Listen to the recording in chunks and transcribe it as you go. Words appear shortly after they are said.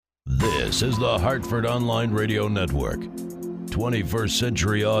This is the Hartford Online Radio Network. 21st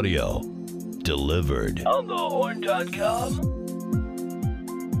Century Audio. Delivered on thehorn.com.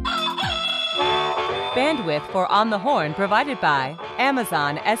 Bandwidth for On the Horn provided by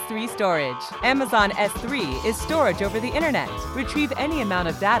Amazon S3 Storage. Amazon S3 is storage over the internet. Retrieve any amount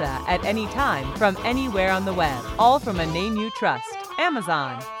of data at any time from anywhere on the web, all from a name you trust.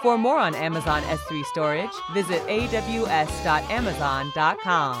 Amazon. For more on Amazon S3 Storage, visit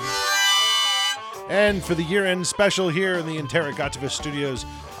aws.amazon.com. And for the year-end special here in the Interrogativist Studios,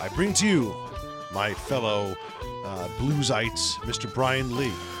 I bring to you my fellow bluesites, Mr. Brian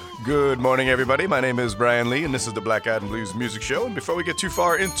Lee. Good morning, everybody. My name is Brian Lee, and this is the Black Eyed and Blues Music Show. And before we get too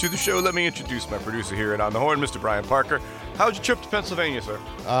far into the show, let me introduce my producer here at On the Horn, Mr. Brian Parker. How'd your trip to Pennsylvania, sir?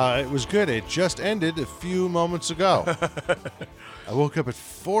 It was good. It just ended a few moments ago. I woke up at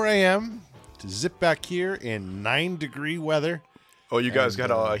 4 a.m. to zip back here in 9-degree weather. Oh, you guys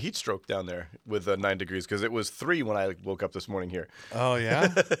got a heat stroke down there with 9 degrees, because it was 3 when I woke up this morning here. Oh,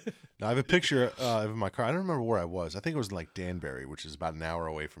 yeah? No, I have a picture of my car. I don't remember where I was. I think it was in like Danbury, which is about an hour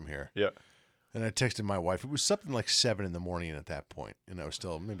away from here. Yeah. And I texted my wife. It was something like 7 in the morning at that point, and I was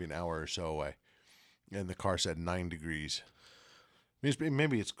still maybe an hour or so away. And the car said 9 degrees.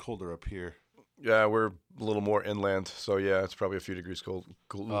 Maybe it's colder up here. Yeah, we're a little more inland, so yeah, it's probably a few degrees cold.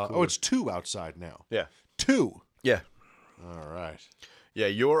 It's 2 outside now. Yeah. 2? Yeah. All right. Yeah,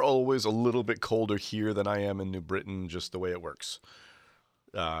 you're always a little bit colder here than I am in New Britain, just the way it works.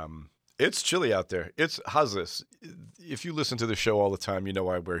 It's chilly out there. How's this? If you listen to the show all the time, you know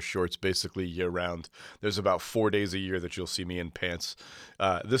I wear shorts basically year-round. There's about 4 days a year that you'll see me in pants.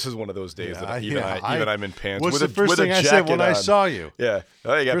 This is one of those days that I'm in pants. What's with the first thing I said when I saw you? Yeah.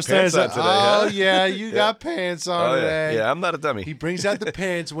 Oh, you got first pants on today, huh? Oh, yeah, you got pants on today. Yeah, I'm not a dummy. He brings out the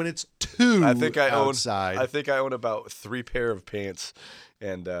pants when it's 2 outside. I think I own about 3 pair of pants.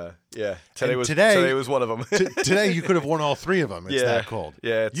 And today was one of them. Today you could have worn all 3 of them. It's that cold.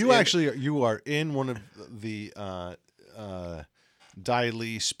 Yeah, you are in one of the Dai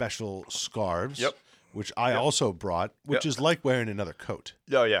Li special scarves. Yep. Which I also brought, which is like wearing another coat.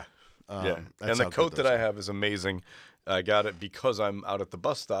 Oh yeah, yeah. And the coat that I are. have is amazing. I got it because I'm out at the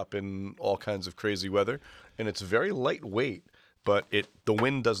bus stop in all kinds of crazy weather, and it's very lightweight. But the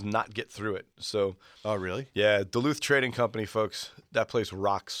wind does not get through it. So, oh really? Yeah, Duluth Trading Company, folks. That place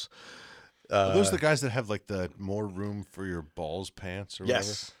rocks. Are those the guys that have like the more room for your balls pants or whatever?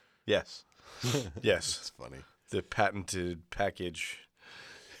 Yes. That's funny. The patented package.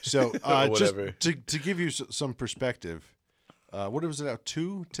 So, just to give you some perspective, what was it out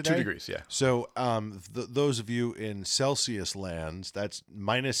 2 today? 2 degrees, yeah. So, those of you in Celsius lands, that's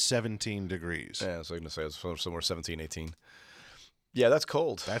minus 17 degrees. Yeah, I was going to say it's somewhere 17, 18. Yeah, that's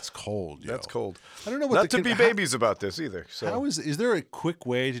cold. That's cold, yo. That's cold. I don't know what not to be babies about this either. So how is there a quick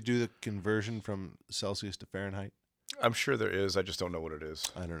way to do the conversion from Celsius to Fahrenheit? I'm sure there is. I just don't know what it is.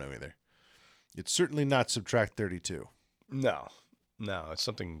 I don't know either. It's certainly not subtract 32. No, it's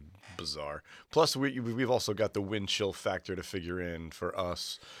something bizarre. Plus, we've also got the wind chill factor to figure in for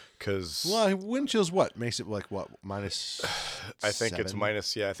us. Well, wind chill's what? Makes it like what? Minus I think 7? it's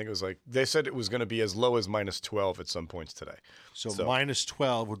minus, I think it was like, they said it was going to be as low as minus 12 at some points today. So minus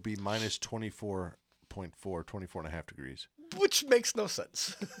 12 would be minus 24.4, 24.5 degrees. Which makes no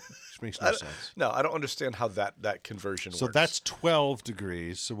sense. Which makes no sense. No, I don't understand how that conversion works. So that's 12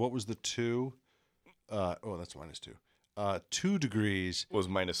 degrees. So what was the 2? That's minus 2. 2 degrees was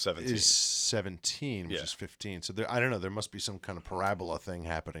minus 17. Is 17, which is 15. So I don't know. There must be some kind of parabola thing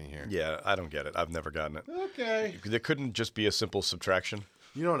happening here. Yeah, I don't get it. I've never gotten it. Okay. There couldn't just be a simple subtraction.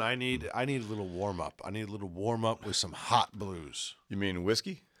 You know what I need? I need a little warm up. I need a little warm up with some hot blues. You mean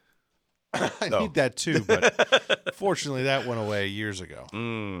whiskey? I need that too, but fortunately that went away years ago.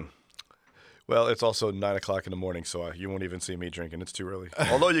 Well, it's also 9 o'clock in the morning, so you won't even see me drinking. It's too early.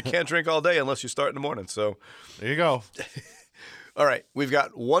 Although you can't drink all day unless you start in the morning. So there you go. All right, we've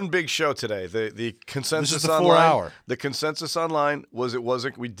got one big show today. The consensus this is the online. 4-hour. The consensus online was it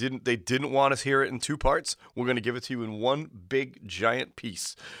wasn't. They didn't want us to hear it in 2 parts. We're going to give it to you in one big giant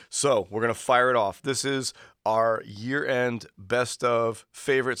piece. So we're going to fire it off. This is our year-end best of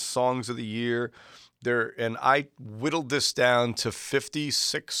favorite songs of the year. And I whittled this down to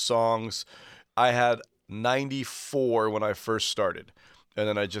 56 songs. I had 94 when I first started. And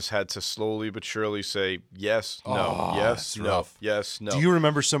then I just had to slowly but surely say yes, no, yes, no, rough. yes, no. Do you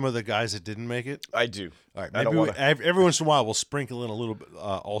remember some of the guys that didn't make it? I do. All right, maybe every once in a while we'll sprinkle in a little bit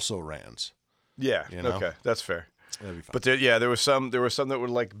also rans. Yeah, you know? Okay, that's fair. That'd be fun. But there were some that were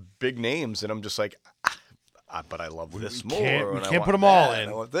like big names, and I'm just like, but I love this more. We can't put them all in.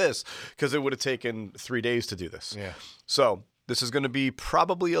 I want this because it would have taken 3 days to do this. Yeah. So This is going to be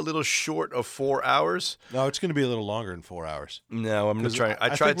probably a little short of 4 hours. No, it's going to be a little longer than 4 hours. No, I'm going to try. I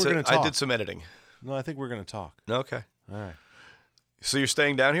did some editing. No, I think we're going to talk. Okay. All right. So you're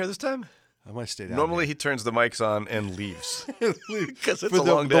staying down here this time? I might stay down. Normally he turns the mics on and leaves. Because it's a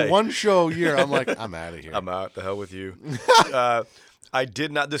long day. The one show a year, I'm like, I'm out of here. I'm out. The hell with you. I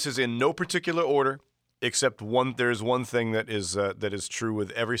did not. This is in no particular order, except one. There's one thing that is true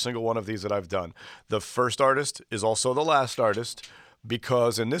with every single one of these that I've done. The first artist is also the last artist,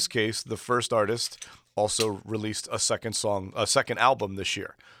 because in this case, the first artist also released a second album this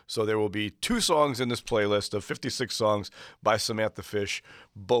year. So there will be 2 songs in this playlist of 56 songs by Samantha Fish,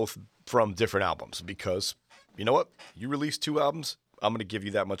 both from different albums, because you know what? You released 2 albums, I'm going to give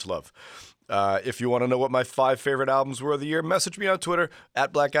you that much love. If you want to know what my 5 favorite albums were of the year, message me on Twitter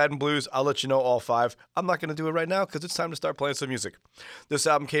at Black Eyed and Blues. I'll let you know all 5. I'm not going to do it right now because it's time to start playing some music. This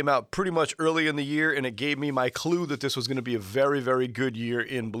album came out pretty much early in the year, and it gave me my clue that this was going to be a very, very good year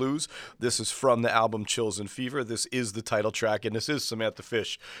in blues. This is from the album Chills and Fever. This is the title track, and this is Samantha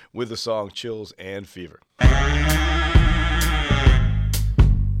Fish with the song Chills and Fever.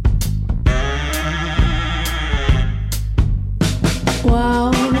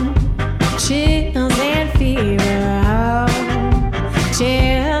 Whoa, chills and fever, oh.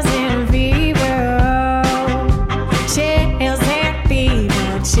 Chills and fever, oh. Chills and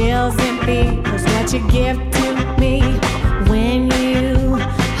fever, chills and fever is what you give to me when you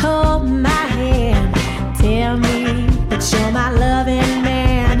hold my hand. Tell me that you're my loving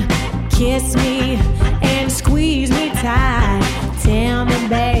man. Kiss me and squeeze me tight. Tell me,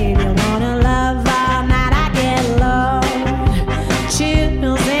 baby, you wanna love all night. I get low.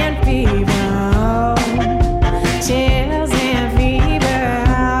 Chills and fever, oh. Chills and fever,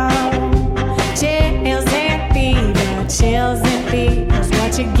 oh. Chills and fever, chills and fever is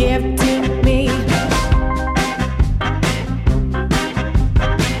what you give to me.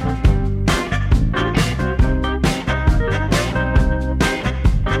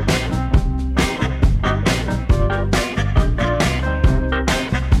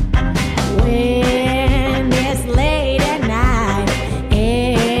 When it's late at night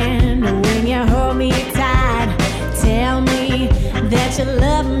and when you hold me tight, tell me that you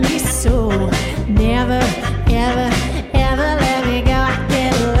love me so. Never, ever, ever let me go. I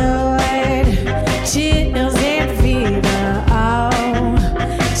get lowered. Chills and fever, oh.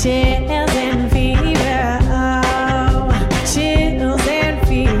 Chills and fever, oh. Chills and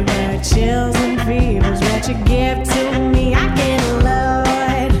fever, chills and fever is what you give to me. I get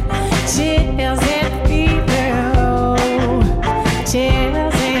lowered. Chills and fever, oh.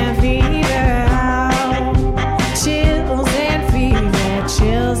 Chills and fever, oh. Chills and fever,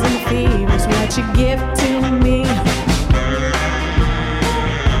 chills and fever is what you give to me.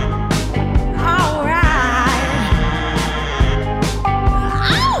 All right.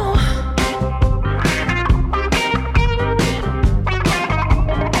 Oh.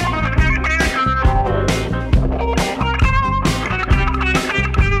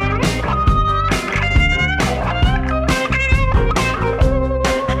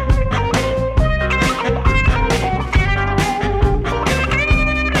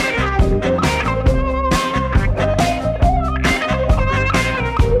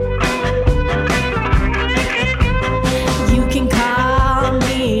 You can call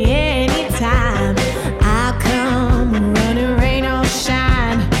me anytime. I'll come running, rain or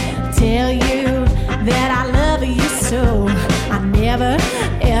shine. Tell you that I love you so. I never,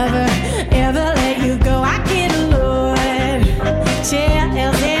 ever, ever let you go. I get lured.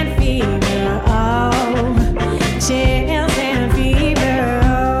 Chills and fever, oh. Chills and fever,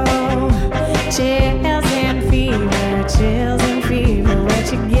 oh. Chills and fever, chills and fever. What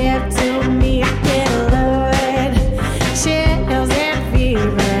you give to me, I get lured. Chills and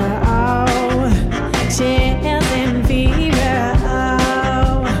fever, oh. Chills and fever,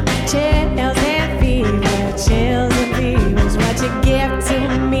 oh. Chills and fever, chills and fever is what you give to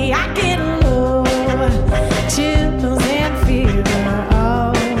me. I get lured. Chills and fever,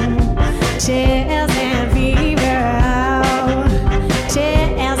 oh. Chills and fever, oh.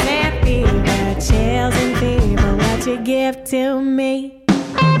 Chills and fever, chills and fever, what you give to me.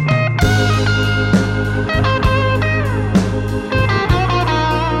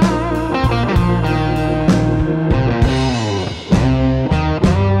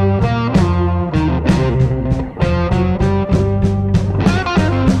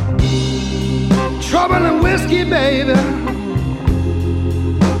 Trouble and whiskey, baby,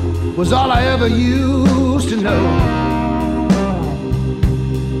 was all I ever used to know.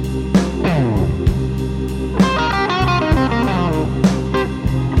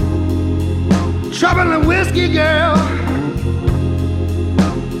 Trouble and whiskey, girl,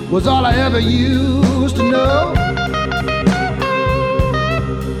 was all I ever used to know.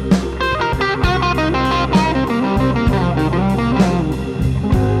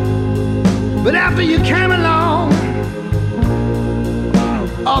 But after you came along,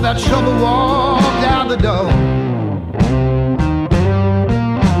 all that trouble walked out the door.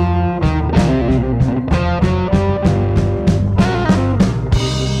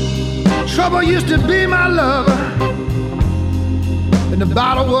 Trouble used to be my lover, and the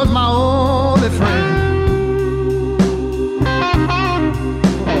bottle was my only friend.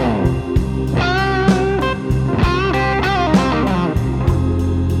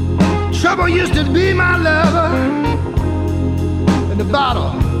 Trouble used to be my lover, and the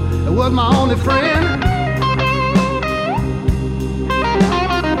bottle was my only friend.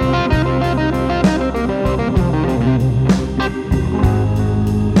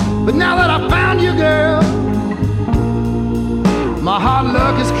 But now that I found you, girl, my hard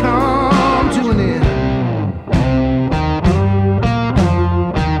luck has come to an end.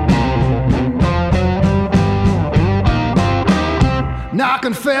 Now I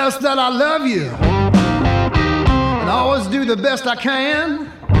confess that I love you, and I always do the best I can.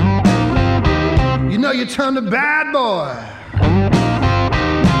 You know you turned a bad boy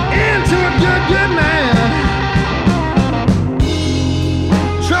into a good, good man.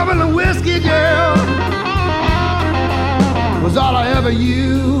 Trouble and whiskey, girl, was all I ever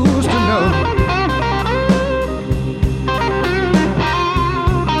used to know.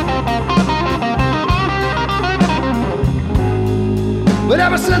 But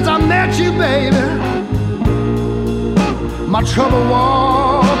ever since I met you, baby, my trouble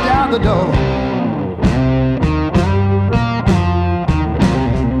walked out the door.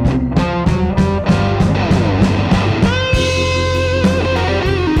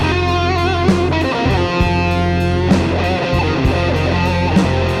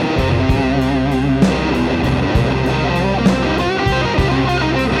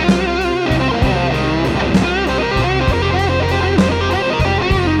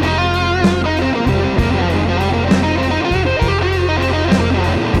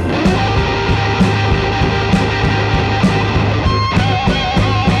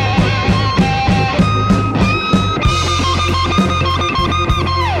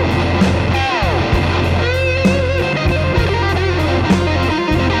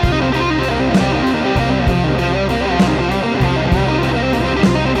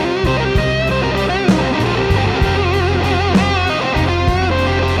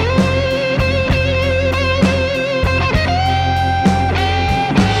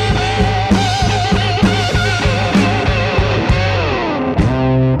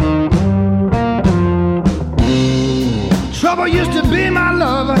 Trouble used to be my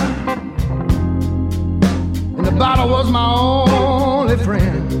lover, and the bottle was my only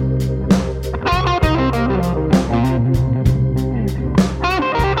friend.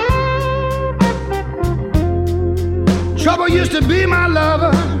 Trouble used to be my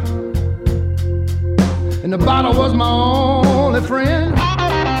lover, and the bottle was my only friend.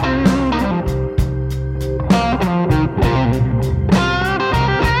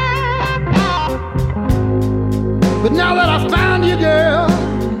 But now that I found you, girl,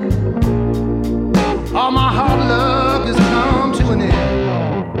 all my hard luck has come to an end.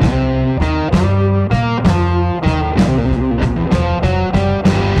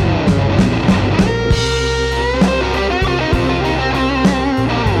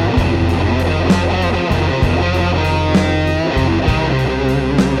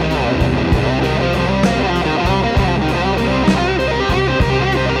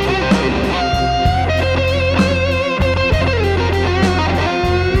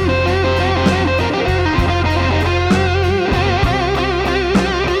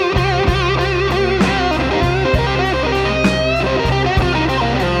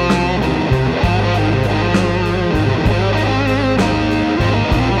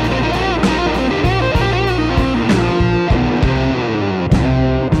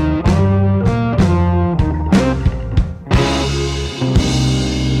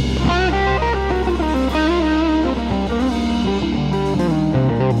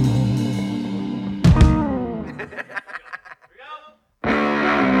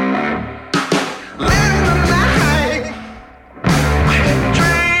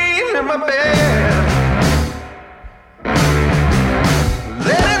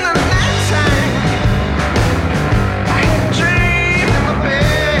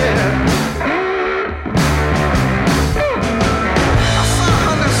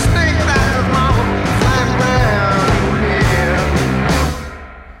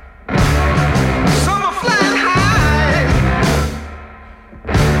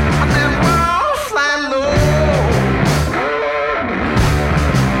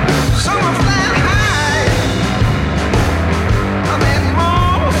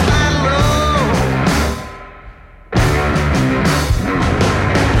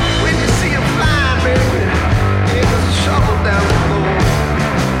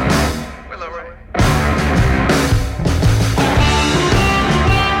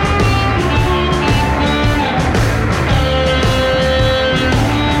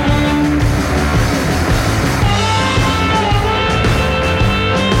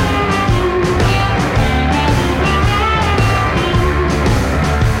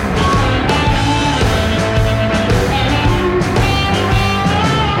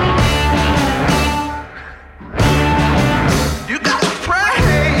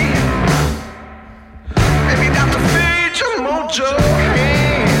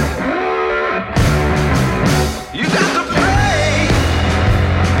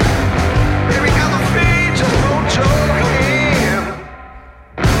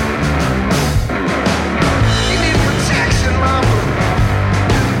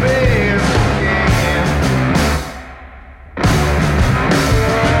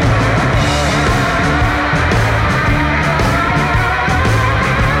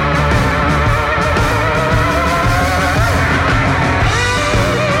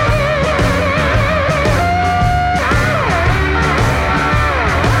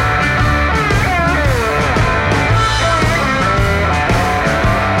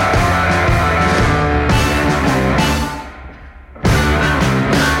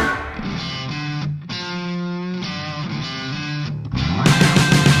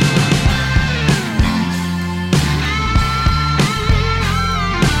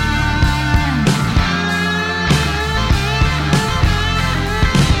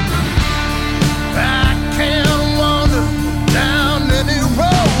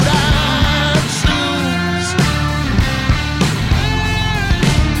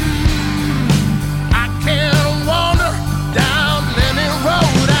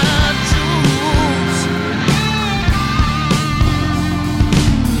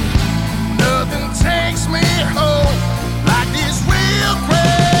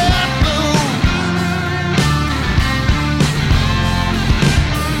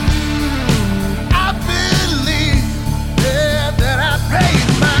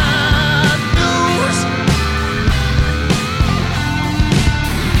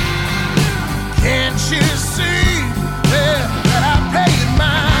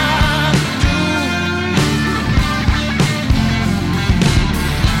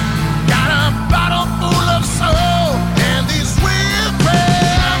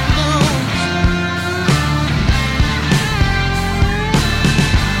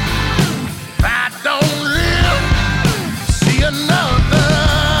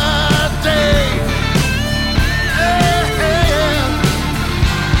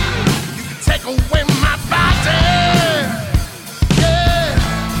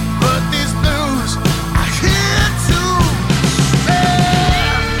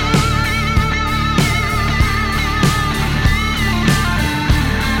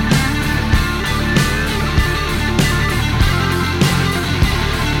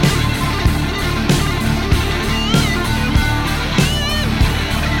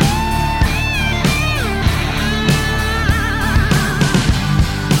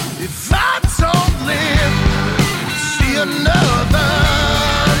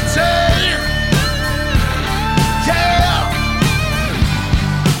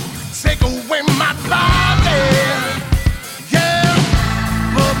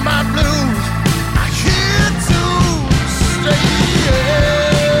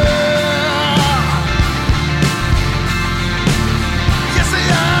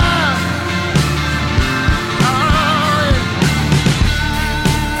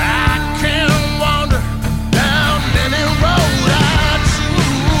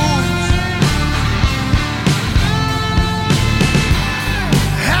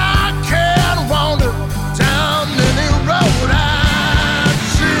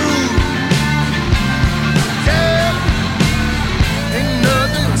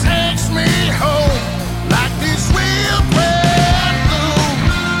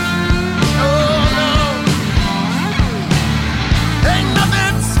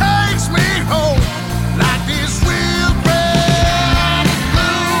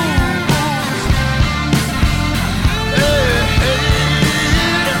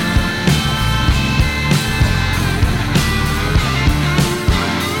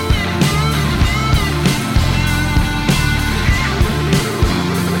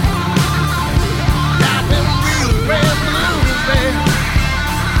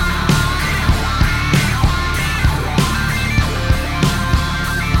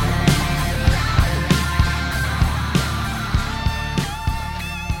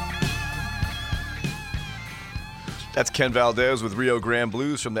 That's Ken Valdez with Rio Grande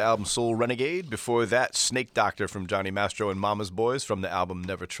Blues from the album Soul Renegade. Before that, Snake Doctor from Johnny Mastro and Mama's Boys from the album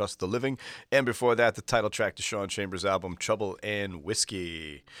Never Trust the Living. And before that, the title track to Sean Chambers' album Trouble and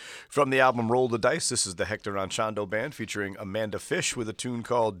Whiskey. From the album Roll the Dice, this is the Hector Anchondo Band featuring Amanda Fish with a tune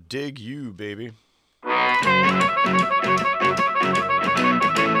called Dig You, Baby.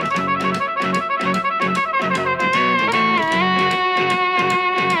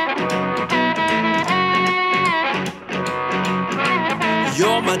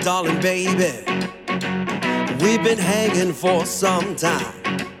 You're my darling baby. We've been hanging for some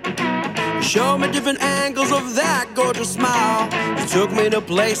time. Show me different angles of that gorgeous smile. You took me to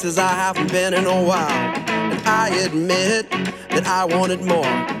places I haven't been in a while. And I admit that I wanted more.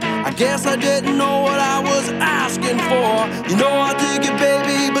 I guess I didn't know what I was asking for. You know I dig it,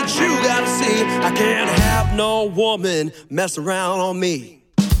 baby, but you gotta see I can't have no woman mess around on me.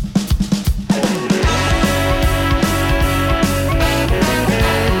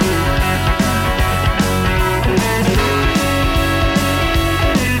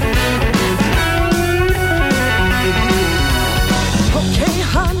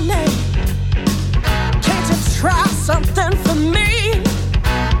 Try something for me.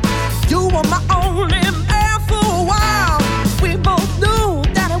 You were my only man for a while. We both knew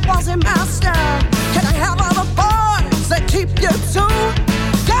that it wasn't my style. Can I have other boys that keep you tuned?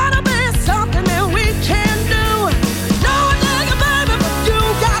 Gotta be something that we can do. No nigga, baby, but you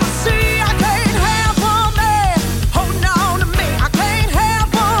gotta see I can't have one man holding on to me. I can't have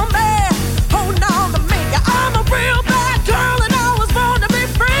one man holding on to me. Yeah, I'm a real bad girl and I was born to be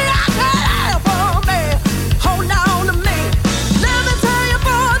free. I can't have one man holding on to me. Let me tell you,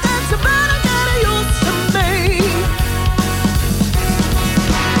 boy, that you better get used to me.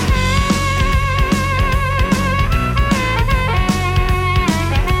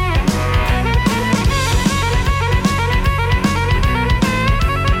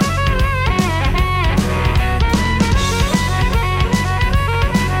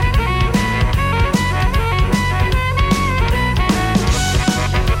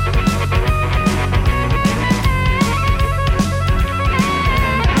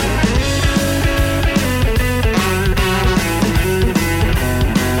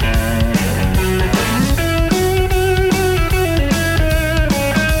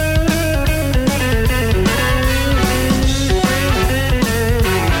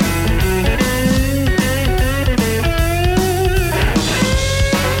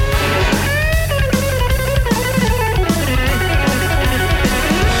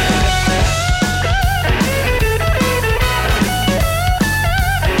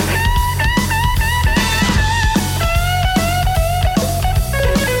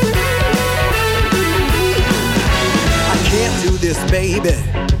 Baby,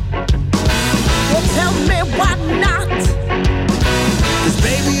 well, tell me why not? 'Cause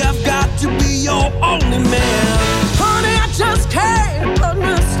baby, I've got to be your only man. Honey, I just can't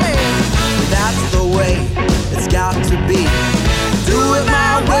understand. That's the way it's got to be. Do it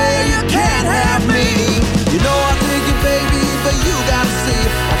my way, you can't have me. You know I dig it, baby, but you gotta see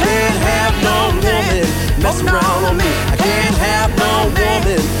I can't have no woman mess around on me. I can't have no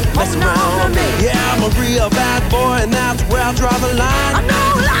woman mess around on me. Yeah, I'm a real bad boy, and that's where I draw the line. I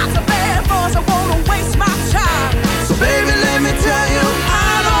know lots of bad boys that wanna waste my time. So baby, let me tell you,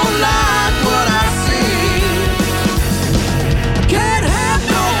 I don't like what I see. I can't have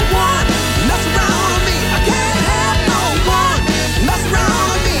no one mess around on me. I can't have no one mess around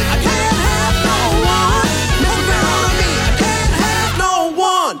on me. I can't have no one mess around on me. I can't have no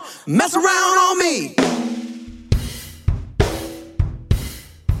one mess around on me.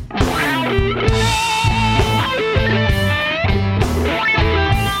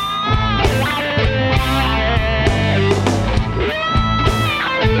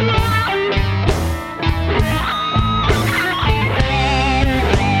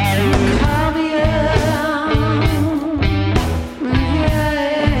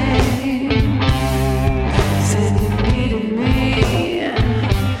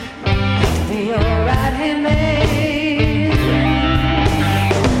 Right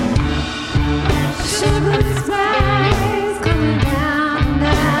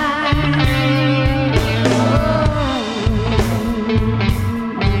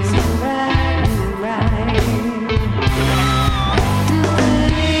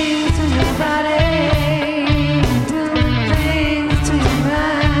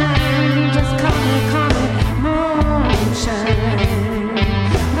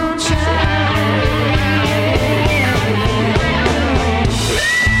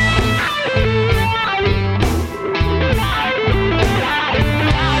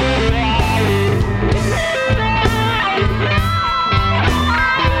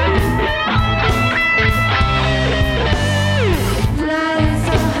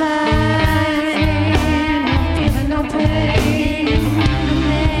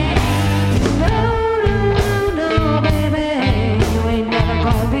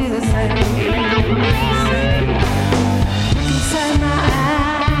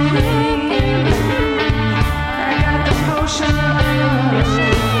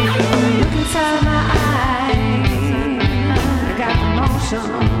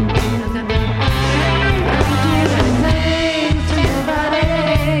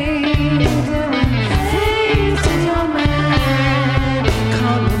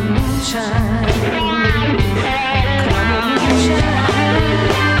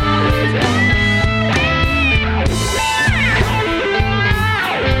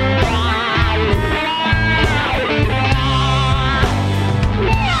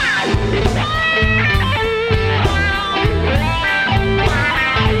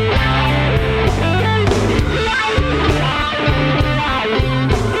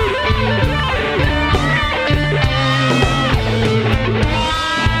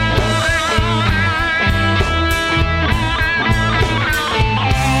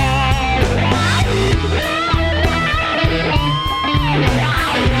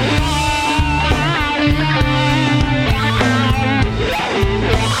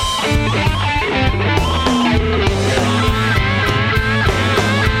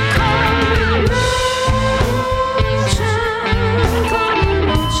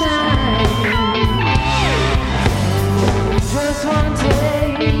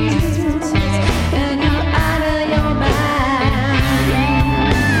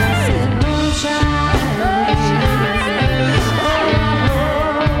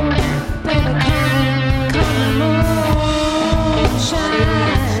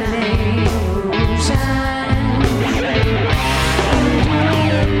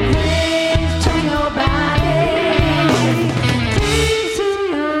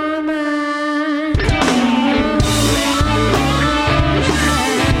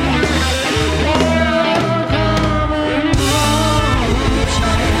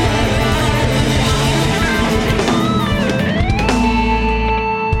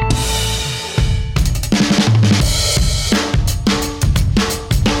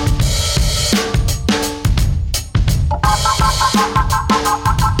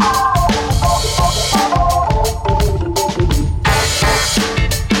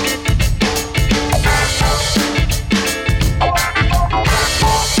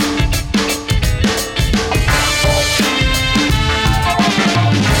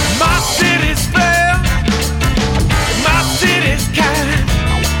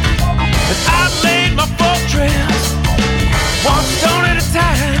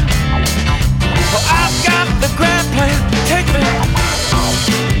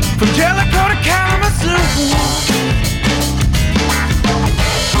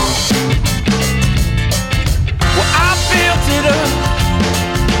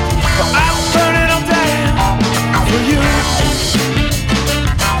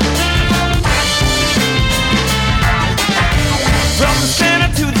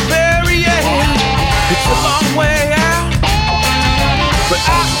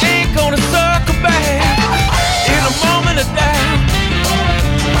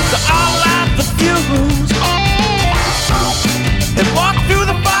So I'll light the fuse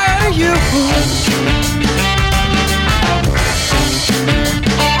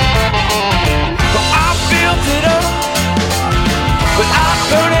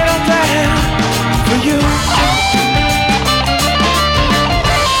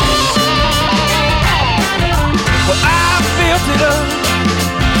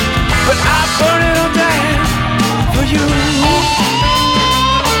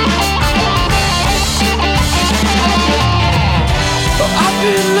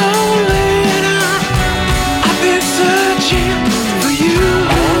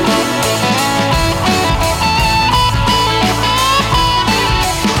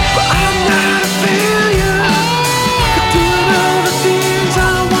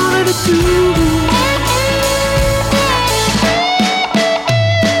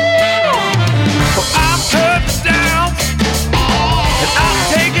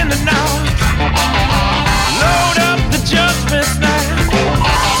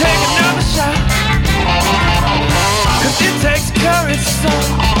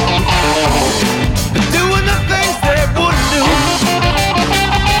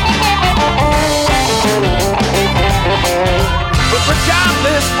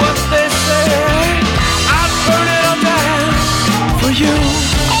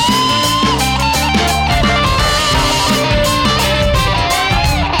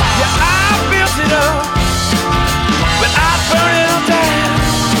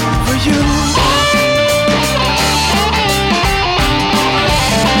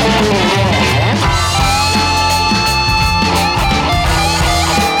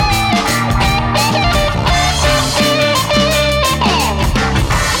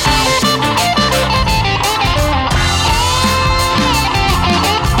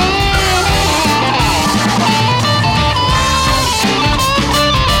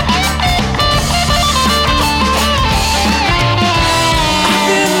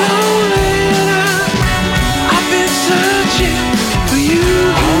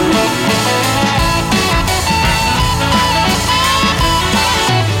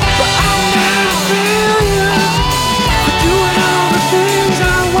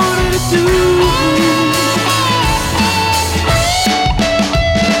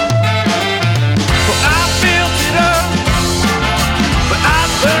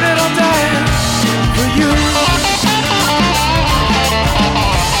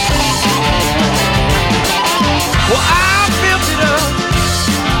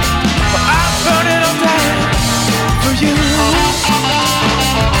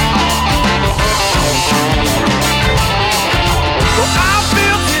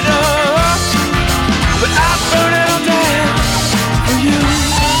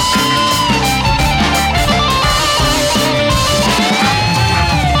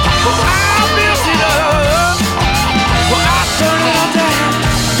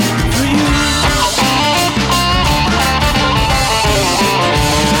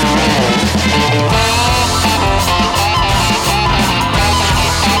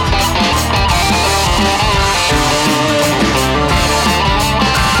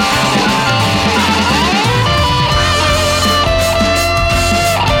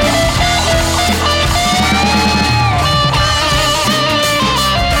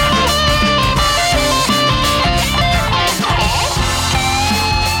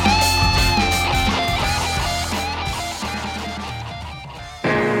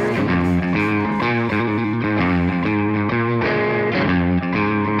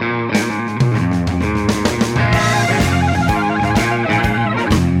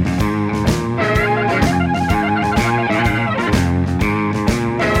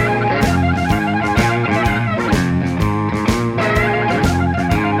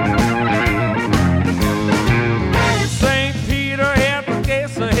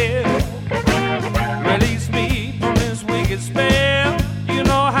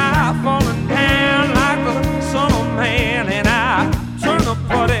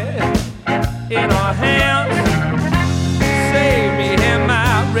in her hands. Save me and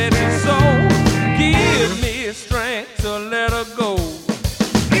my wretched soul. Give me strength to let her go.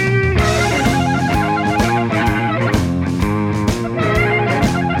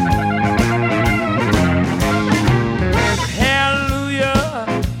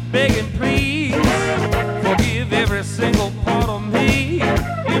 Hallelujah, begging please, forgive every single part of me.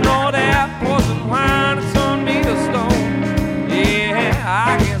 You know that poison wine has turned me to stone. Yeah,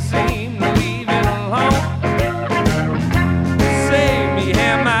 I can't seem to leave it alone. Save me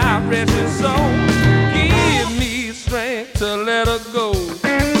and my wretched soul. Give me strength to let her go.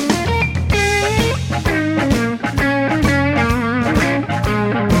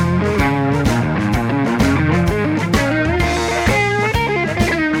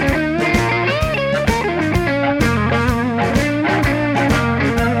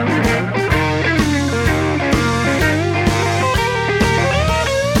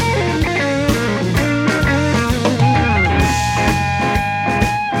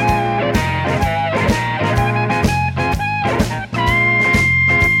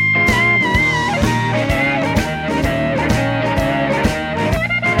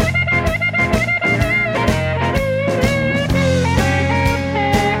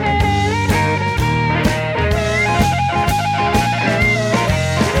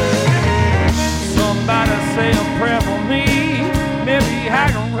 Somebody say a prayer for me. Maybe I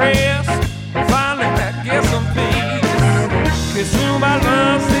can rest and finally get some peace. Consumed by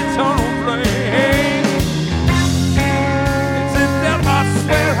love's eternal flame. It's in death I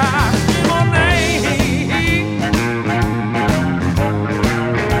swear I scream her name.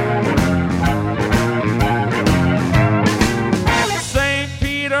 St.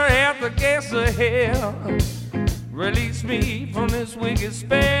 Peter at the gates of hell, release me from this wicked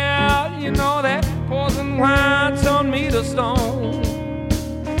spell. You know that poison wine turned me to stone.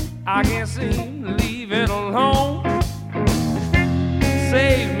 I can't seem to leave it alone.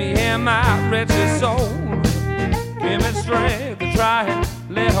 Save me and my wretched soul. Give me strength to try and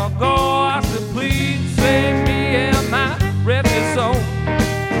let her go. I said, please save me and my wretched soul.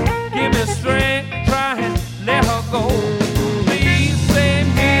 Give me strength to try and let her go. Please save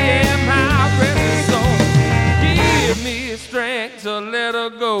me and my wretched soul. Give me strength to let her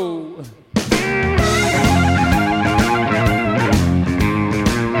go.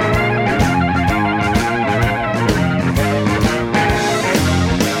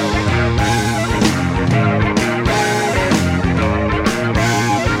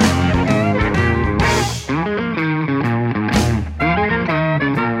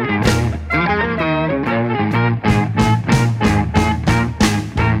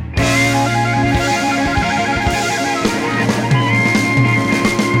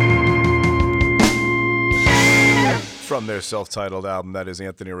 From their self-titled album, that is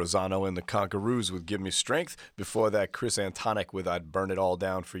Anthony Rosano and the Conquerors with Give Me Strength. Before that, Chris Antonic with I'd Burn It All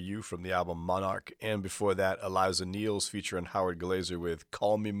Down For You from the album Monarch. And before that, Eliza Niels featuring Howard Glazer with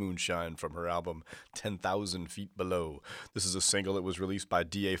Call Me Moonshine from her album 10,000 Feet Below. This is a single that was released by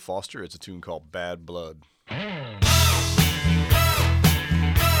D.A. Foster. It's a tune called Bad Blood.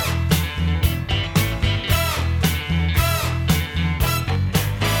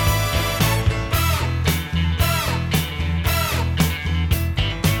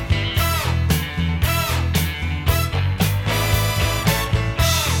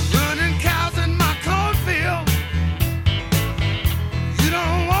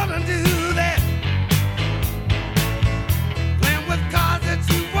 Playing with cards that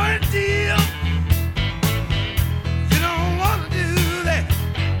you weren't deal.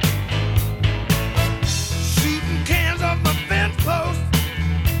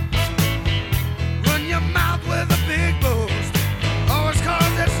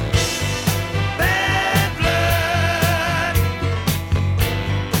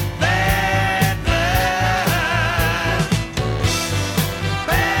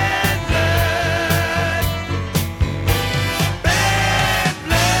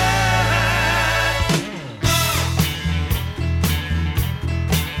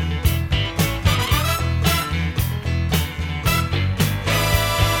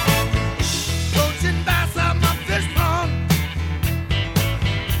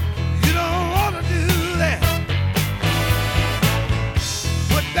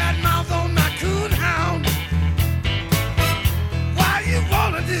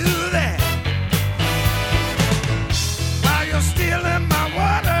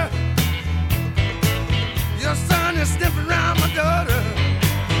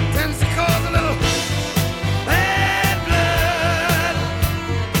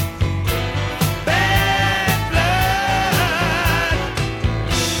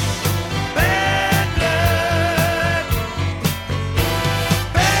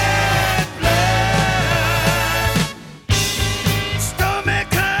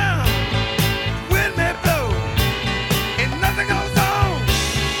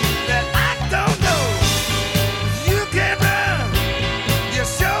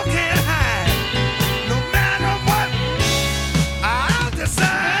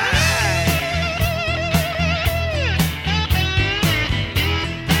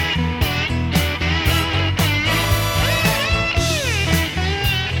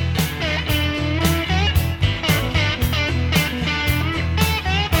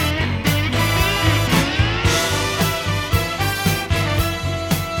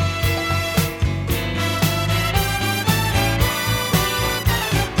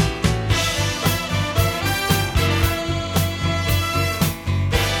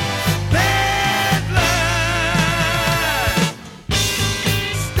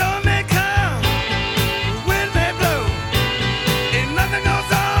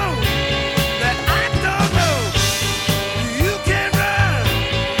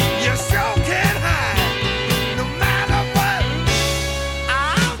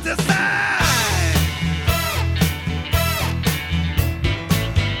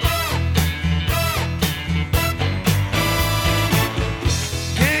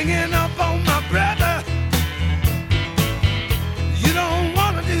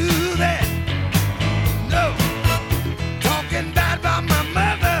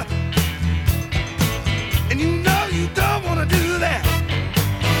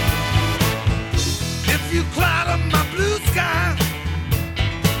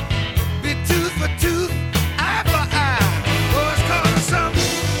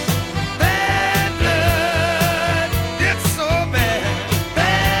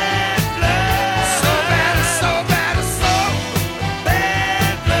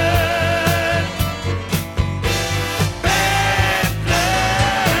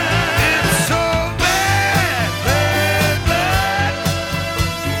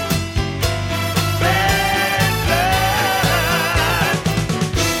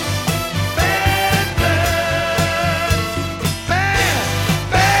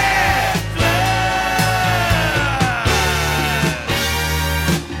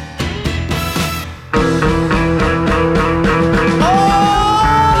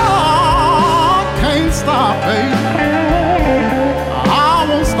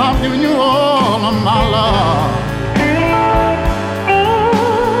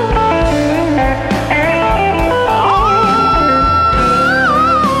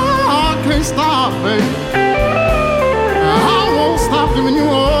 can't stop, baby. I won't stop giving you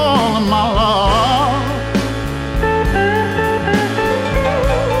all of my love.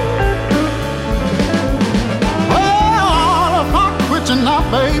 Well, if I quit you now,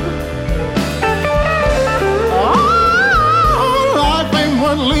 baby, oh, life ain't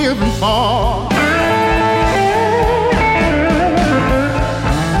worth living for.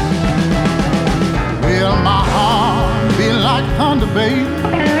 Well, my heart be like thunder, baby.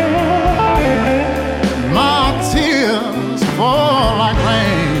 My tears fall like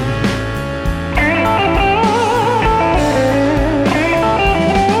rain.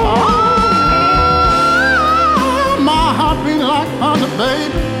 Oh, my heart beat like thunder,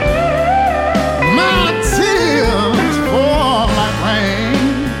 baby. My tears fall like rain.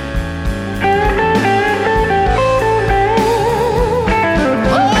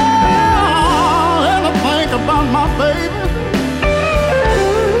 Oh, and I think about my baby.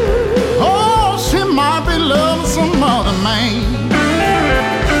 Oh, she might be loving some other man.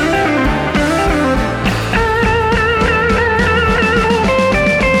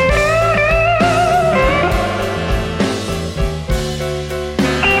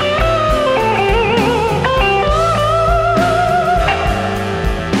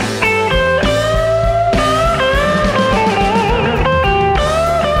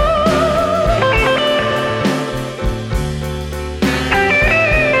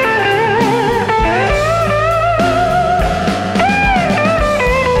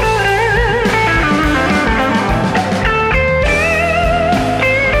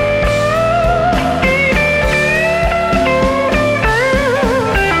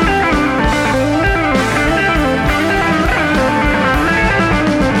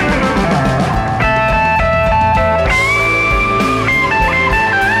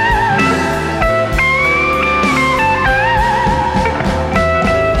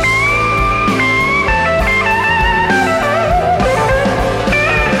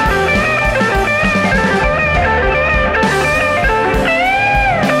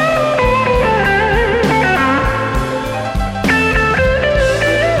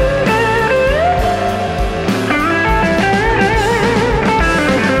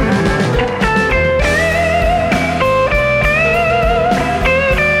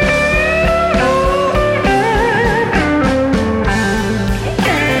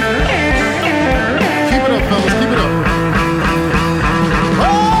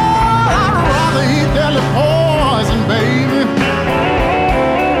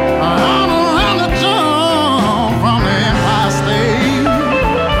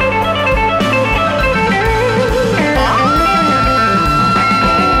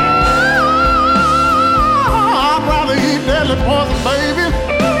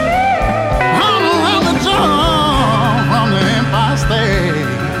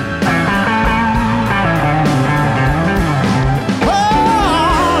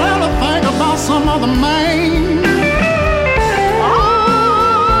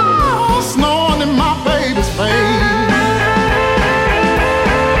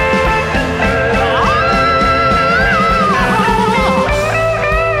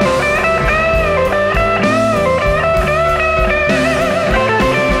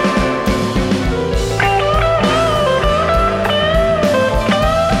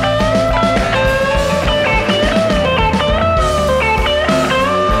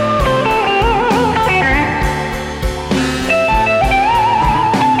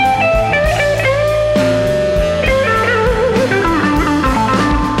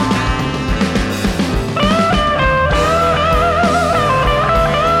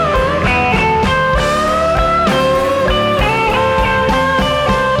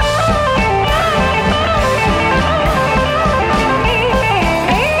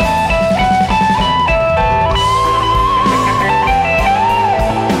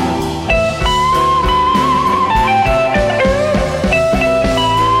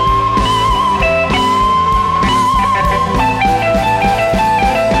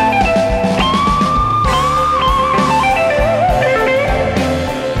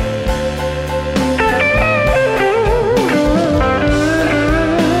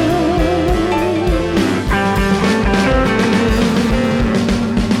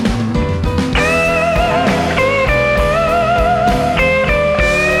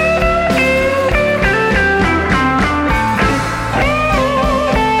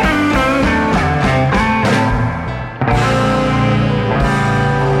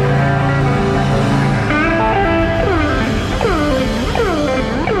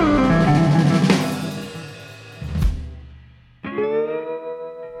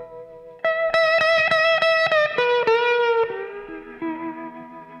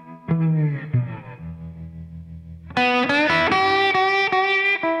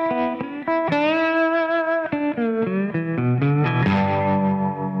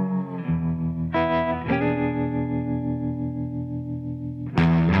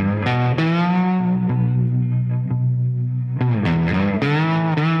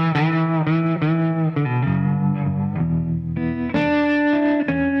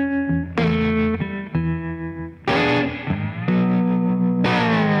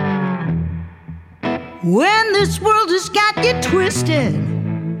 When this world has got you twisted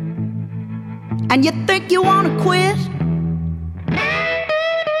and you think you want to quit,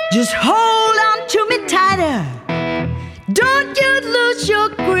 just hold on to me tighter. Don't you lose your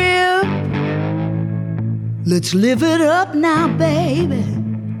grip. Let's live it up now, baby.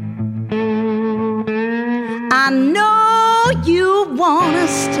 I know you wanna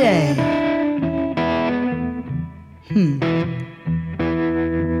stay.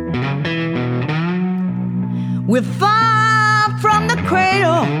 We're far from the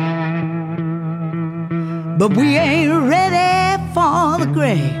cradle, but we ain't ready for the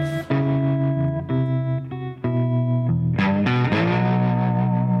grave.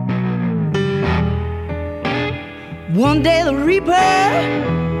 One day the Reaper,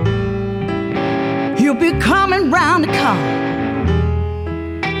 he'll be coming round the car.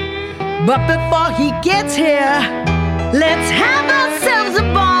 But before he gets here, let's have ourselves a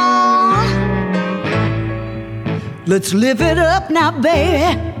ball. Let's live it up now,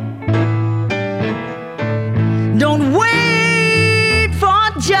 baby. Don't wait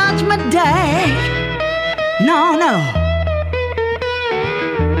for Judgment Day. No, no.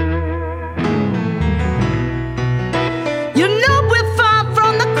 You know we're far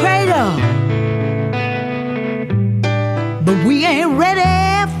from the cradle, but we ain't ready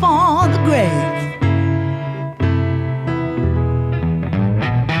for the grave.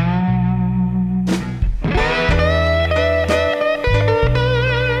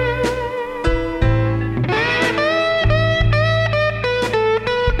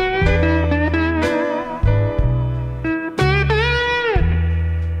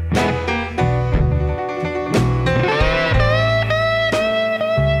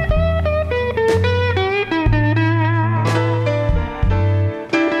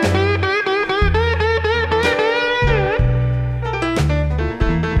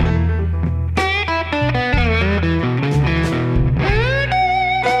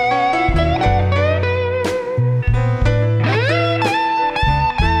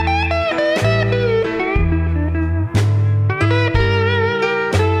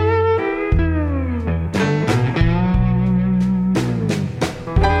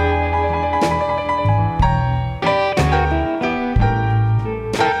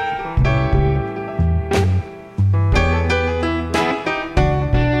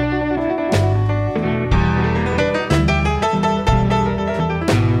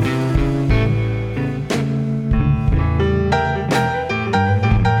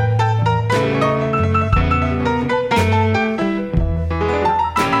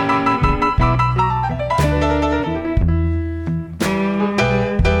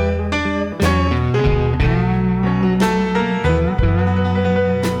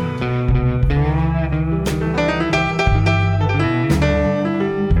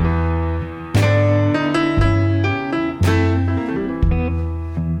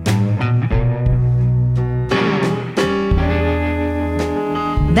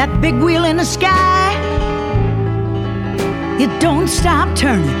 That big wheel in the sky, it don't stop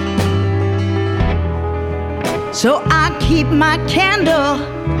turning. So I keep my candle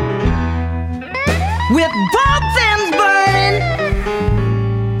with both ends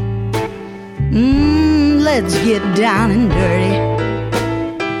burning. Let's get down and dirty.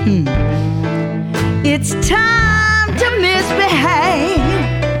 It's time to misbehave.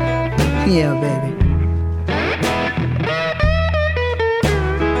 Yeah, baby.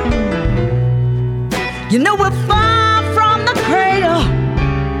 You know we're far from the cradle,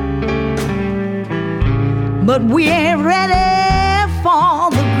 but we ain't ready for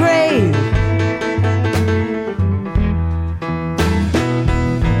the grave.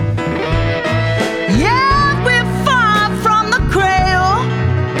 Yeah, we're far from the cradle,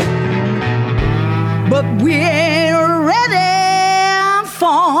 but we ain't ready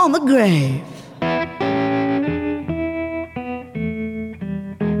for the grave.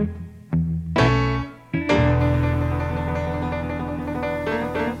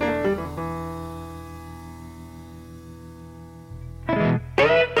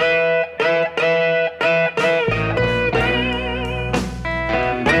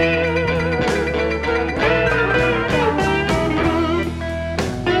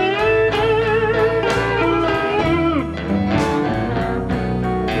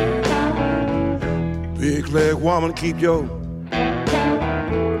 Woman, keep your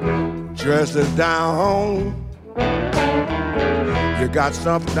dresses down. You got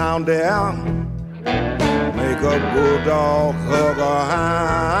something down there, make a bulldog hug a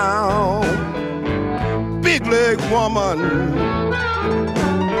hound. Big leg woman,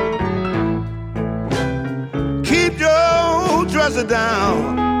 keep your dresses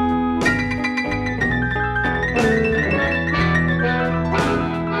down.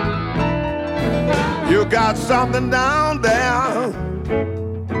 You got something down there.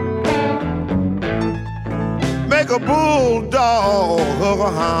 Make a bulldog hug a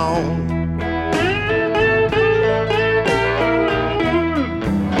hound.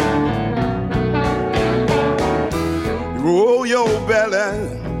 You roll your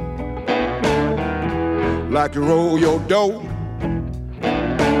belly like you roll your dough.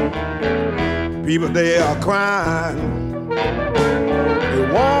 People, they are crying. They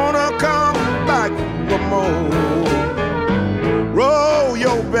wanna come back for more. Roll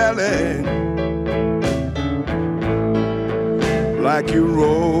your belly like you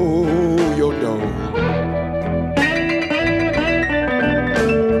roll your dough.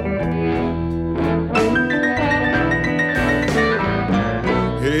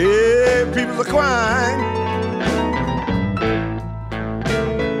 Hey, people are crying.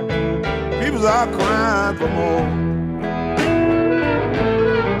 People are crying for more.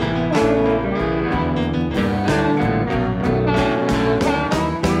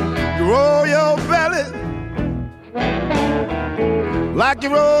 You roll your belly like you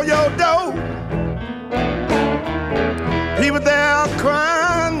roll your dough. People there are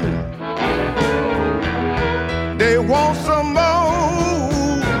crying. They want some more.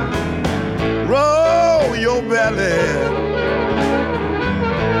 Roll your belly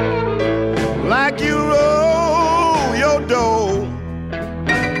like you roll your dough.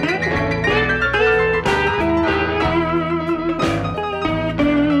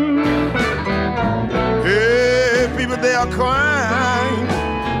 Hey, people, they are crying.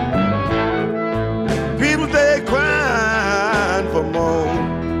 People, they crying for more.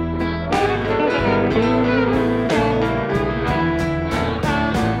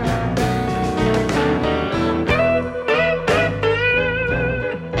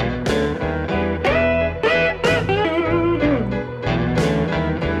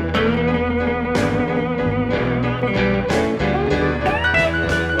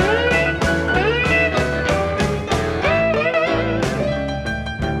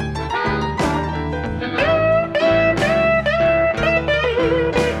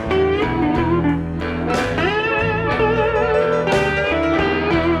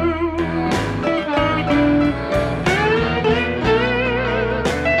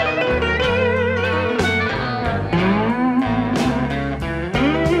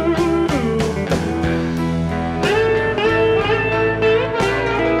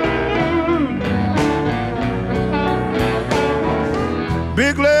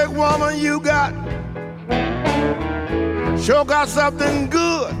 Big leg woman, you got sure got something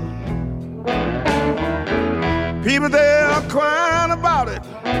good. People there are crying about it.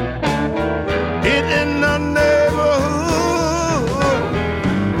 It in the neighborhood.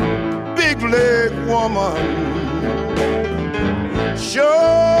 Big leg woman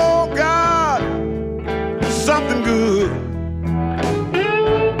sure got something good.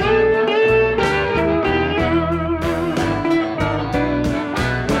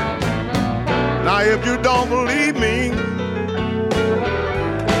 Now, if you don't believe me,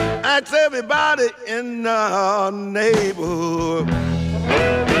 ask everybody in the neighborhood.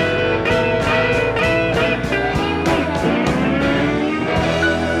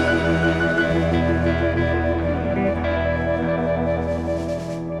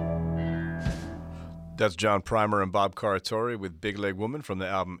 That's John Primer and Bob Caratori with Big Leg Woman from the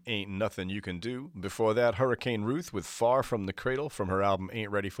album Ain't Nothing You Can Do. Before that, Hurricane Ruth with Far From the Cradle from her album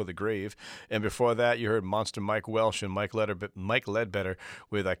Ain't Ready for the Grave. And before that, you heard Monster Mike Welsh and Mike Ledbetter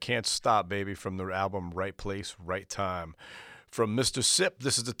with I Can't Stop, Baby from the album Right Place, Right Time. From Mr. Sip,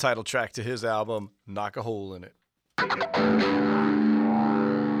 this is the title track to his album, Knock a Hole in It.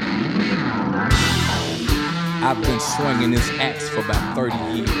 I've been swinging this axe for about 30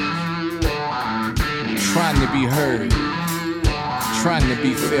 years. Trying to be heard, trying to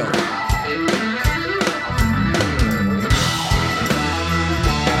be felt.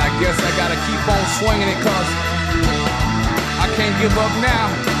 And I guess I gotta keep on swinging it cause I can't give up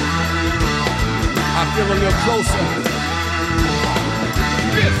now. I feel a little closer.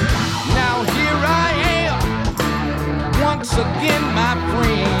 Yes. Now here I am, once again my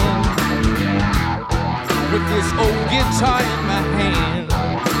friend, with this old guitar in my hand.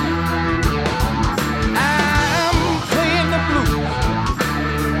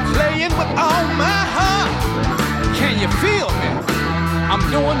 Playing with all my heart. Can you feel me? I'm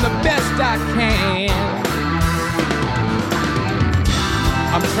doing the best I can.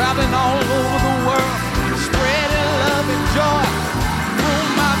 I'm traveling all over the world, spreading love and joy through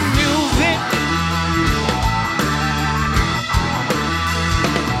my music.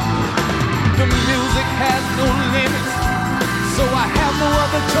 The music has no limits, so I have no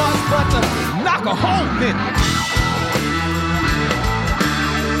other choice but to knock a hole in it.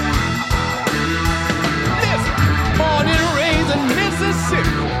 Listen, born and raised in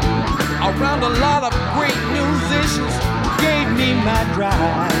Mississippi, around a lot of great musicians, gave me my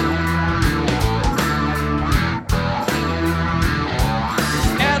drive.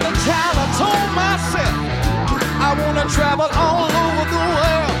 As a child, I told myself I wanna travel all over the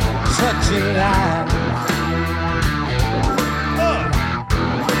world, touching lives.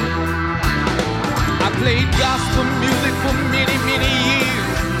 I played gospel music for many, many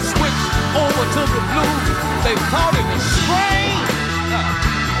years. Switched over to the blues. They thought it was strange.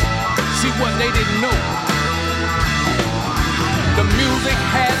 See what they didn't know. The music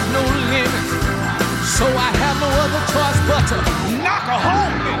has no limits, so I have no other choice but to knock a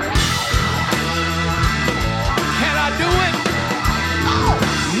hole in it. Can I do it? Oh,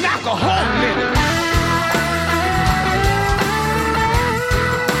 knock a hole in it.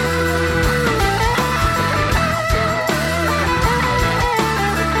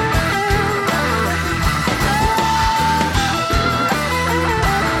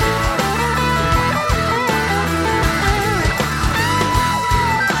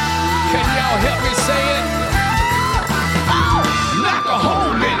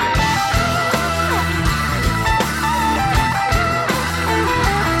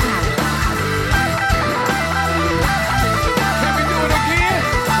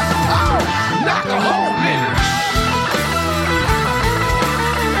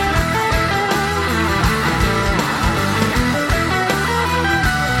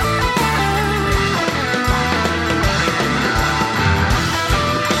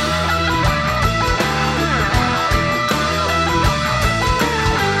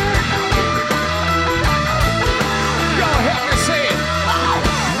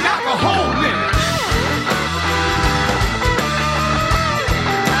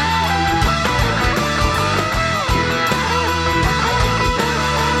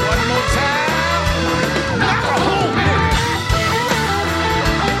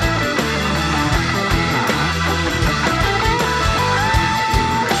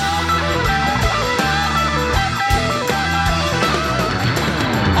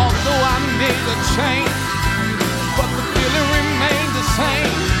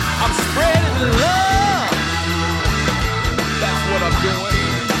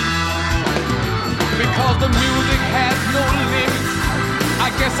 The music has no limits. I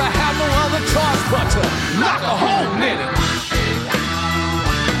guess I have no other choice but to knock a hole in it.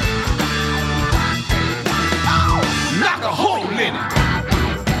 Oh, knock a hole in it.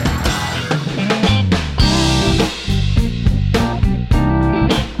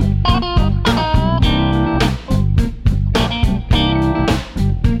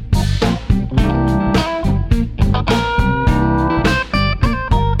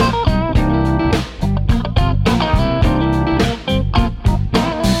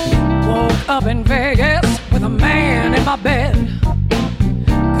 In Vegas with a man in my bed.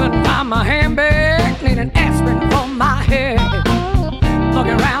 Couldn't find my handbag, need an aspirin for my head.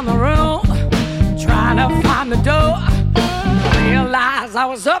 Looking around the room, trying to find the door. Realized I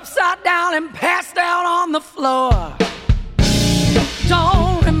was upside down and passed out on the floor.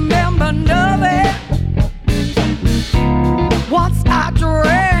 Don't remember nothing. Once I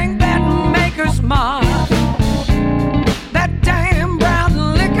drank that Maker's Mark, that damn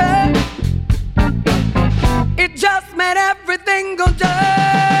brown liquor, it just made everything go dark.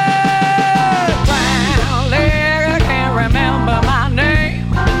 Brown liquor, can't remember my name.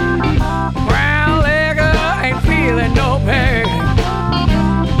 Brown liquor, ain't feeling no pain.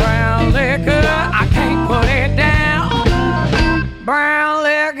 Brown liquor, I can't put it down. Brown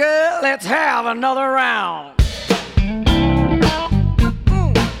liquor, let's have another round.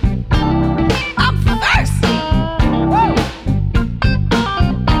 I'm thirsty. Woo.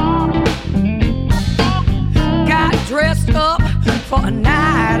 Dressed up for a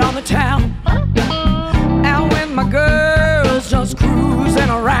night on the town, and with my girls just cruising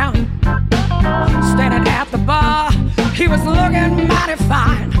around. Standing at the bar, he was looking mighty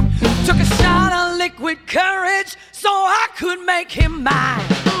fine. Took a shot of liquid courage so I could make him mine.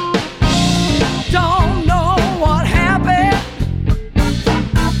 Don't know what happened.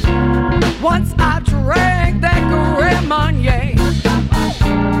 Once I drank that Grand Marnier,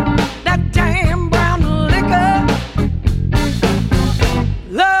 that damn brown liquor,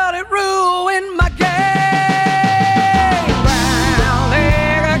 let it ruin my game. Brown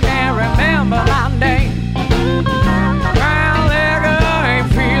liquor, can't remember my name. Brown liquor, ain't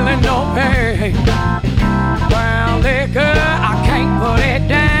feeling no pain. Brown liquor, I can't put it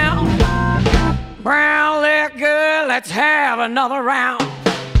down. let's have another round.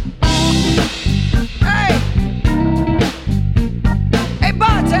 Hey, hey,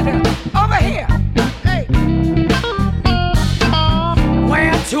 bartender, over here. Hey,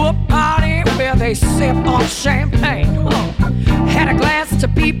 went to a party where they sip on champagne. Had a glass to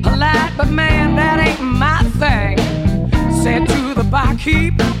be polite, but man, that ain't my thing. Said to the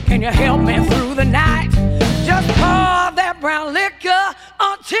barkeep, can you help me through the night? Just pour that brown liquor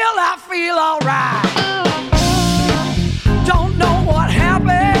until I feel alright. Don't know what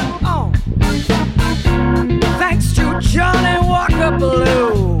happened. Oh, thanks to Johnny Walker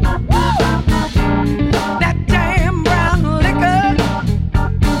Blue. That damn brown liquor.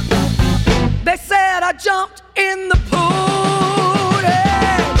 They said I jumped in the pool.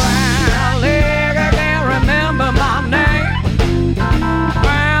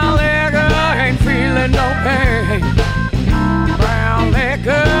 No pain. Brown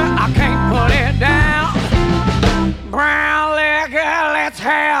liquor, I can't put it down. Brown liquor, let's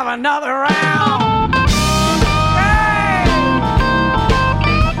have another round. Hey!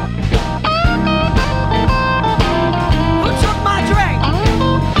 Who took my drink?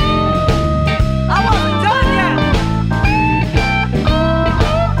 I wasn't done yet.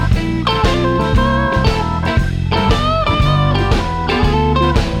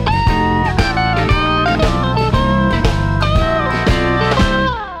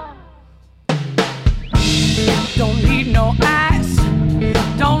 Don't need no ice,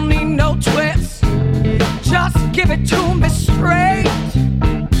 don't need no twist. Just give it to me straight.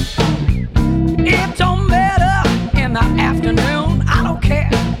 It don't matter in the afternoon, I don't care.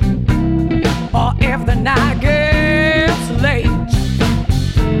 Or if the night gets late.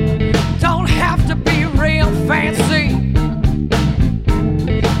 Don't have to be real fancy.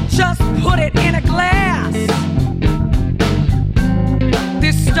 Just put it in a glass.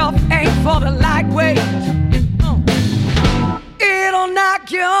 This stuff ain't for the lightweight. It'll knock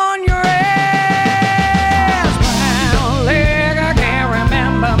you on your ass. Brown liquor, can't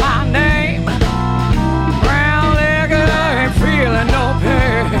remember my name. Brown liquor, ain't feeling no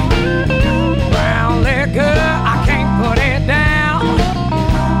pain. Brown liquor, I can't put it down.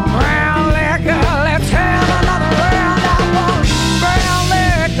 Brown liquor, let's have another round. I want brown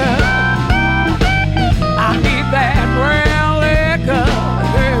liquor. I need that brown liquor.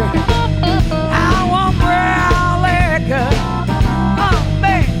 I want brown liquor.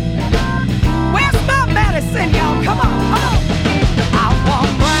 Medicine, y'all, come on, come on. I want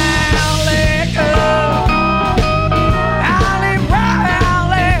brown liquor. I need brown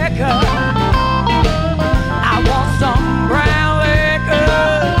liquor. I want some brown liquor.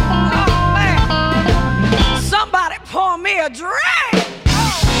 Oh, man. Somebody pour me a drink.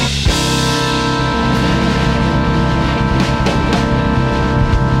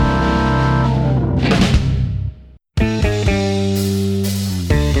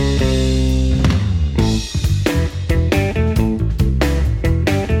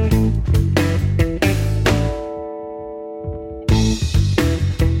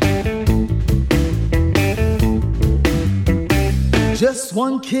 Just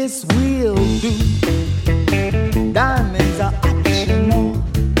one kiss will do. Diamonds are optional.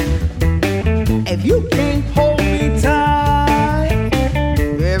 If you can't hold me tight,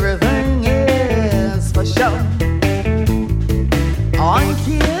 everything is for sure. On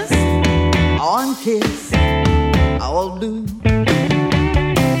kiss, I'll do.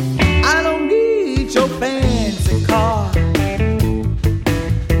 I don't need your fancy car.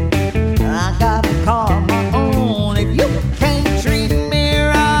 I got a car of my own. If you can't treat me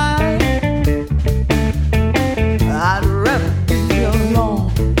right, I'd rather be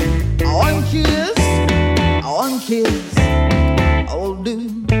alone. On kiss, I'll do.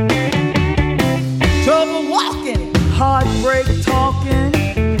 Trouble walking, heartbreak talking,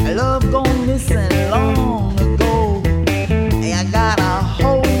 love gone missing long ago. I gotta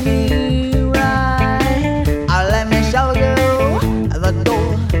hold me right. Let me show you the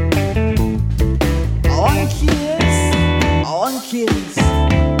door. On kiss,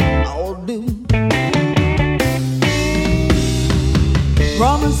 I'll do.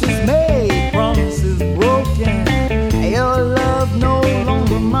 Promises made, promises broken. Your love no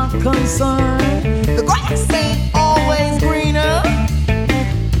longer my concern. The grass ain't always greener.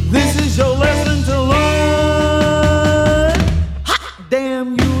 This is your lesson to learn. Hot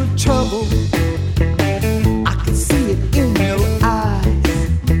damn, you in trouble. I can see it in your eyes.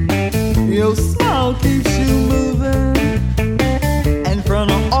 Your smile keeps you moving in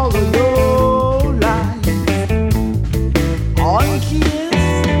front of all of your lies. On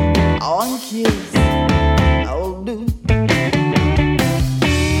kiss, I'll do.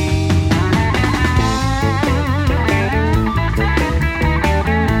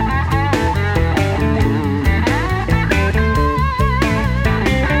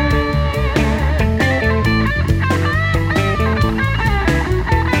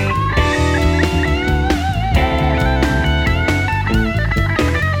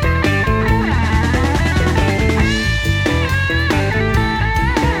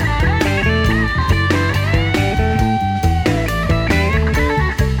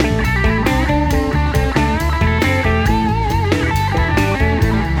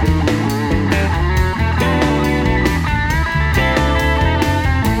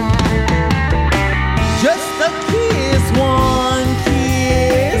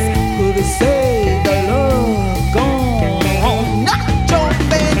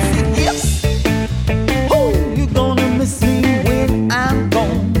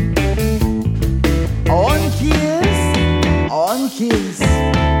 kiss.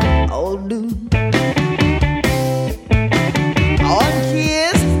 Oh, do. One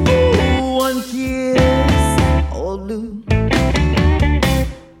kiss, ooh, one kiss. Oh, do.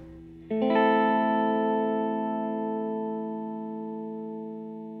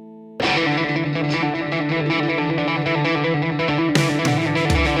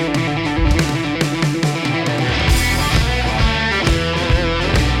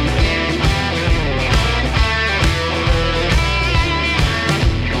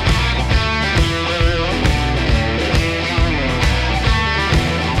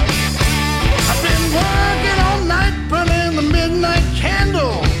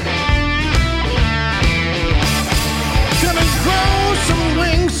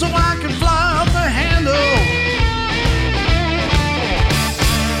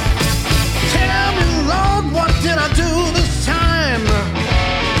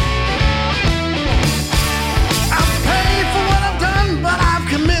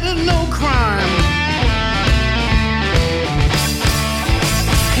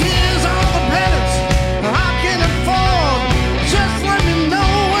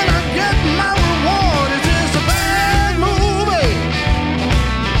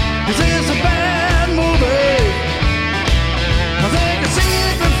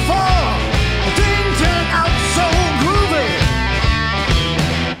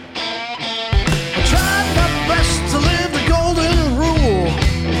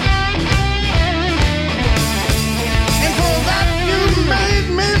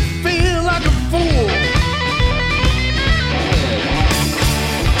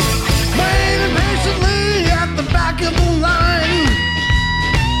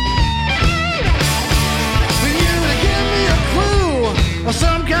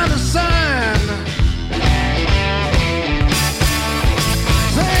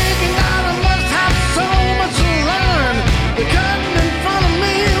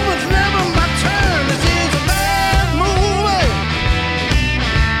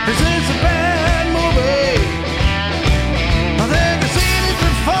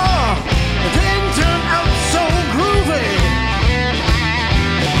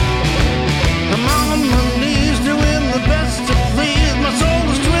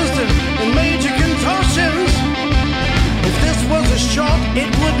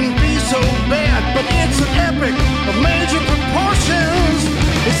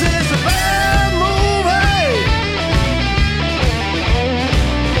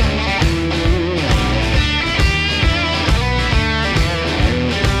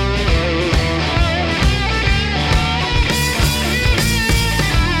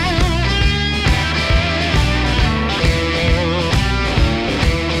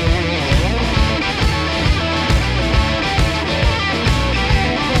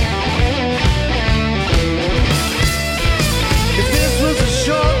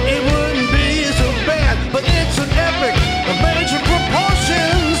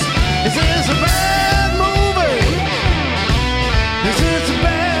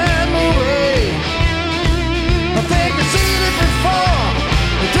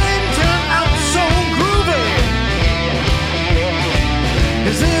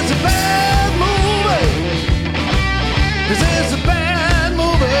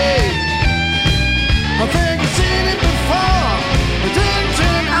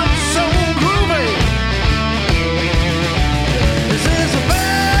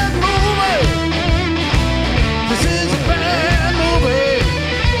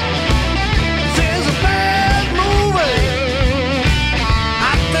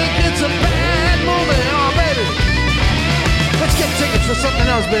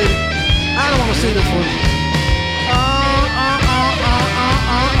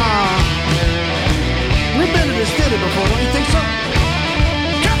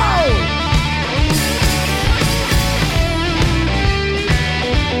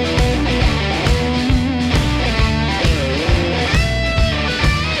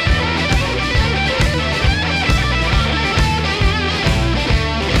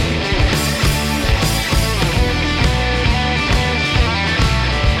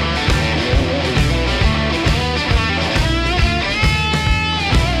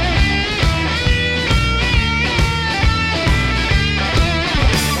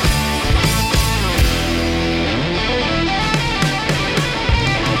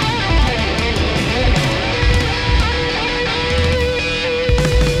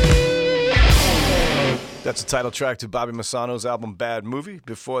 That's the title track to Bobby Massano's album Bad Movie.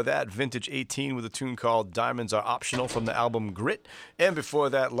 Before that, Vintage 18 with a tune called Diamonds Are Optional from the album Grit. And before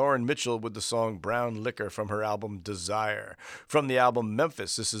that, Lauren Mitchell with the song Brown Liquor from her album Desire. From the album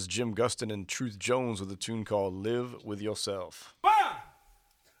Memphis, this is Jim Gustin and Truth Jones with a tune called Live With Yourself. 1,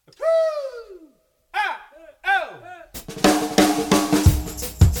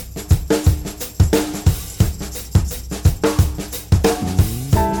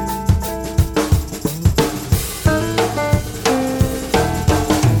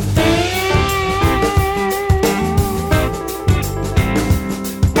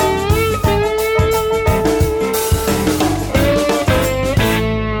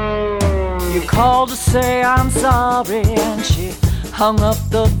 Called to say I'm sorry and she hung up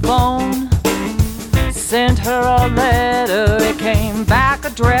the phone. Sent her a letter, it came back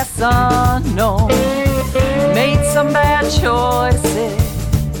address unknown. Made some bad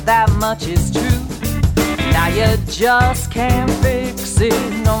choices, that much is true. Now you just can't fix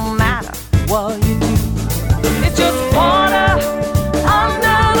it no matter what you do. It's just water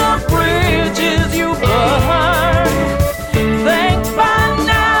under the bridges you burn. Think by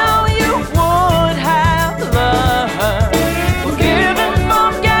now you would have learned. Forgive and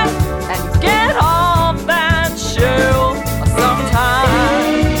forget and get off that shell.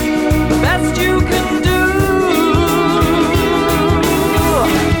 Sometimes the best you can do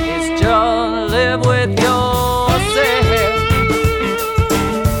is just live with yourself.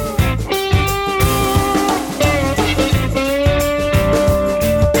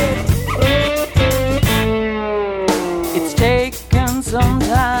 It's taken some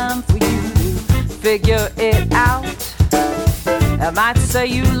time for you to figure it out. I might say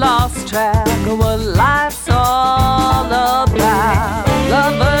you lost track of what life's all about.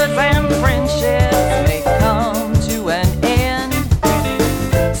 Lovers and friendships may come to an end.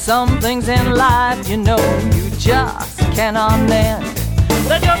 Some things in life, you know, you just cannot mend.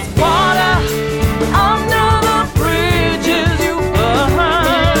 They're just water under the bridges you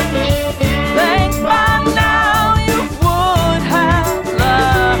burn. Think by now you would have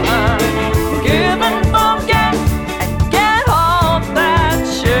learned. Forgive and forget and get off that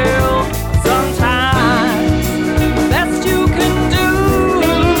shell. Sometimes the best you can do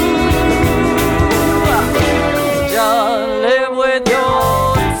is just live with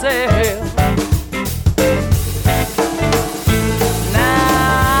yourself.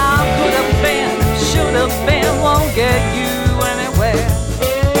 Now could have been, should have been, won't get you anywhere.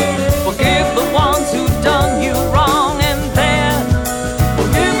 Forgive the ones who done you wrong and then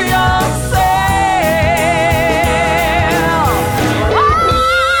forgive yourself.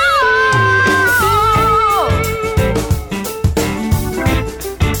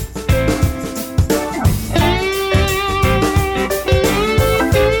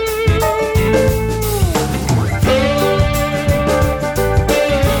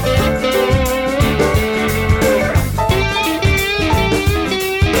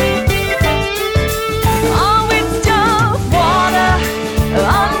 Oh, it's just water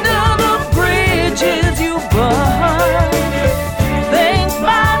under the bridges you burn. Think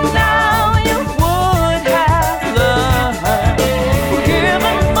by now you would have learned. Forgive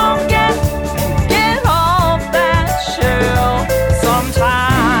and forget and get off that shell.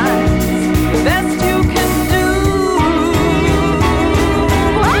 Sometimes the best you can do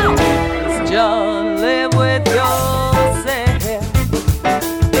is just live with yourself.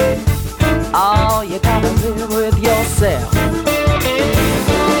 Oh, you gotta live with yourself.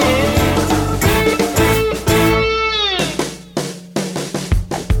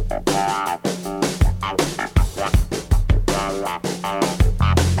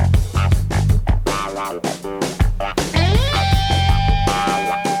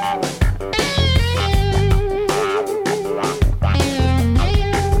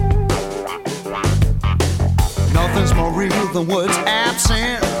 Nothing's more real than what's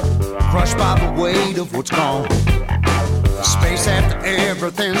absent, crushed by the weight of what's gone. Space after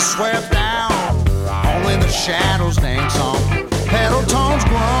everything's swept down, only the shadows dance on. Pedal tones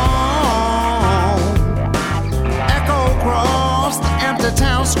groan, echo across the empty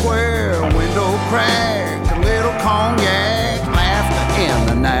town square. Window cracked, a little cognac, laughter in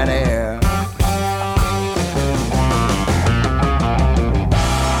the night air.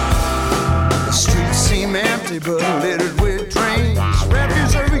 The streets seem empty but littered with dreams,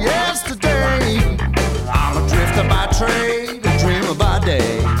 refuse of yesterday. I'm a drifter by trade, a dreamer by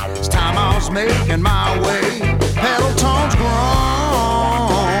day. It's time I was making my way. Pedal tones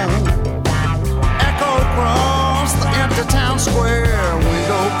groan, echo across the empty town square.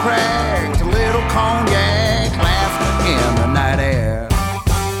 Window cracked, a little cognac, laughter in the night air.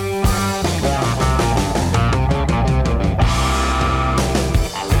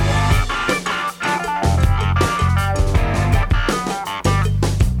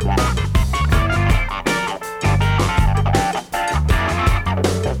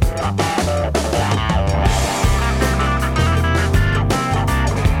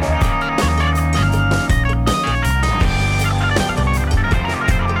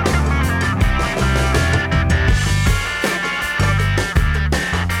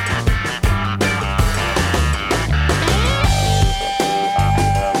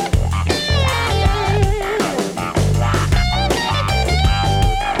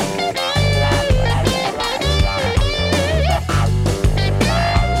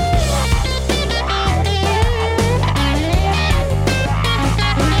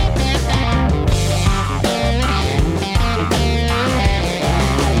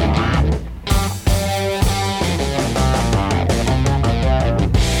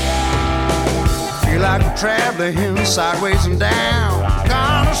 the hills sideways and down.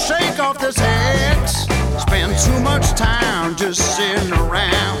 Gotta shake off this hex. Spend too much time just sitting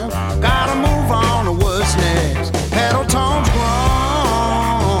around. Gotta move on to what's next. Pedal tones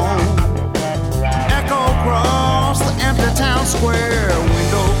grown. Echo across the empty town square.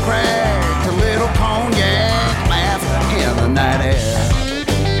 Window cracked, a little cognac laughter in the night air.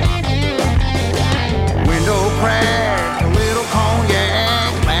 Window cracked, a little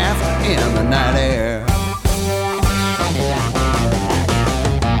cognac laughter in the night air.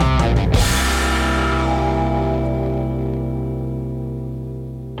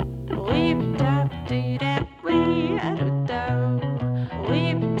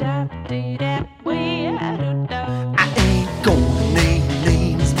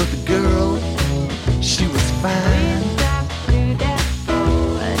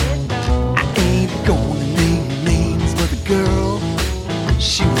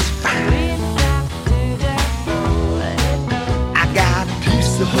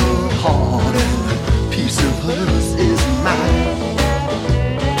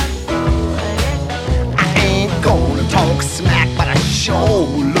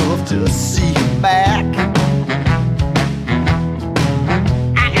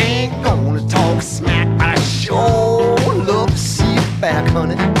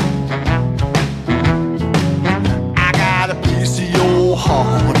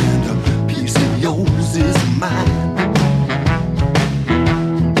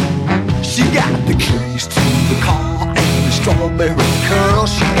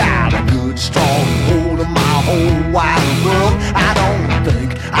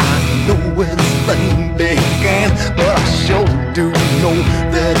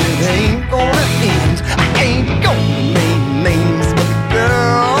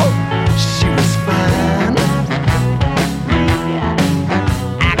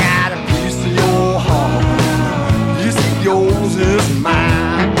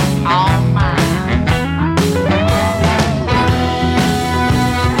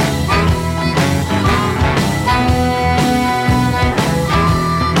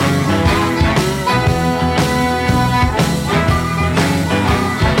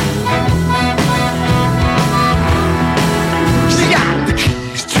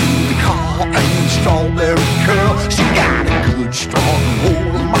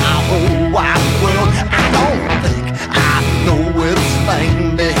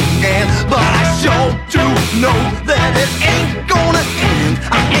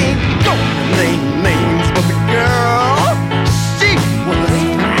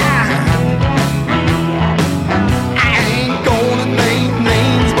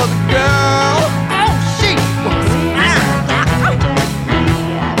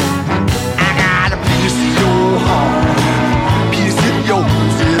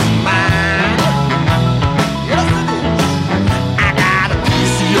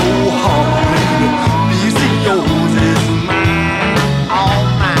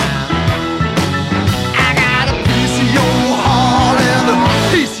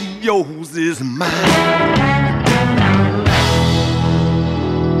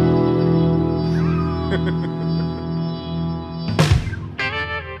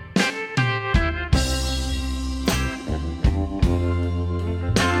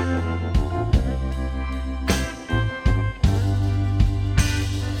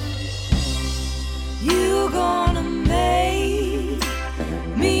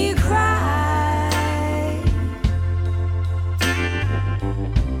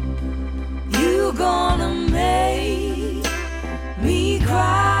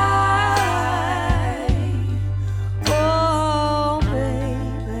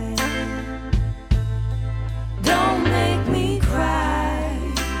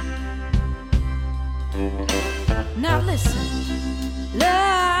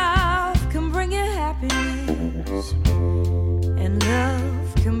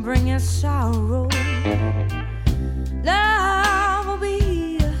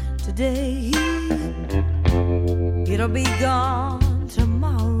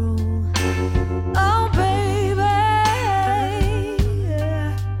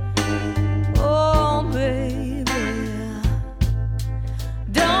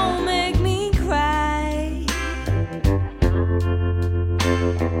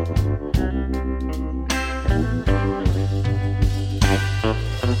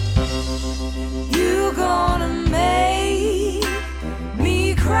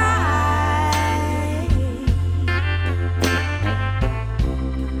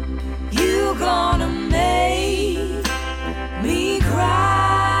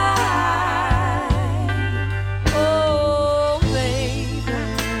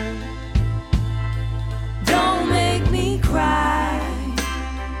 Don't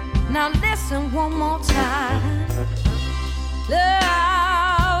Now listen one more time.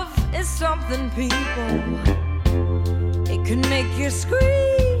 Love is something, people. It can make you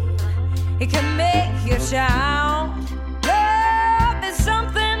scream. It can make you shout. Love is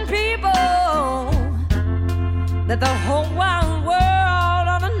something, people, that the whole wide world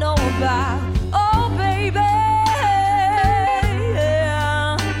ought to know about. Oh, baby.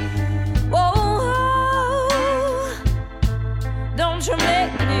 Don't you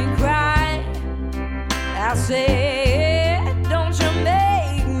make me cry. I said, don't you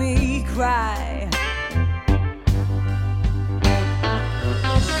make me cry.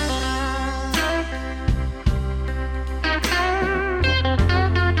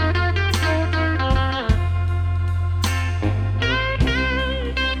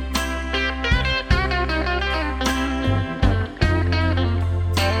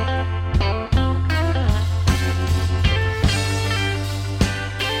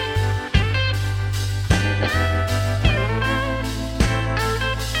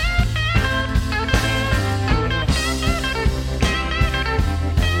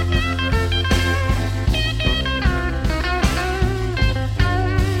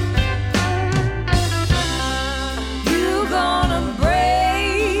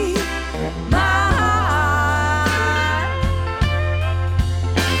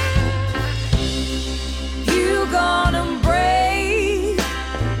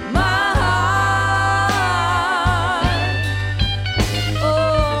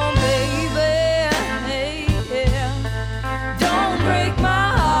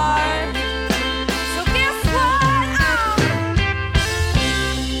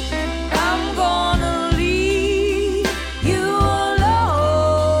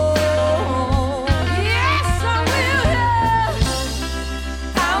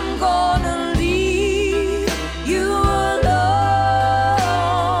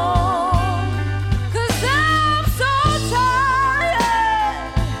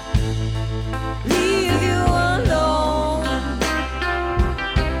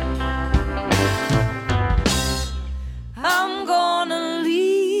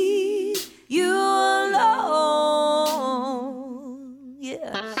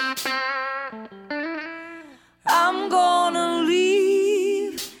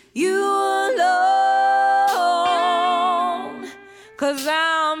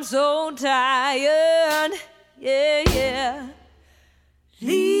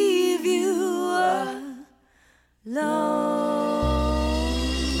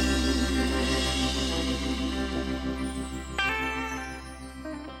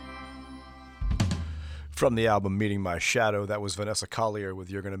 From the album Meeting My Shadow, that was Vanessa Collier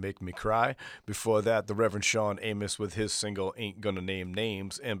with You're Gonna Make Me Cry. Before that, the Reverend Sean Amos with his single Ain't Gonna Name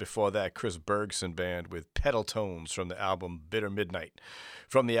Names. And before that, Chris Bergson Band with Pedal Tones from the album Bitter Midnight.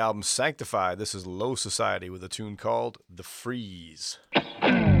 From the album Sanctify, this is Low Society with a tune called The Freeze.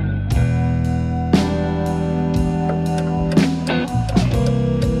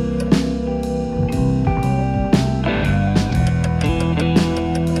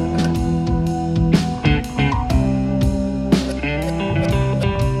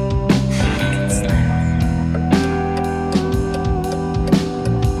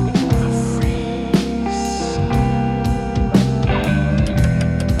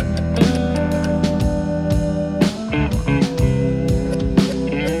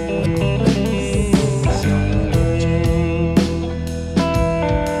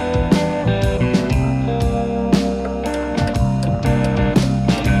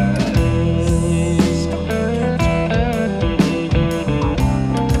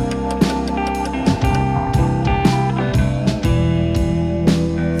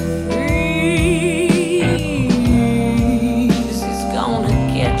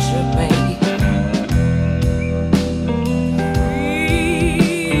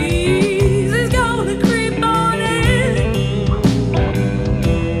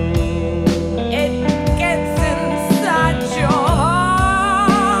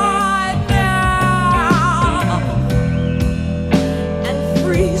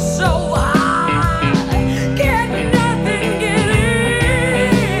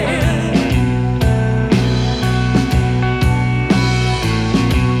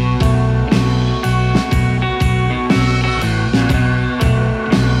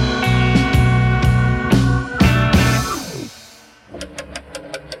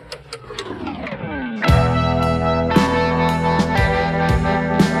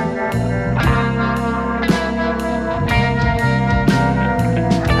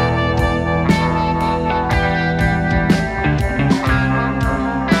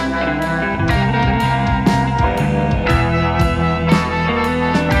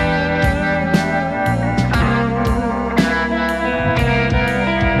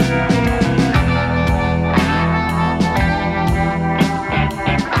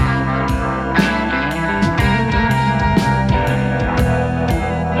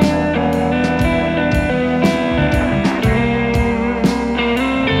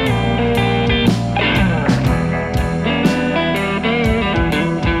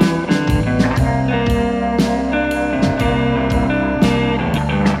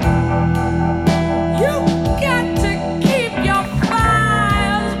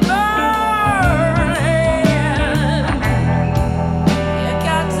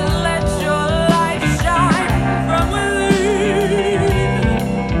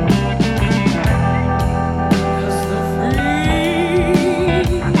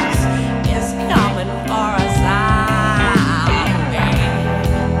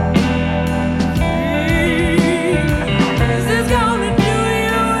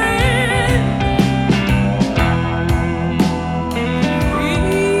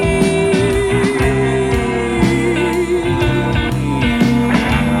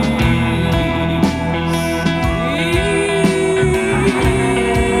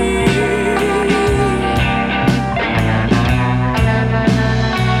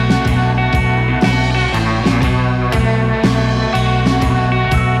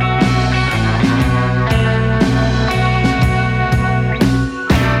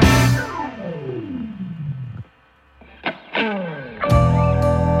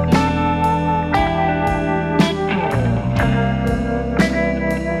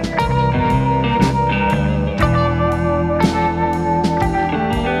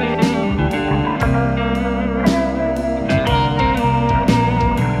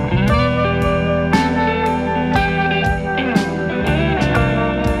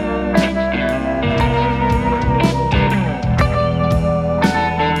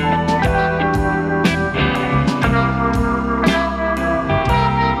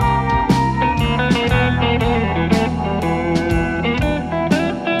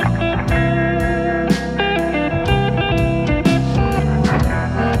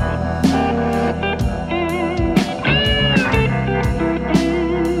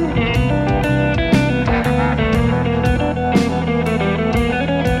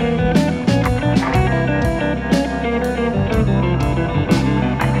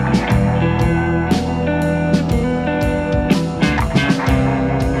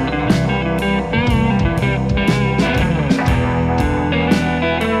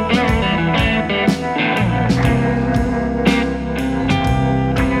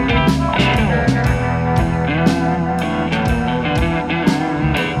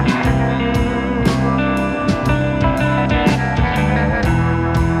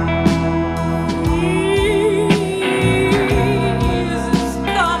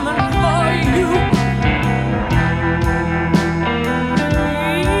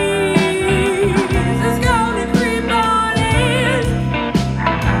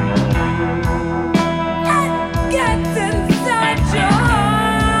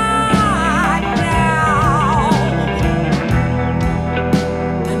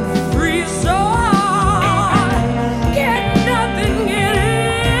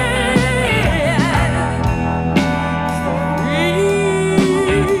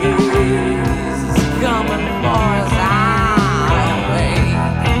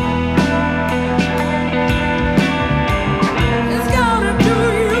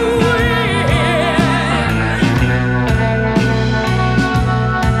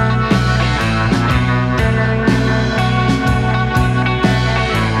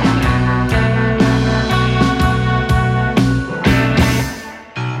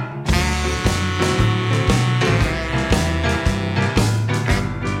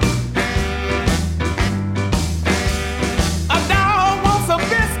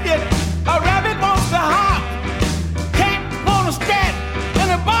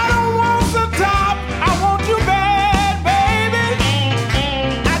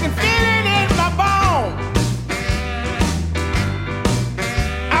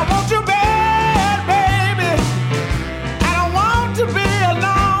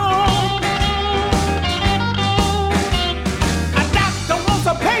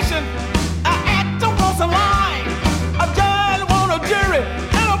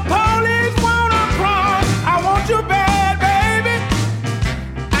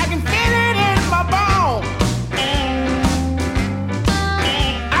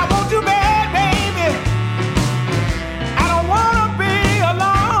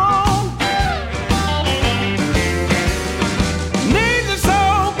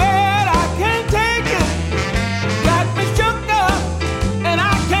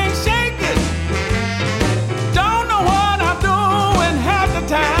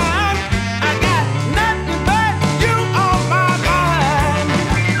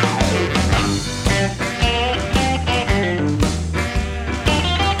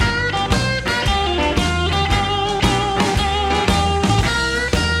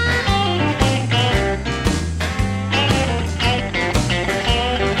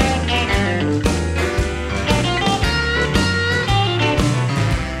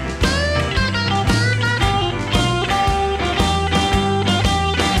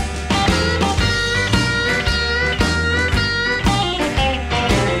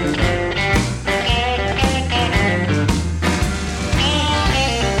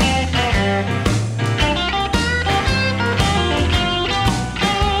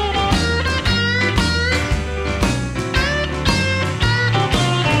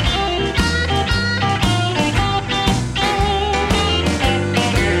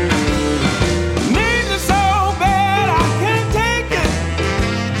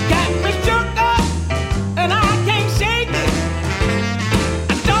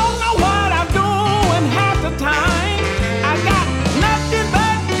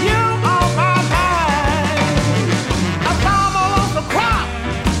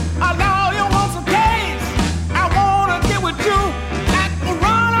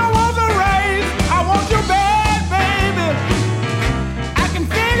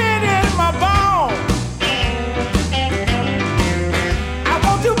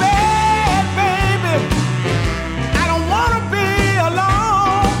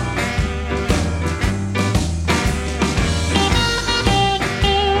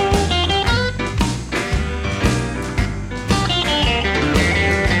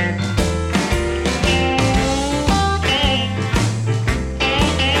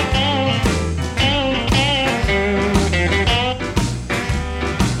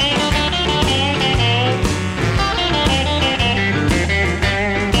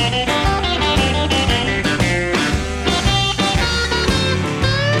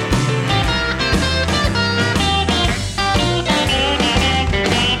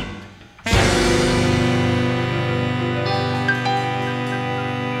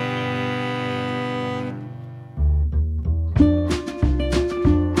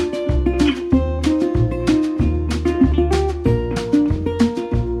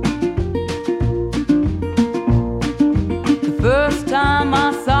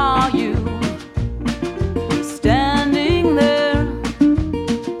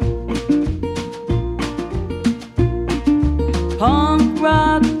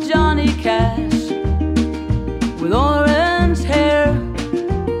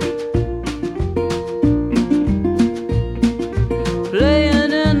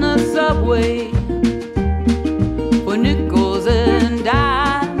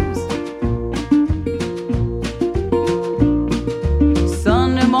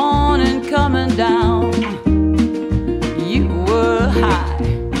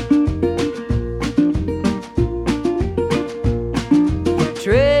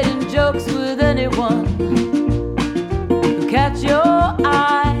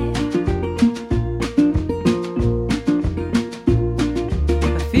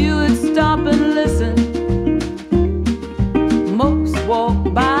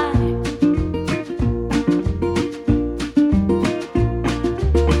 walk by.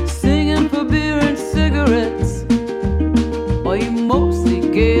 Singing for beer and cigarettes, or you mostly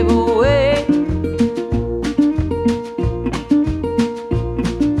gave away.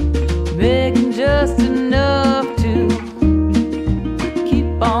 Making just enough to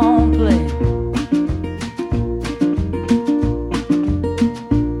keep on playing.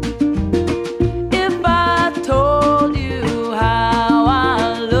 If I told you how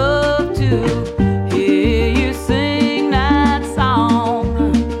I love to hear you sing that song,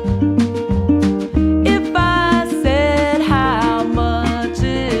 if I said how much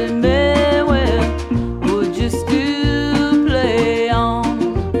it meant, well, would you still play on?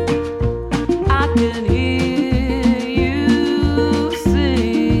 I can hear you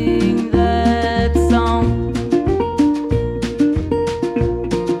sing that song.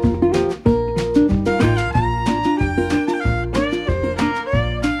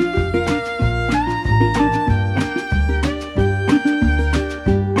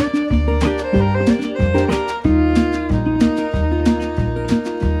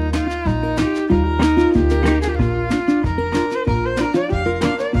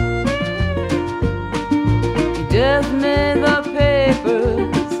 You just made the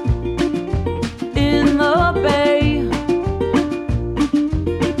papers in the bay.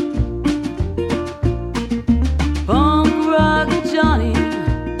 Punk rock Johnny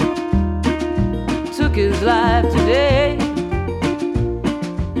took his life today.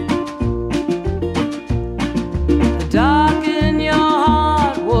 The dark in your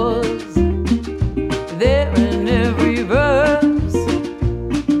heart was there in every verse.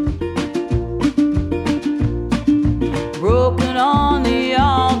 Broken on the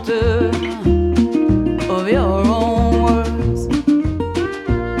altar of your own words.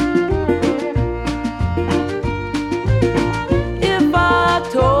 If I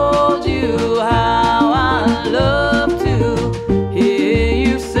told you how I love to hear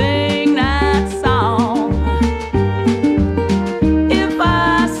you sing that song, if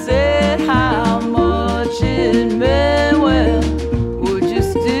I said how much it meant, well, would you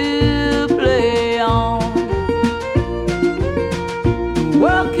still play on?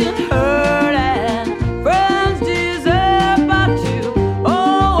 Work can hurt and friends deserve, but you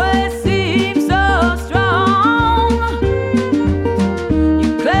always seem so strong. You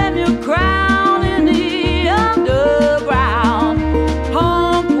claim your crown in the underground,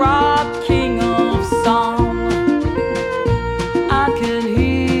 punk rock king of song. I can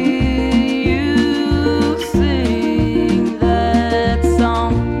hear you sing that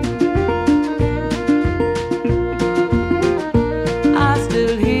song. I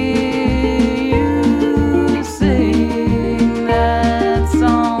still hear you sing that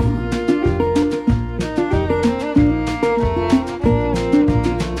song.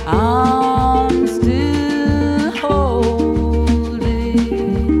 I'm still holding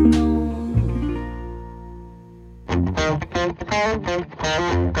on.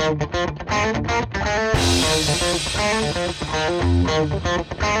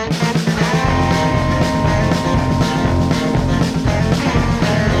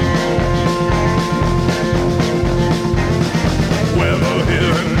 Weather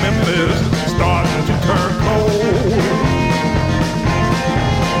here in Memphis is starting to turn cold.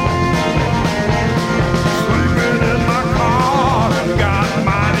 Sleeping in my car and got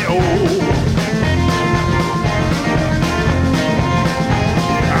mighty old.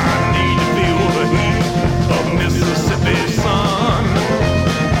 I need to feel the heat of Mississippi sun.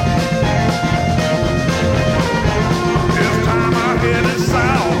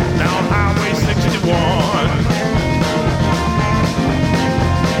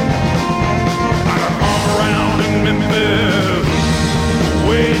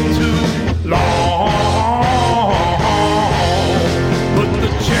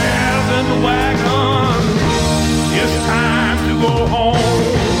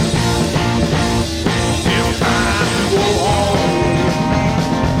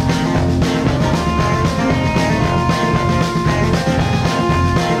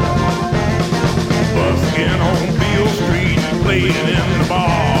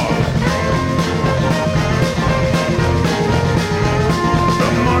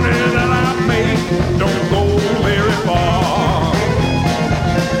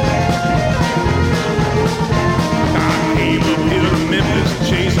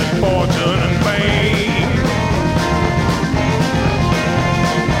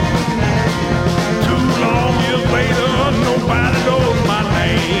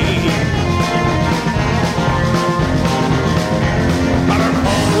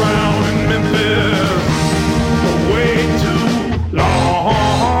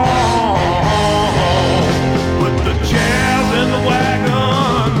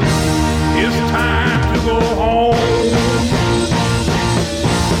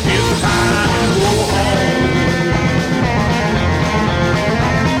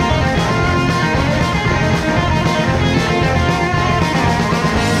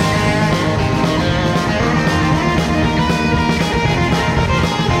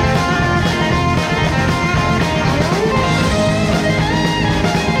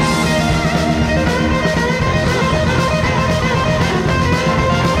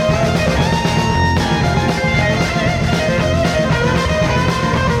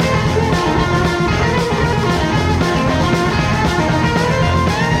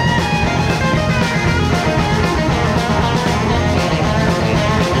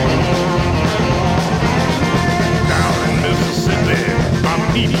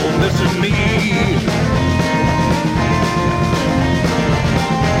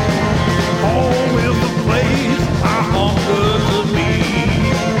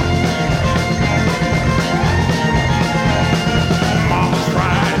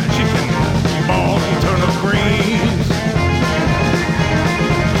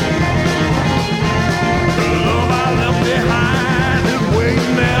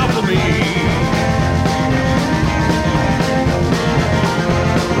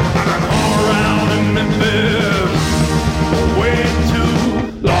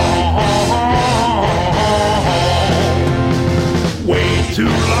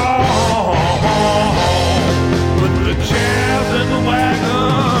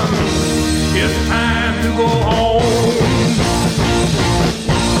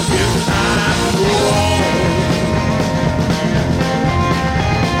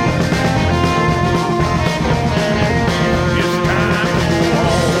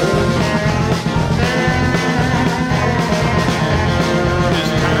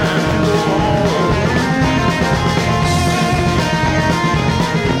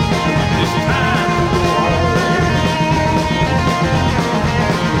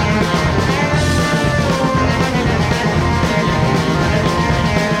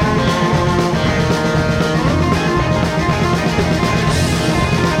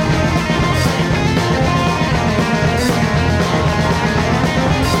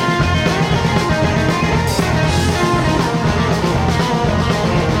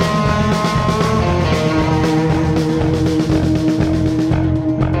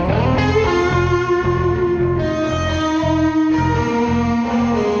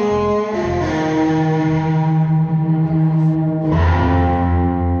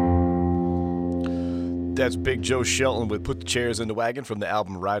 That's Big Joe Shelton with Put the Chairs in the Wagon from the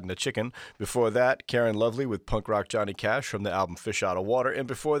album Riding a Chicken. Before that, Karen Lovely with Punk Rock Johnny Cash from the album Fish Out of Water. And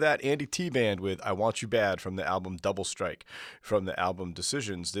before that, Andy T. Band with I Want You Bad from the album Double Strike. From the album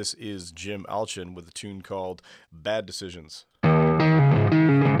Decisions, this is Jim Alchin with a tune called Bad Decisions. Thank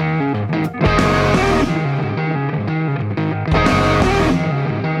you.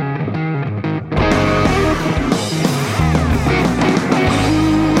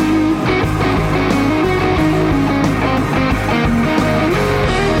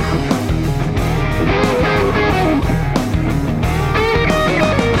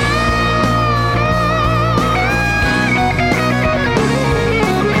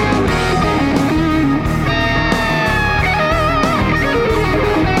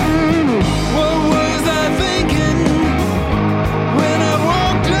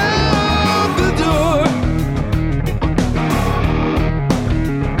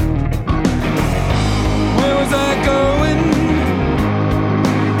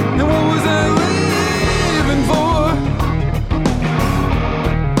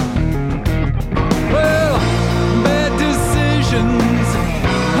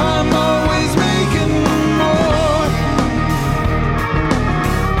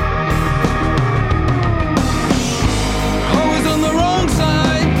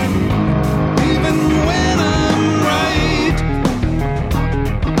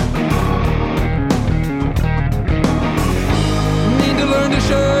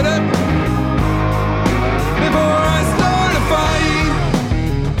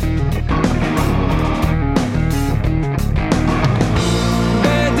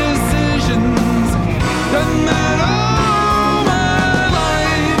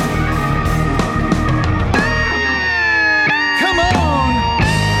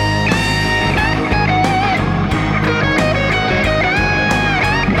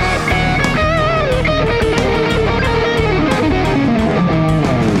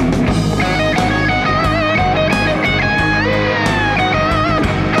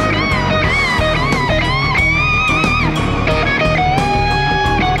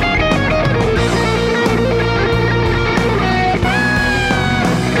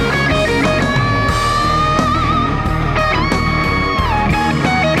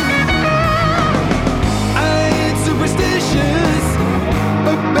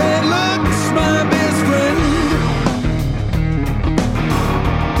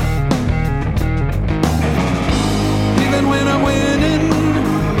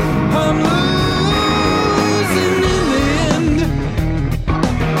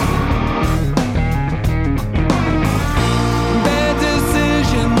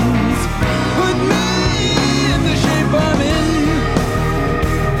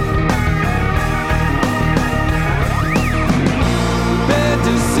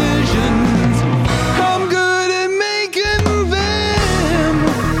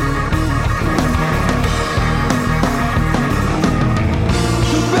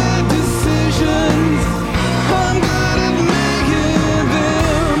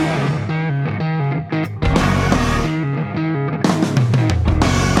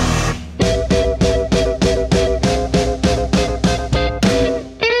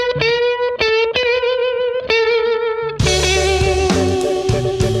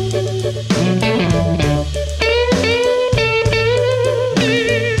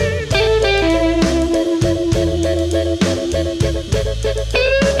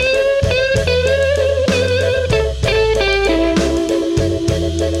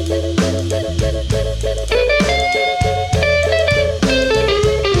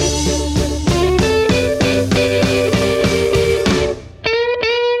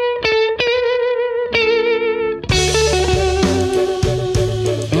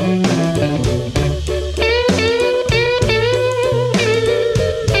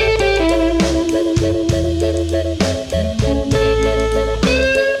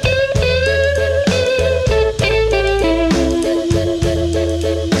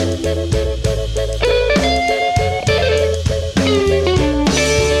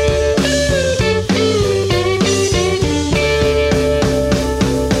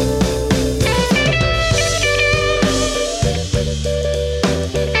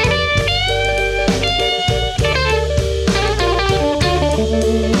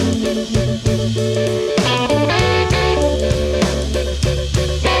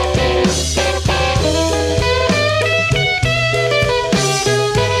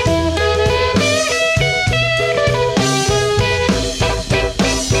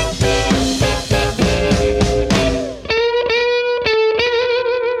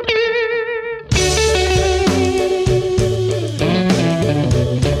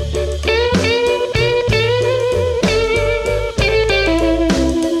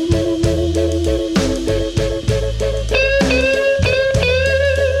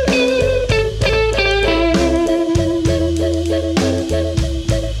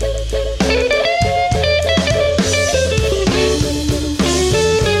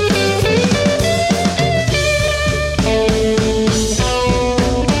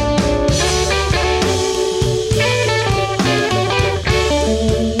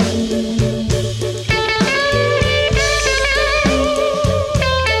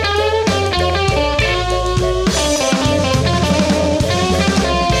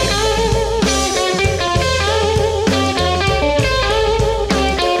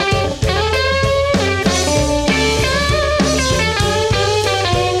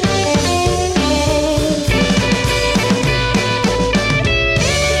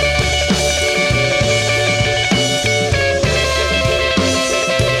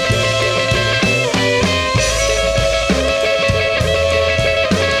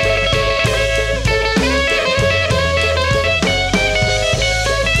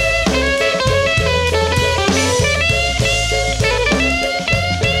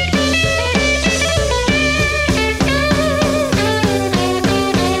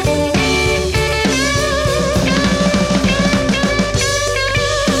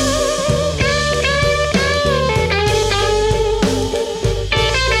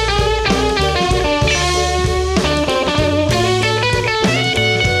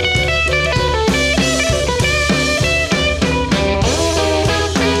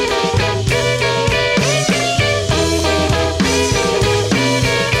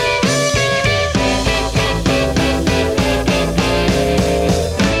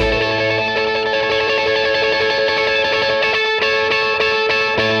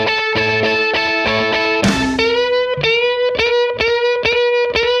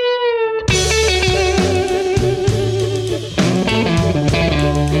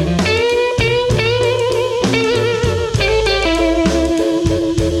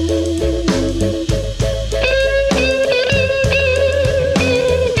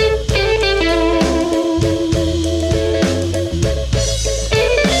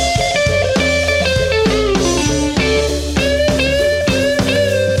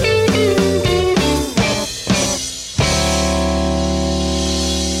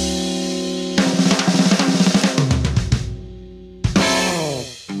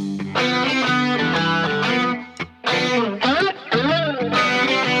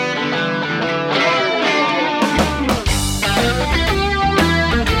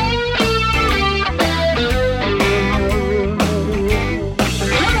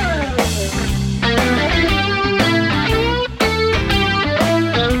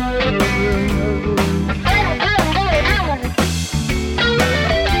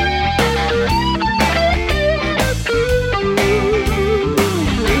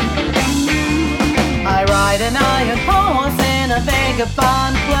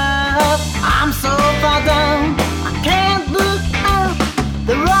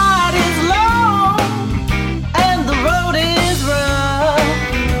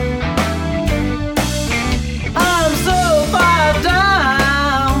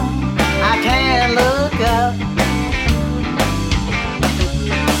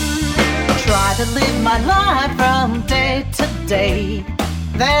 to live my life from day to day.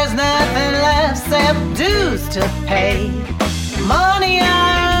 There's nothing left except dues to pay. Money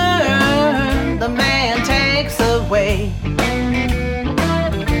I earn, the man takes away.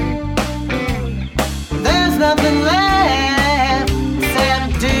 There's nothing left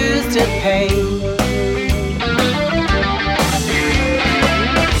except dues to pay.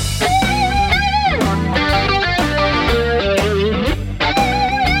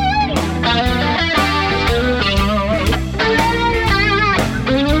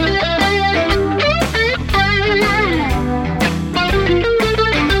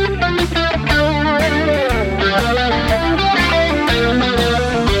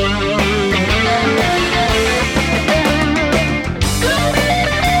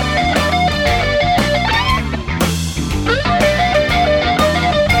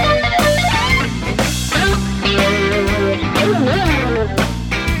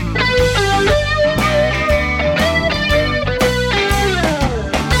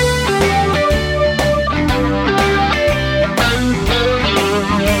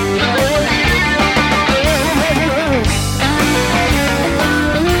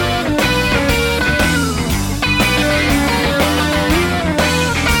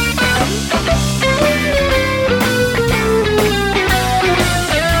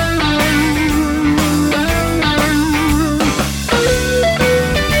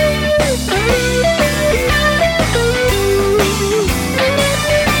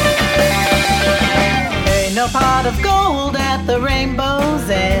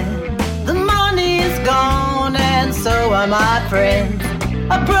 My friends,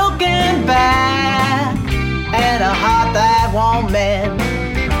 a broken back and a heart that won't mend.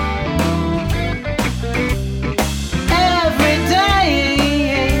 Every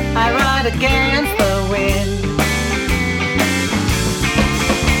day I ride against the wind.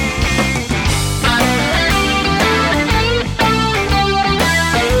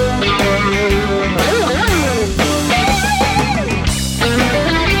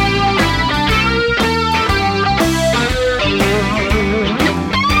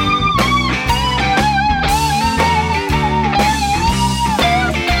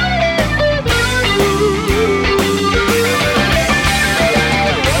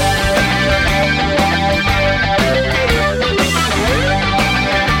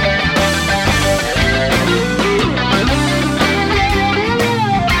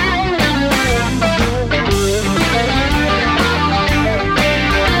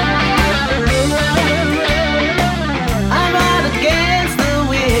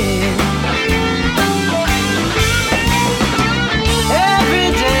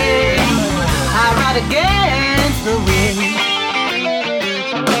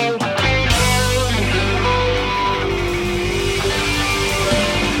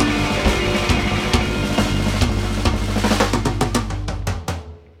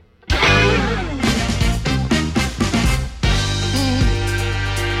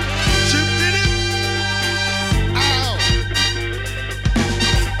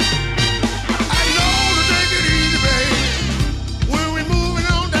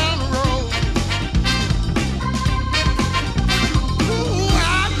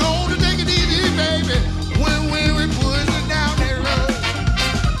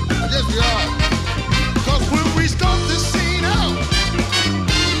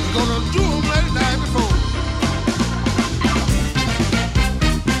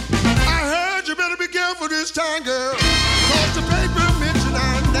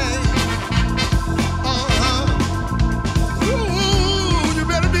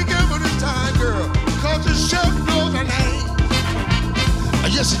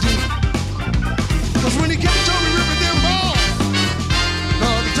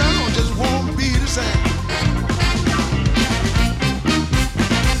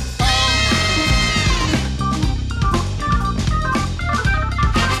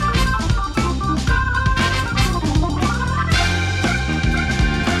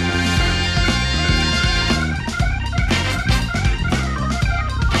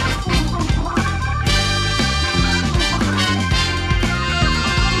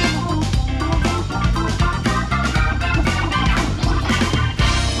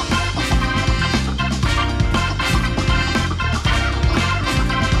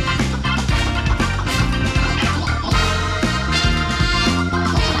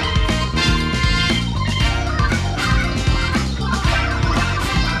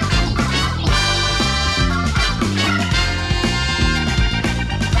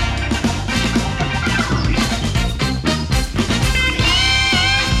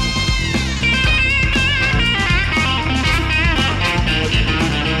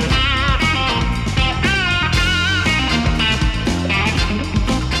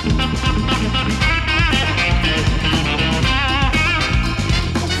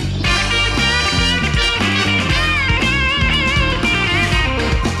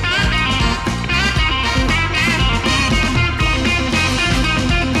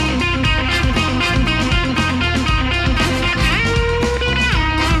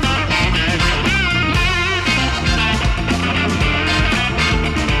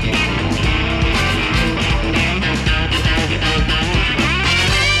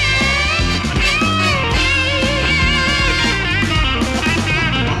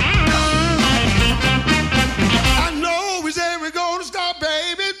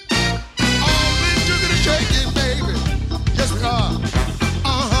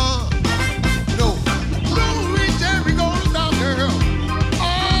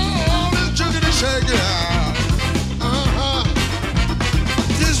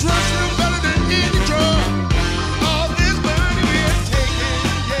 this rush is better than any drug. All this money we're taking,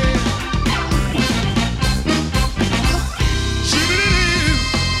 yeah. Shoot-a-doo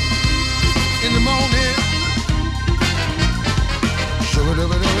in the morning.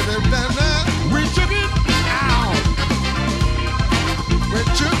 Sugar-doo-doo-doo-doo-doo. We took it out. We're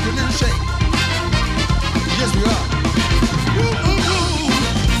choking and shaking. Yes, we are. Ooh, ooh, ooh.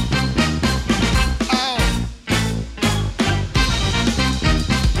 Oh.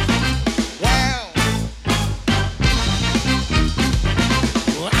 Wow.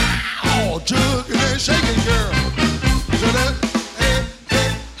 Wow. Choking and shaking, girl. Hey, hey,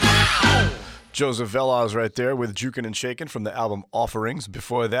 how? Joseph Veloz right there with Jukin' and Shakin' from the album Offerings.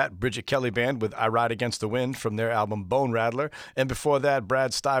 Before that, Bridget Kelly Band with I Ride Against the Wind from their album Bone Rattler. And before that,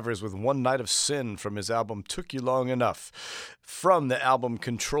 Brad Stivers with One Night of Sin from his album Took You Long Enough. From the album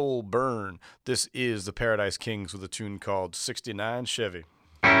Control Burn, this is the Paradise Kings with a tune called 69 Chevy.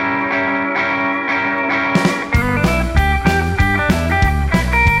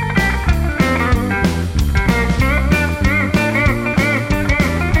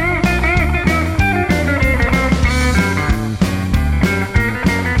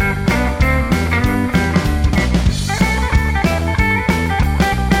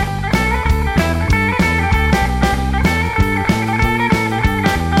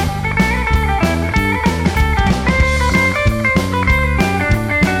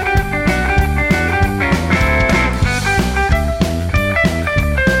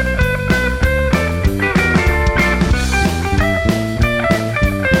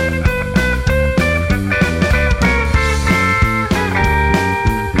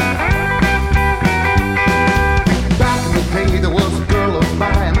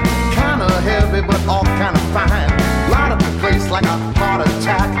 Like a heart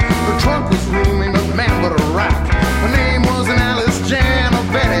attack. The trunk was roomy, but man, what a rack. Her name wasn't Alice, Jan, or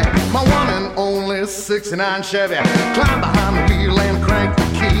Betty. My one and only 69 Chevy. Climbed behind the wheel and cranked the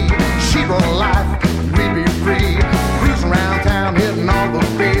key. She'd run a life, we'd be free. Cruising around town, hitting all the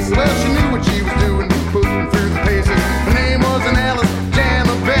bases. Well, she knew what she was doing, putting through the paces. Her name wasn't Alice, Jan,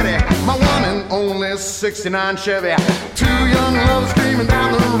 or Betty. My one and only 69 Chevy. Two young lovers screaming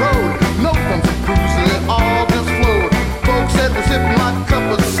down the road. No bumps and bruises, it all just flowed. Folks said we're sipping like a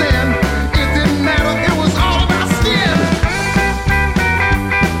cup of sin. It didn't matter, it was all about skin.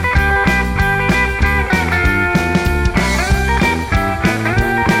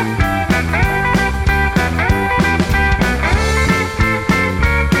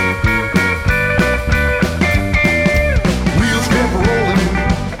 Wheels kept rolling,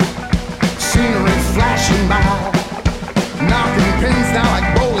 scenery flashing by, knocking pins down like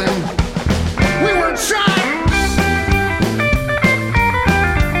bowling. We weren't shy.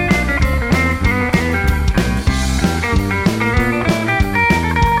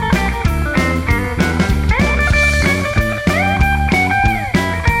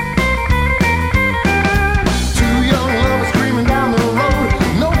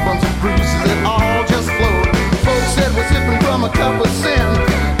 A cup of sin.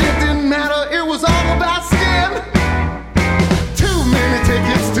 It didn't matter, it was all about skin. Too many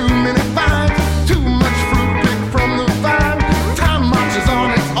tickets, too many fines, too much fruit picked from the vine. Time marches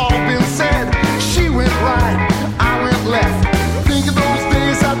on, it's all been said. She went right, I went left. Think of those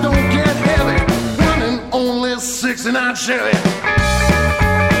days I don't get heavy. One and only 69 Chevy.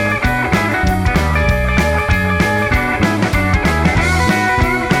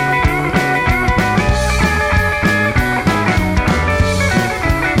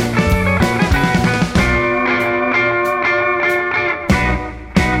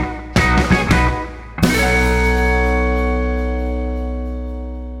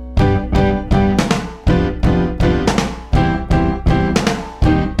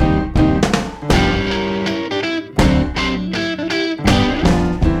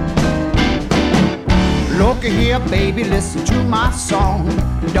 Here, baby, listen to my song.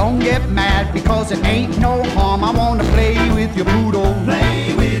 Don't get mad because it ain't no harm. I wanna play with your poodle.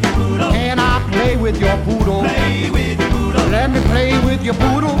 Play with your poodle. Can I play with your poodle? Play with your poodle. Let me play with your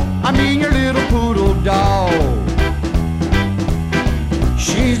poodle. I mean your little poodle dog.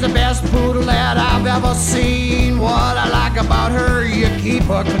 She's the best poodle that I've ever seen. What I like about her, you keep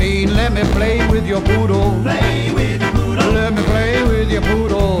her clean. Let me play with your poodle. Play with your poodle. Let me play with your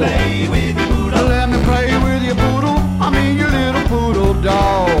poodle. Play with your poodle. Let me play with your poodle. I mean your little poodle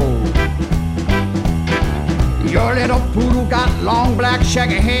dog. Your little poodle got long black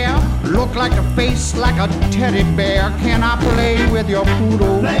shaggy hair. Look like a face like a teddy bear. Can I play with your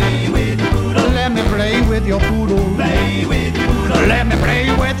poodle? Play with your poodle. Let me play with your poodle. Play with your poodle. Let me play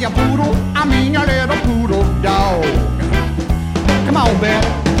with your poodle. I mean your little poodle dog. Come on, Betty.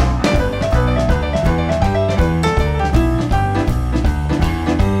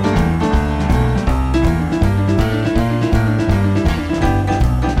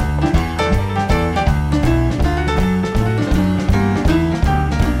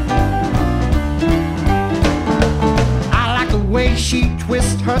 She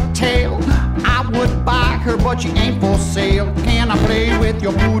twists her tail. I would buy her, but she ain't for sale. Can I play with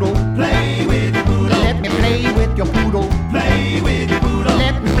your poodle? Play with your poodle. Let me play with your poodle. Play with your poodle.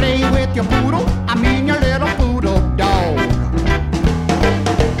 Let me play with your poodle. I mean your little poodle dog.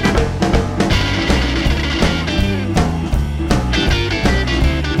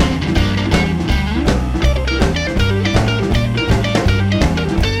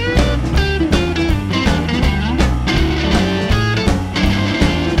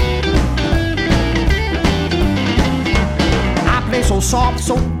 Soft,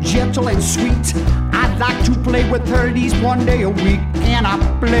 so gentle and sweet. I'd like to play with her at least one day a week. Can I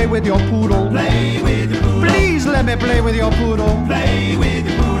play with your poodle? Play with your poodle. Please let me play with your poodle. Play with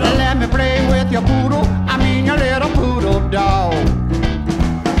your poodle. Let me play with your poodle. I mean your little poodle dog.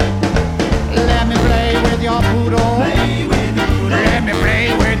 Let me play with your poodle. Play with your poodle. Let me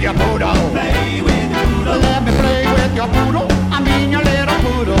play with your poodle. Play with your poodle. Let me play with your poodle. I mean your little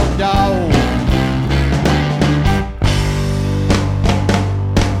poodle dog.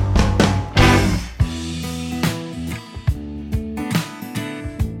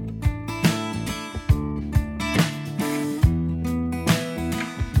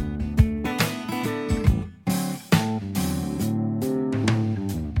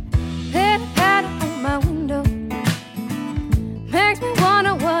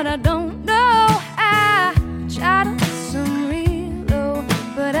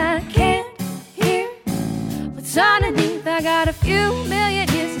 I got a few million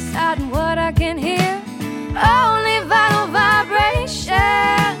years deciding what I can hear. Only vital vibrations.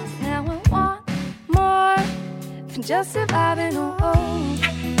 Now I want more than just surviving. And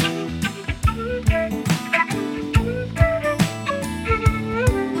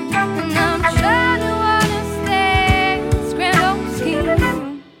I'm trying to understand this grand old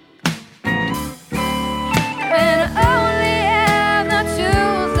scheme. When I only have the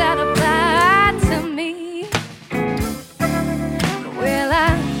tools that apply to me. Well, I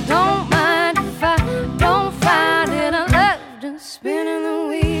don't mind if I don't find it. I love just spinning the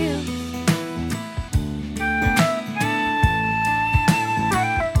wheels.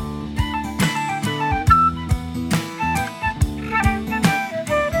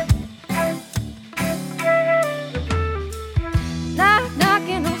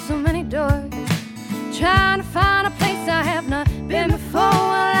 Knocking on so many doors, trying to find a place I have not been before.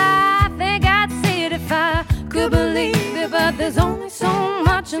 Well, I think I'd see it if I could believe it, but there's only so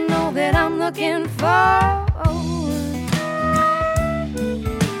much I know that I'm looking for.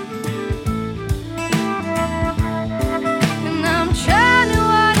 And I'm trying to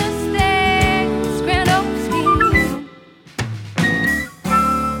understand this grand old scheme.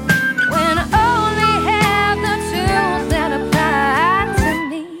 When I only have the tools that apply to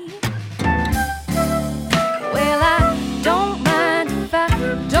me. Well, I don't mind if I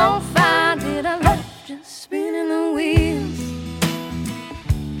don't find it. I love just spinning the wheels.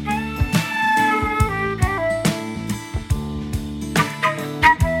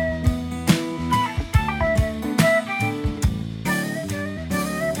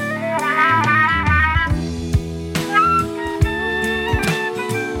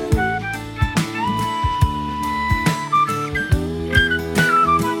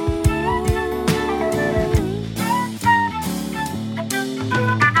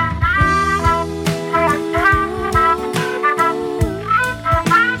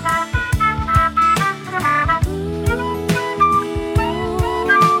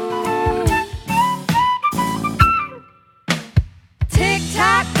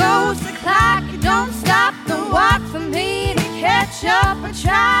 Tick-tock goes the clock. You don't stop the walk for me to catch up and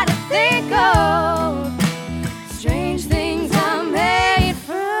try to think of strange things I'm made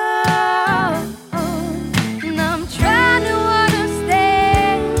from. And I'm trying to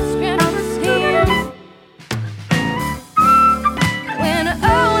understand this grand old scheme. When I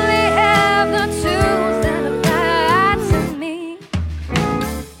only have the tools that apply to me.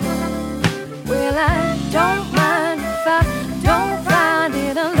 Well, I don't mind if I don't find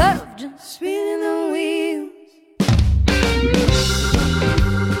it. I love just spinning the wheels.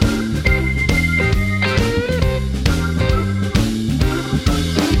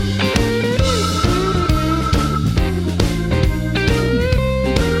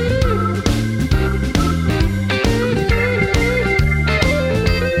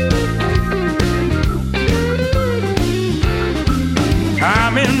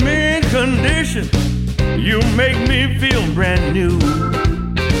 in mint condition. You make me feel brand new.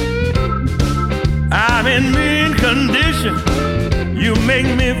 I'm in mint condition. You make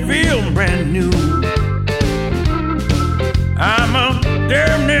me feel brand new. I'm a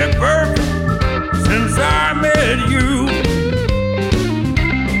damn near perfect since I met you.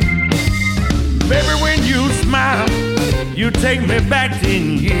 Baby, when you smile, you take me back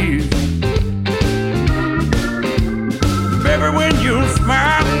 10 years. Baby, when you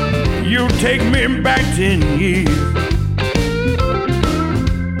smile, you take me back 10 years.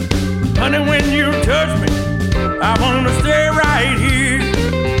 Honey, when you touch me, I wanna stay right here.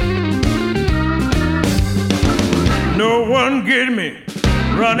 No one get me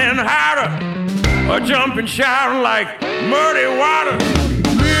running harder or jumping, shouting like muddy water.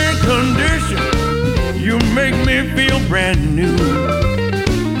 Mint condition, you make me feel brand new.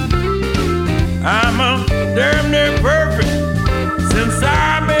 I'm a damn near perfect since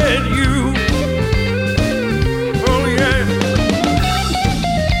I met you. Oh yeah.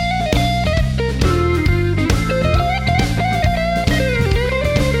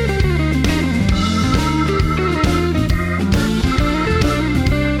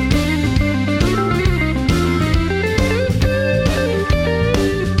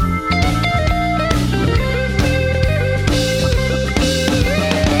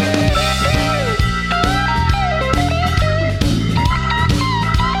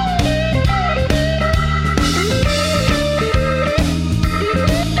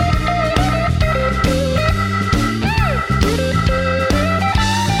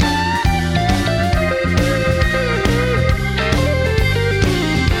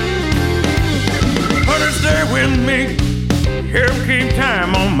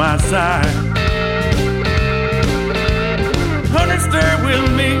 My side. Honey, stay with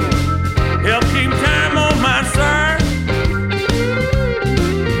me. Help keep time on my side.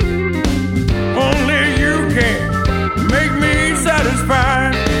 Only you can make me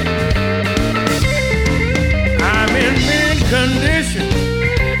satisfied. I'm in mint condition.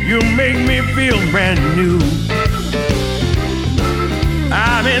 You make me feel brand new.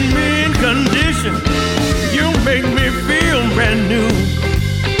 I'm in mint condition. You make me feel brand new.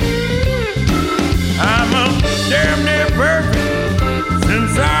 I'm a damn near perfect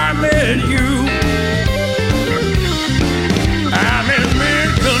since I met you. I'm in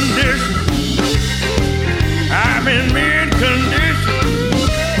mint condition. I'm in mint condition.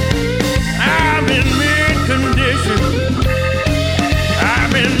 I'm in mint condition.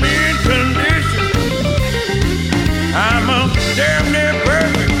 I'm in mint condition. I'm a damn near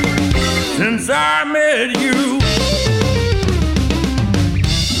perfect since I met you.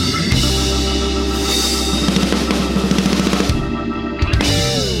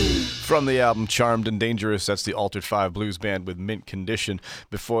 From the album Charmed and Dangerous, that's the Altered Five Blues Band with Mint Condition.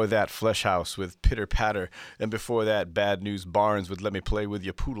 Before that, Flesh House with Pitter Patter. And before that, Bad News Barnes with Let Me Play With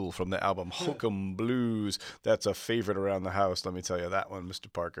Ya Poodle from the album Hook'em Blues. That's a favorite around the house, let me tell you that one,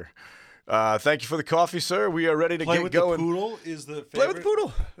 Mr. Parker. Thank you for the coffee, sir. We are ready to get going. Play with the Poodle is the favorite? Play with the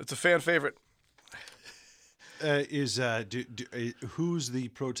Poodle. It's a fan favorite. Who's the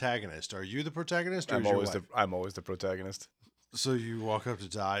protagonist? Are you the protagonist, or I'm always the protagonist. So you walk up to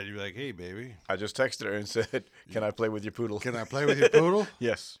Di and you're like, "Hey, baby." I just texted her and said, "Can I play with your poodle?" Can I play with your poodle?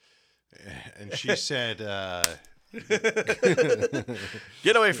 Yes. And she said,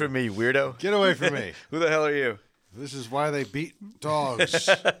 "Get away from me, weirdo! Get away from me! Who the hell are you?" This is why they beat dogs.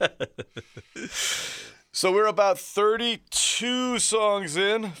 So we're about 32 songs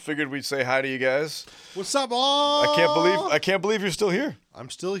in. Figured we'd say hi to you guys. What's up, all? I can't believe you're still here. I'm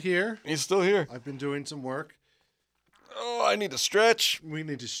still here. He's still here. I've been doing some work. Oh, I need to stretch. We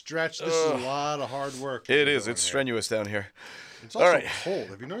need to stretch. This is a lot of hard work. It is. It's strenuous down here. It's also cold.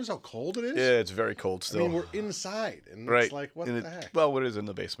 Have you noticed how cold it is? Yeah, it's very cold still. I mean, we're inside, and right. It's like, what the heck? Well, it is in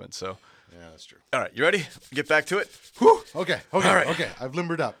the basement, so. Yeah, that's true. All right, you ready? Get back to it? Whew. Okay. All right. Okay. I've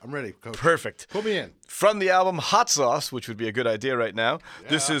limbered up. I'm ready, Coach. Perfect. Put me in. From the album Hot Sauce, which would be a good idea right now,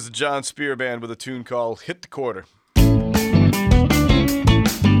 This is John Spear Band with a tune called Hit the Quarter.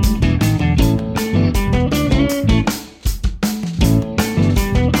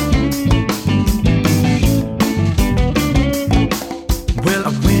 Well, I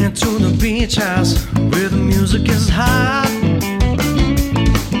went to the beach house where the music is hot,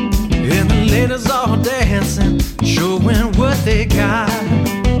 and the ladies all dancing, showing what they got.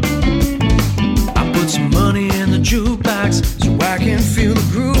 I put some money in the jukebox so I can feel the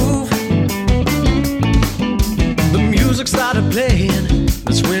groove. The music started playing,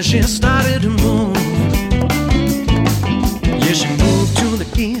 that's when she started to move. Yeah, she moved to the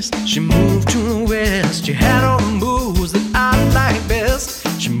east, she moved to the west. She had all the moves that I like best.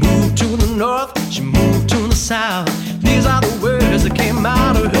 north, she moved to the south. These are the words that came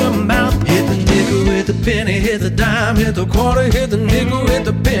out of her mouth. Hit the nickel, hit the penny, hit the dime, hit the quarter, hit the nickel, hit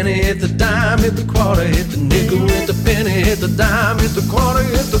the penny, hit the dime, hit the quarter, hit the nickel, hit the penny, hit the dime, hit the quarter,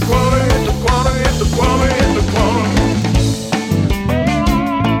 hit the quarter, hit the quarter, hit the quarter, hit the quarter.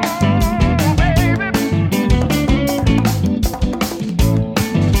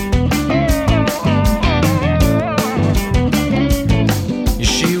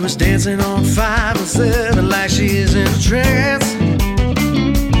 Dancing on 5 and 7 like she's in a trance.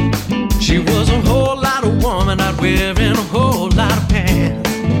 She was a whole lot of woman, not wearing a whole lot of pants.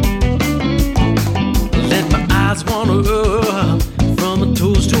 Let my eyes wander up from her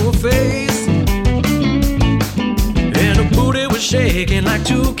toes to her face, and her booty was shaking like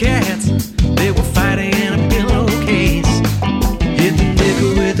two cats. They were fighting in a pillowcase. Hit the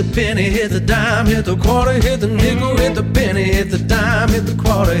nickel, hit the penny, hit the dime, hit the quarter, hit the nickel, hit the penny, hit the dime, hit the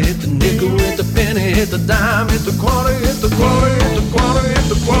quarter, hit the nickel, hit the penny, hit the dime, hit the quarter, hit the quarter, hit the quarter, hit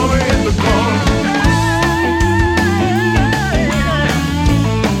the quarter, hit the quarter.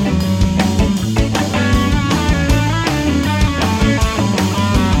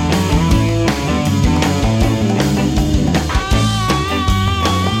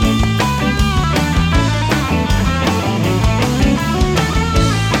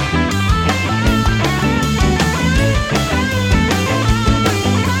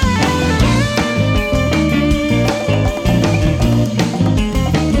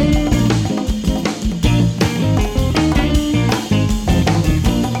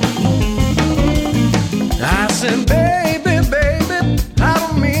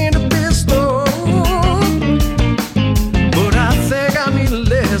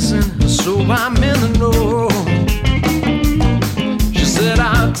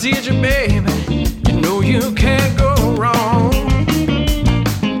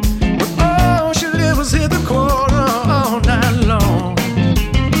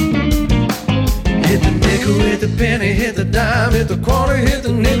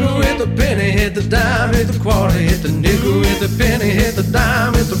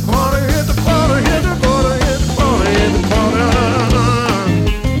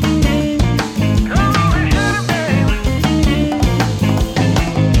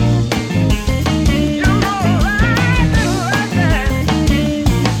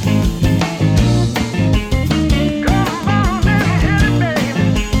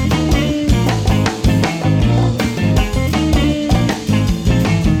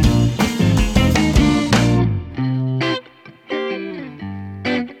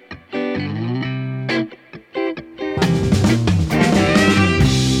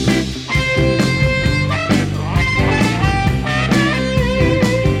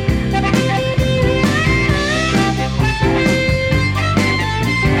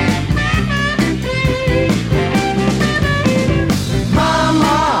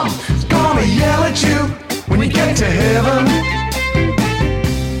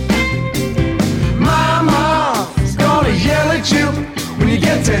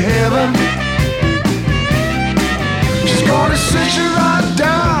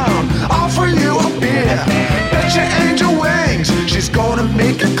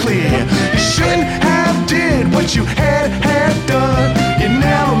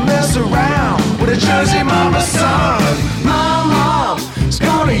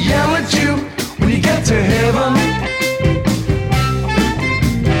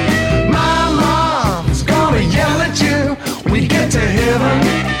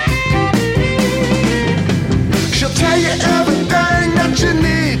 She'll tell you everything that you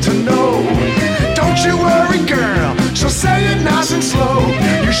need.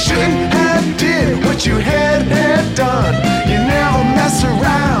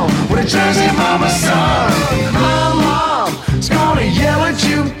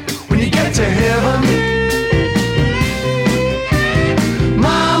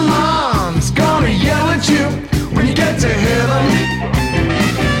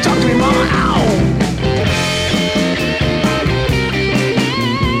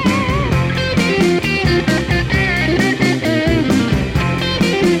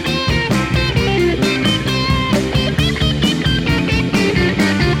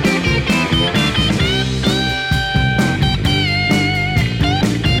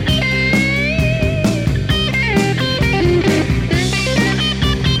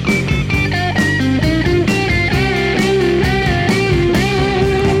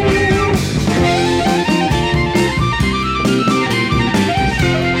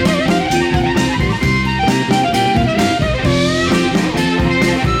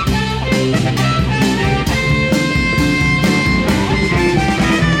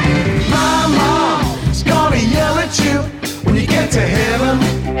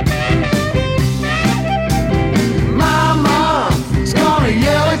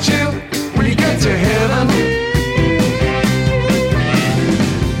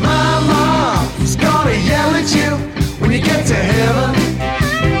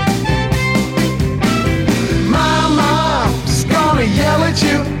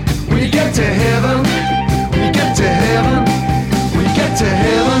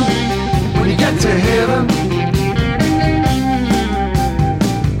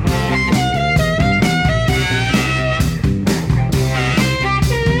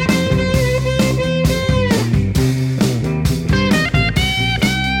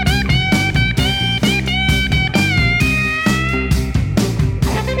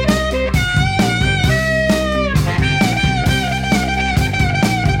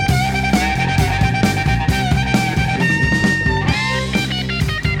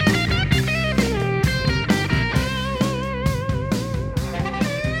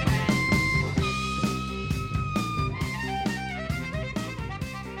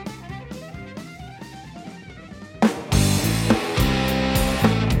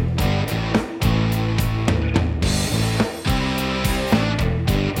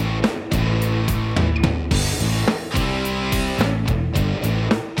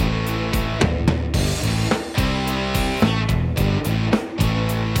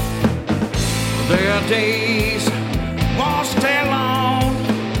 There are days won't stay long.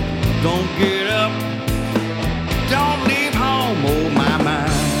 Don't get up, don't leave home. Oh my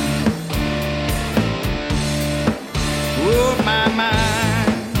mind, oh my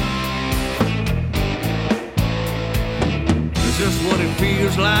mind. It's just what it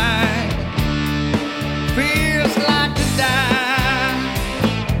feels like. Feels like to die.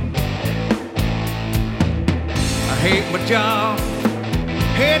 I hate my job,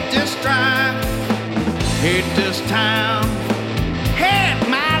 hate this drive, hate this town, hate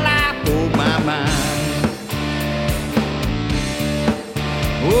my life. Oh my mind,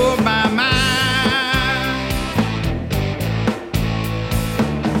 oh my mind.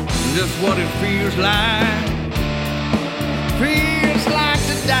 Just what it feels like. Feels like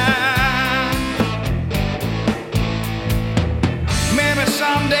to die. Maybe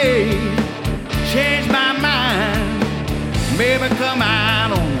someday change my mind. Maybe come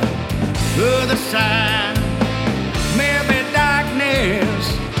out on the other side. Maybe darkness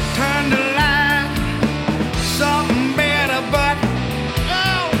turn to light. Something better, but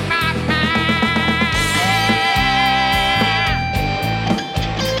oh my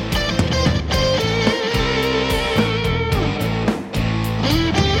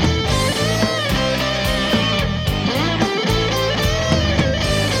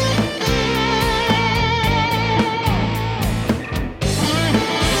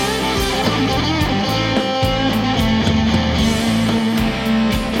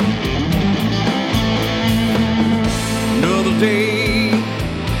day,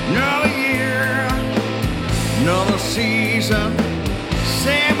 another year, another season,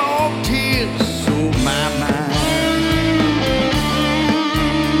 same old tears. Oh my mind,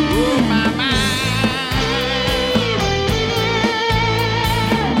 oh my mind.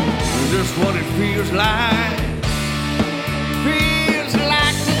 Just what it feels like. Feels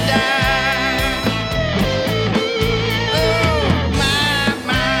like to die. Oh my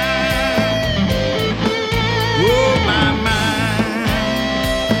mind, oh my mind.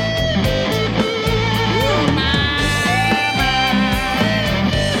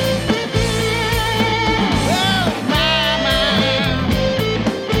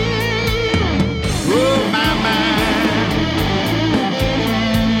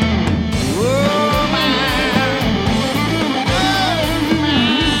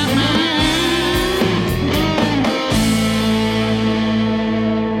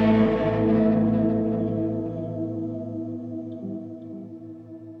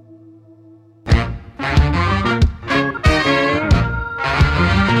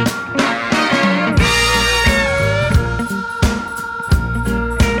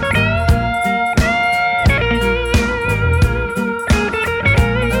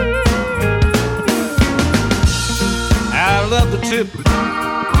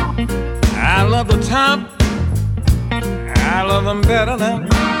 I love the top. I love them better than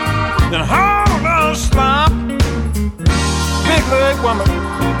hold on, stop. Big leg woman,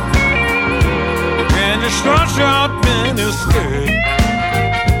 and your short, short mini skirt.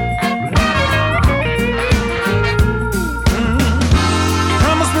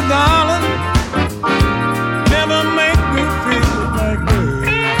 Promise me, darling, never make me feel like this.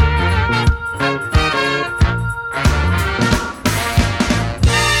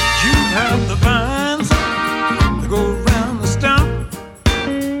 The vines that go around the stump.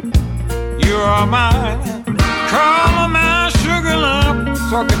 You are mine. Call my sugar lump.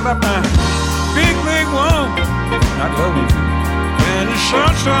 Talking about my big, big woman. I love you. And your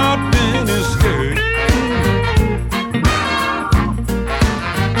short, short mini skirt.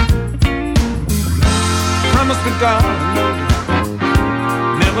 Promise me, darling,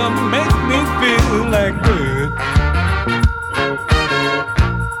 never make me feel like good.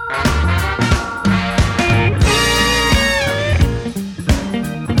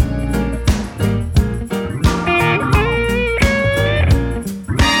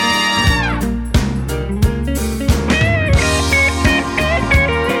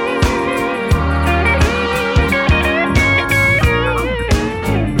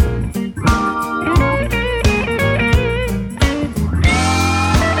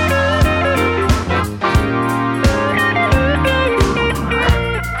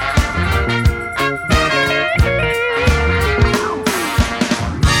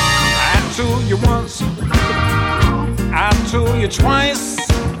 Twice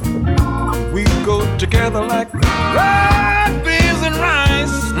we go together like red beans and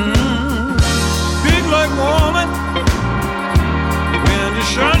rice. Big like woman when you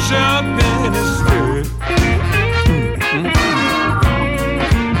short, short mini skirt.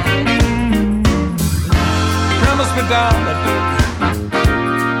 Promise me, darling,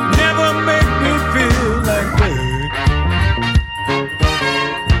 never make me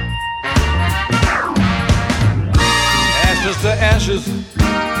ashes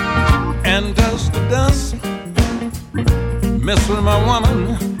and dust to dust. Mess with my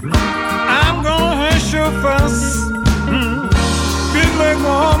woman, I'm gonna hush your fuss. Big leg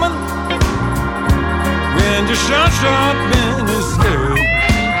woman, when you short business girl.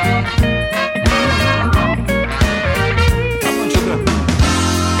 I want you to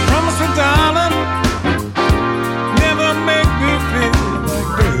promise me, darling, never make me feel like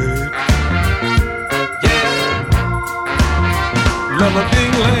dirt. Yeah, love a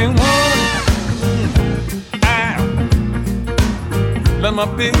big leg woman. Love my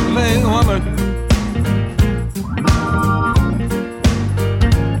big leg woman.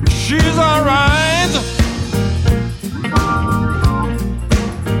 She's alright,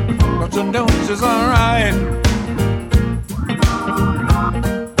 but you know she's alright.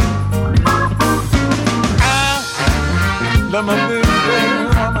 I love my big leg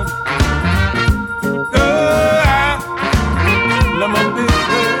woman. Oh, I love my big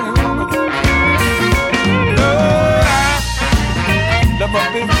leg woman. Oh, love my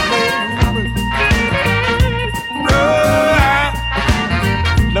big leg woman. Oh,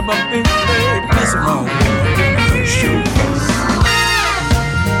 love my big leg. That's wrong.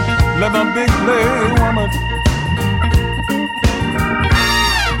 Love my big leg woman.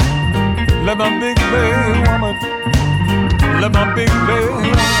 Love my big leg woman. Love my big leg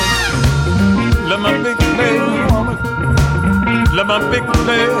woman. Love my big leg woman. Love my big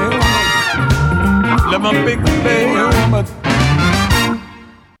leg woman. Love my big leg woman.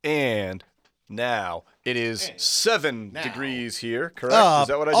 And now it is 7 degrees here, correct? Is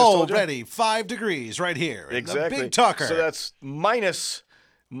that what I just told you? Already 5 degrees right here. Exactly. The Big Talker. So that's minus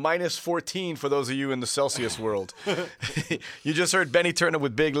 14 for those of you in the Celsius world. You just heard Benny Turner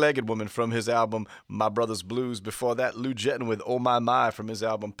with Big Legged Woman from his album My Brother's Blues. Before that, Lou Jetton with Oh My My from his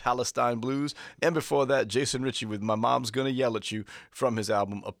album Palestine Blues. And before that, Jason Ritchie with My Mom's Gonna Yell at You from his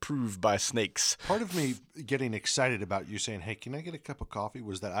album Approved by Snakes. Part of me getting excited about you saying, hey, can I get a cup of coffee,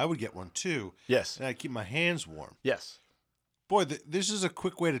 was that I would get one too. Yes. And I'd keep my hands warm. Yes. Boy, this is a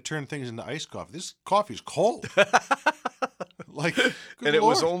quick way to turn things into iced coffee. This coffee's cold. Like, and it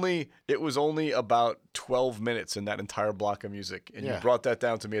was only about 12 minutes in that entire block of music, and you brought that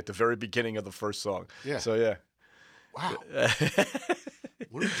down to me at the very beginning of the first song. Yeah. So yeah. Wow.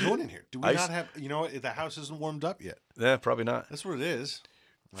 What are we doing in here? Do we not have? You know what? The house isn't warmed up yet. Yeah, probably not. That's what it is.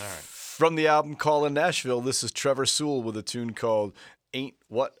 All right. From the album Callin' Nashville, this is Trevor Sewell with a tune called "Ain't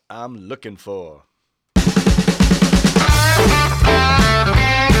What I'm Looking For."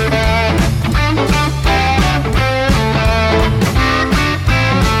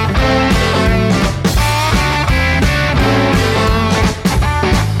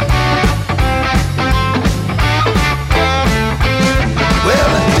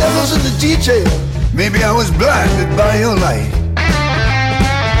 In the detail, maybe I was blinded by your light.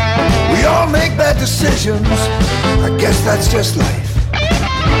 We all make bad decisions, I guess that's just life.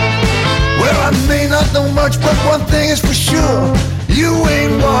 Well, I may not know much, but one thing is for sure, you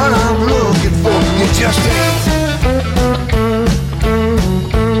ain't what I'm looking for. You just ain't.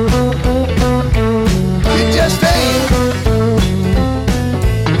 You just ain't.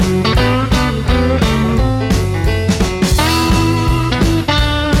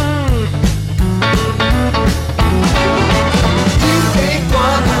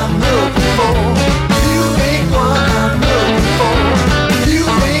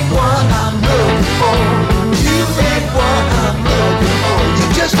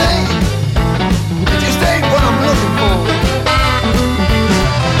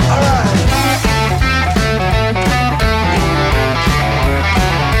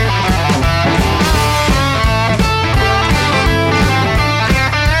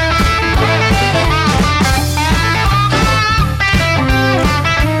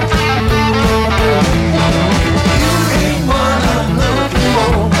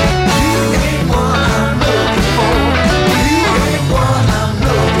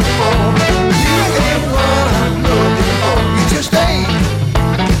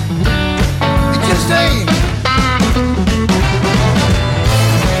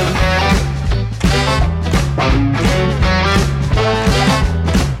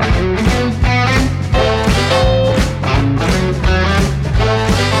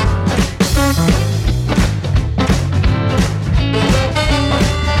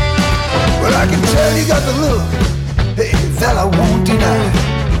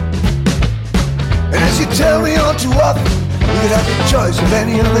 tell me all too often you could have the choice of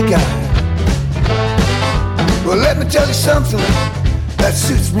any other guy. Well, let me tell you something that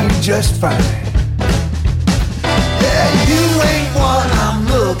suits me just fine. Yeah, you ain't what I'm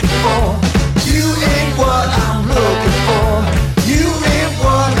looking for. You ain't what I'm looking for. You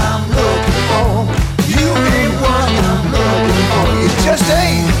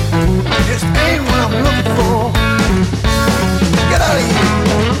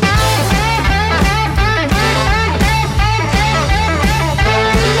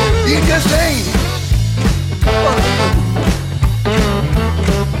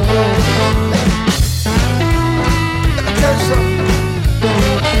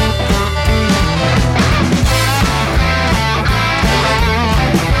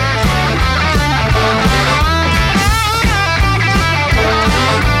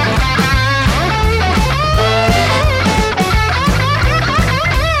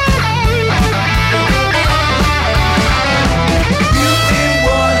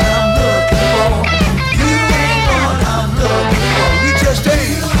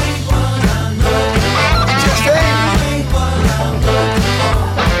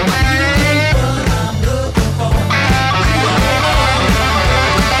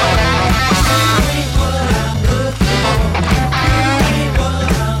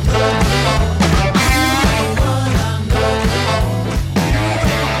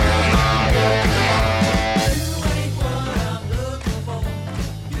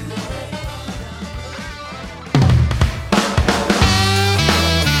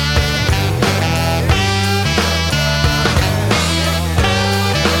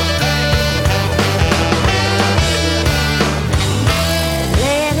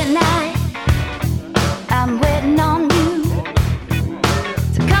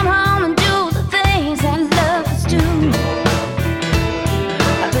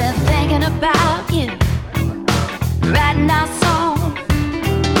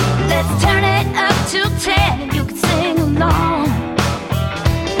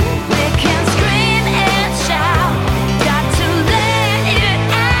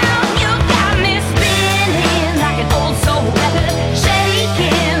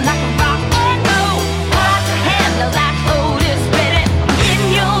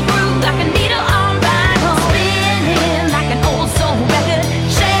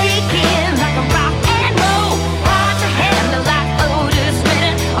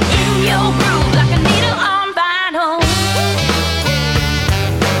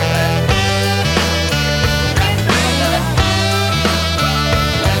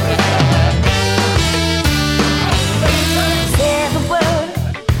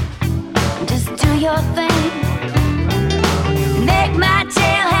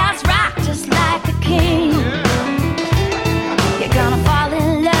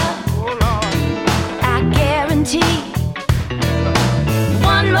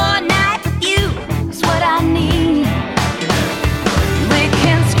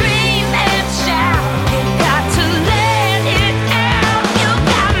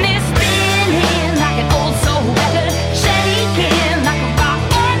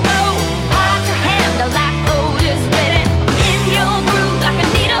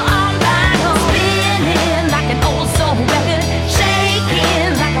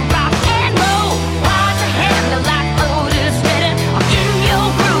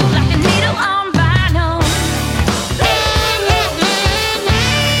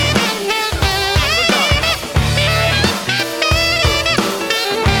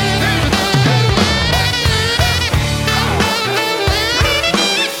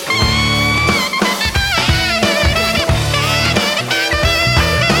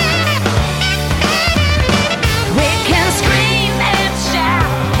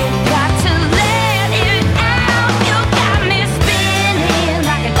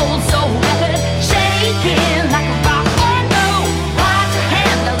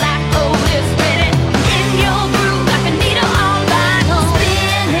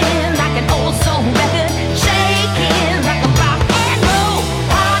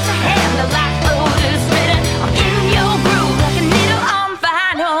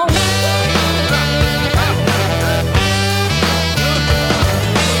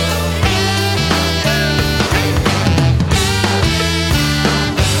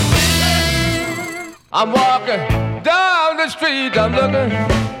I'm walking down the street, I'm looking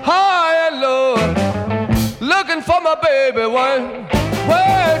high and low, looking for my baby.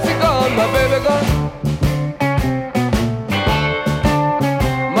 Where's she gone, my baby gone?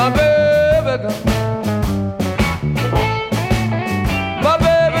 My baby gone. My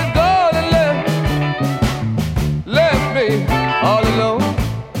baby's gone and left me all alone.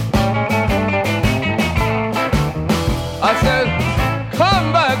 I said,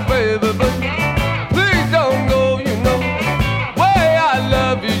 come back, baby, but please don't go, you know. Way I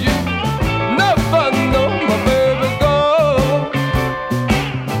love you, you never know. My baby's gone.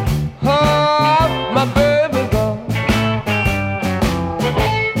 Ah, my baby's gone.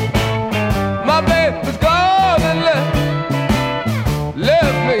 My baby's gone and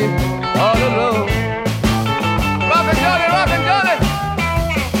left me all alone. Rockin' Johnny, rockin' Johnny.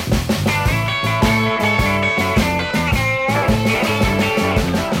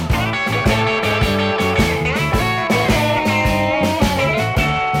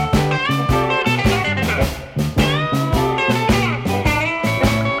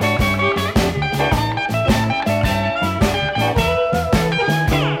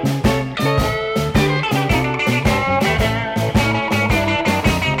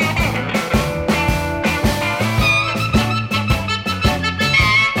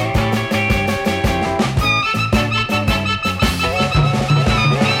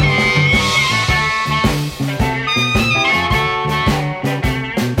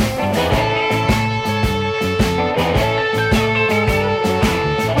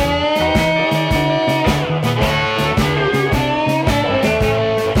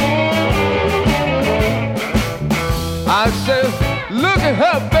 I said, look at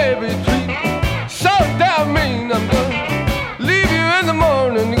her baby treat, so damn mean. I'm gonna leave you in the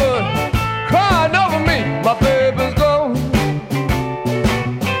morning, you're gonna crying over me. My baby's gone.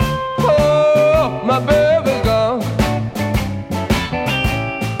 Oh, my baby's gone.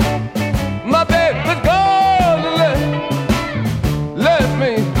 My baby's gone and left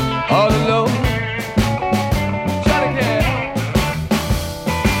me all alone. Johnny Cash.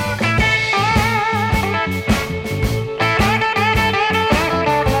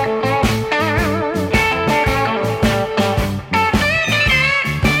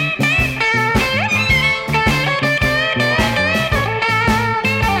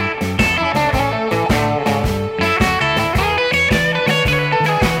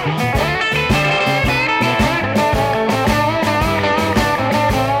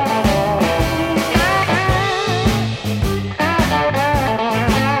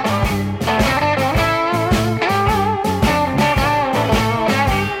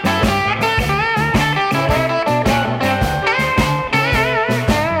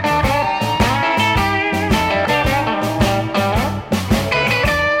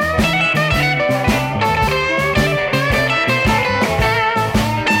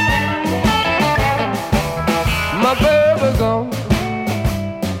 My baby gone.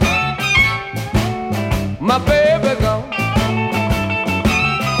 My baby gone.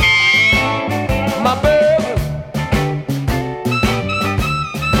 My baby.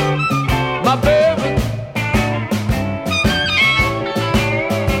 My baby.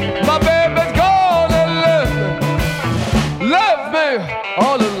 My baby's gone and left me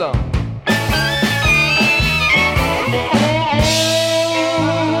all alone.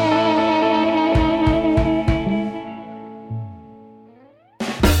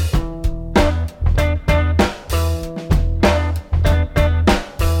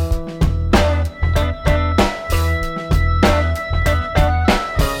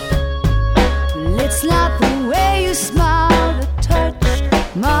 It's not the way you smile that touched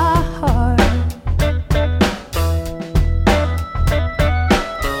my heart.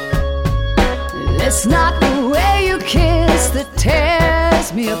 It's not the way you kiss that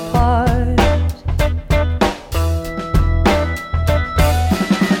tears me apart.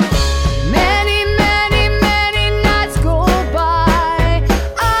 Many, many, many nights go by.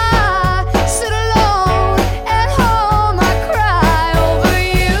 I sit alone at home, I cry over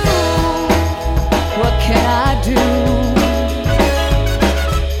you. What can I do?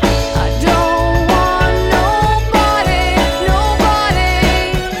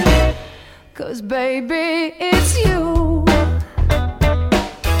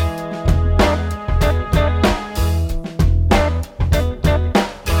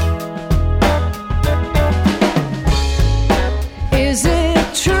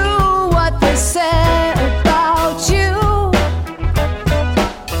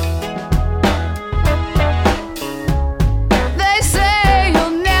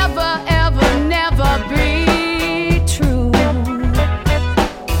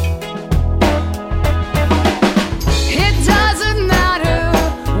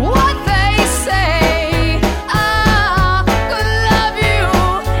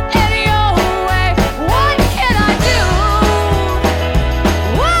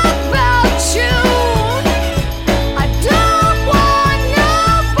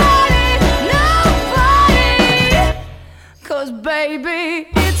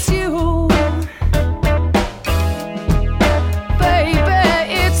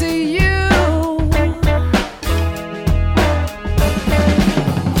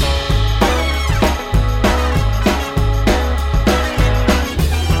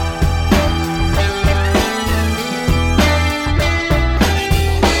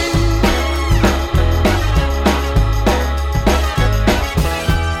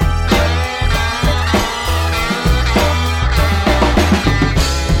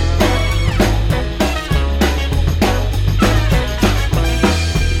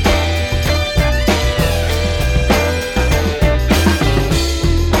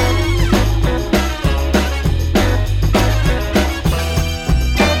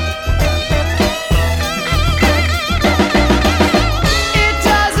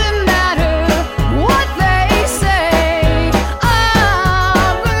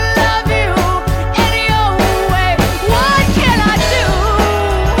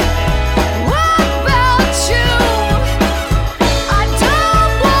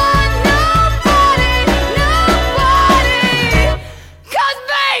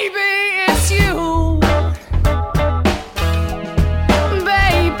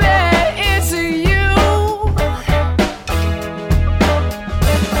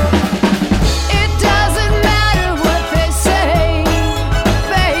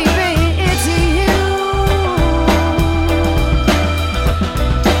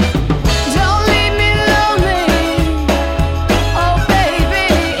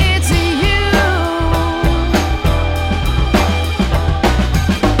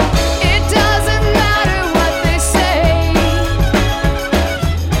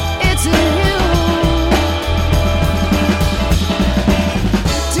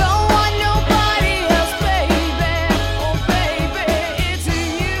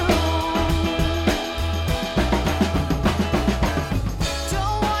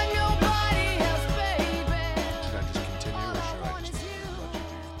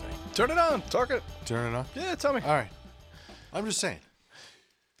 Turn it on. Talk it. Turn it on? Yeah, tell me. All right. I'm just saying.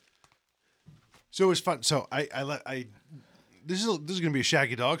 So it was fun. So this is going to be a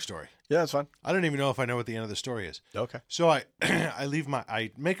Shaggy Dog story. Yeah, that's fine. I don't even know if I know what the end of the story is. Okay. So I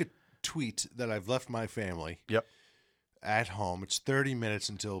make a tweet that I've left my family. Yep. At home. It's 30 minutes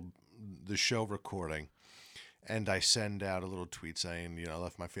until the show recording. And I send out a little tweet saying, I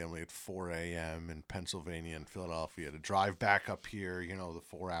left my family at 4 a.m. in Pennsylvania and Philadelphia to drive back up here, the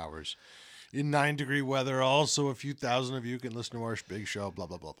 4 hours in 9-degree weather. Also, a few thousand of you can listen to our big show, blah,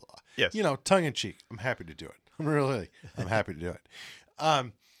 blah, blah, blah. Yes. Tongue in cheek. I'm happy to do it. I'm happy to do it.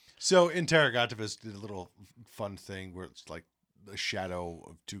 So Interrogativist did a little fun thing where it's like the shadow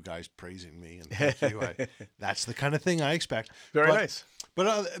of two guys praising me. And thank you. That's the kind of thing I expect. Very nice.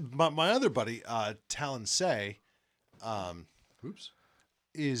 But my other buddy, Talon Say,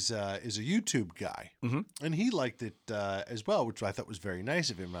 is a YouTube guy, and he liked it as well, which I thought was very nice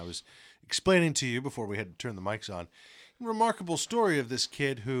of him. I was explaining to you before we had to turn the mics on, a remarkable story of this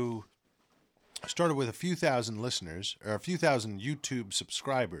kid who started with a few thousand listeners or a few thousand YouTube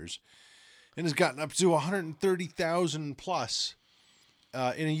subscribers, and has gotten up to 130,000 plus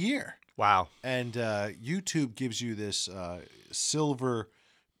in a year. Wow. And YouTube gives you this silver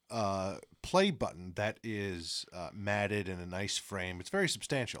play button that is matted in a nice frame. It's very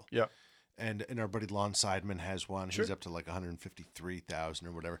substantial. Yeah. And our buddy Lon Seidman has one. Sure. He's up to like 153,000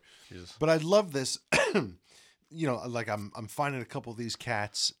 or whatever. Jesus. But I love this. Like I'm finding a couple of these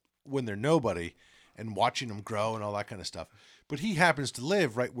cats when they're nobody and watching them grow and all that kind of stuff. But he happens to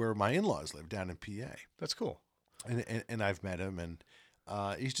live right where my in-laws live, down in PA. That's cool. And I've met him, and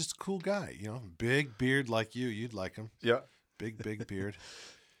he's just a cool guy. Big beard like you. You'd like him. Yeah. Big beard.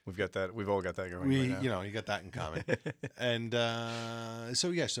 We've got that. We've all got that going right now. You got that in common. And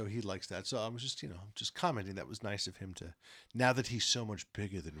so he likes that. So I was just commenting. That was nice of him to, now that he's so much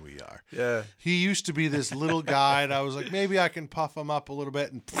bigger than we are. Yeah. He used to be this little guy, and I was like, maybe I can puff him up a little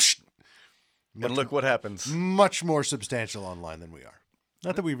bit, and look what happens. Much more substantial online than we are.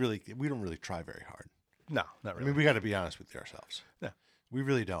 Not that we don't really try very hard. No, not really. I mean, we got to be honest with ourselves. Yeah. We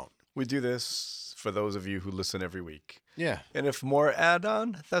really don't. We do this for those of you who listen every week. Yeah. And if more add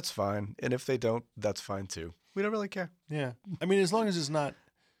on, that's fine. And if they don't, that's fine too. We don't really care. Yeah. I mean, as long as it's not,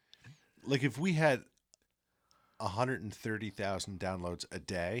 like if we had 130,000 downloads a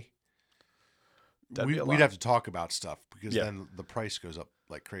day, we'd have to talk about stuff because then the price goes up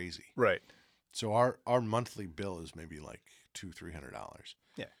like crazy. Right. So our monthly bill is maybe like $200-$300.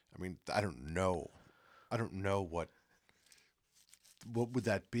 Yeah. I mean, I don't know what would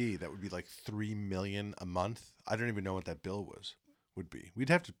that be? That would be like $3 million a month. I don't even know what that bill would be. We'd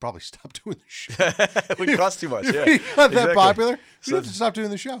have to probably stop doing the show. It would cost too much. Yeah, if we got that popular, we'd have to stop doing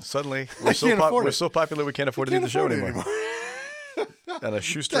the show. Suddenly, we're so popular we can't afford to do the show anymore. And a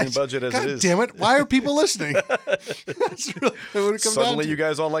shoestring budget as God it is. Damn it! Why are people listening? That's really what it comes Suddenly, down to. you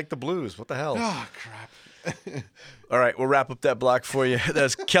guys all like the blues. What the hell? Oh crap! All right, we'll wrap up that block for you.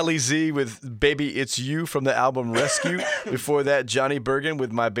 That's Kelly Z with Baby It's You from the album Rescue. Before that, Johnny Bergen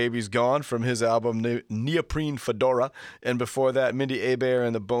with My Baby's Gone from his album Neoprene Fedora. And before that, Mindy Abair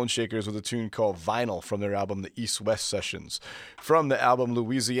and the Bone Shakers with a tune called Vinyl from their album The East West Sessions. From the album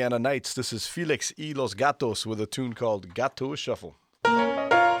Louisiana Nights, this is Felix y Los Gatos with a tune called Gato Shuffle.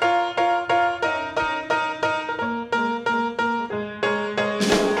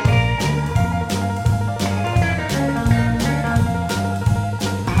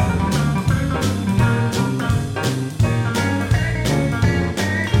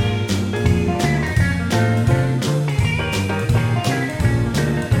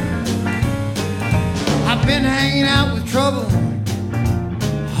 I've been hanging out with trouble,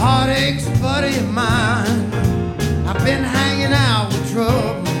 heartaches, buddy of mine. I've been hanging out with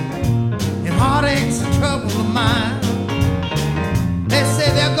trouble, and heartaches and trouble of mine. They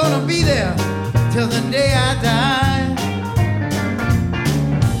say they're gonna be there till the day I die.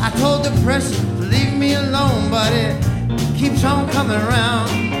 I told depression to leave me alone, but it keeps on coming around.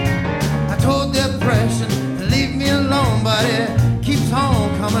 I told depression to leave me alone, but it keeps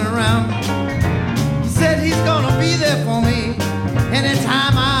on coming around. He said he's gonna be there for me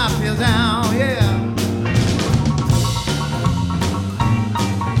anytime I feel down, yeah.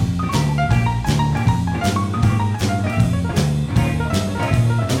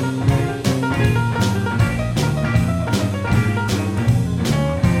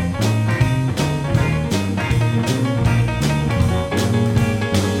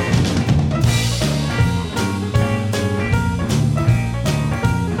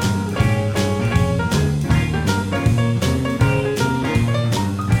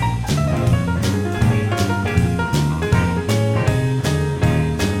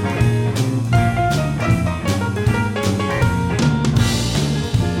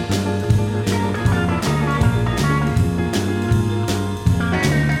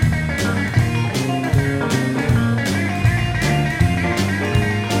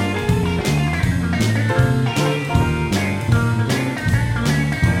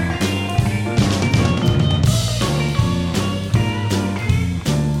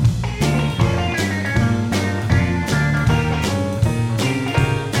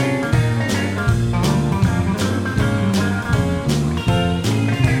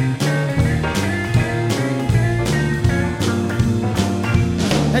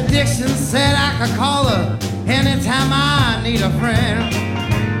 Dixon said I could call her anytime I need a friend.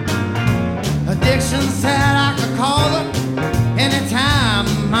 Dixon said I could call her anytime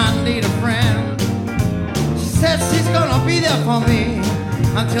I need a friend. She said she's gonna be there for me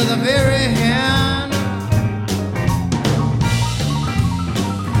until the very end.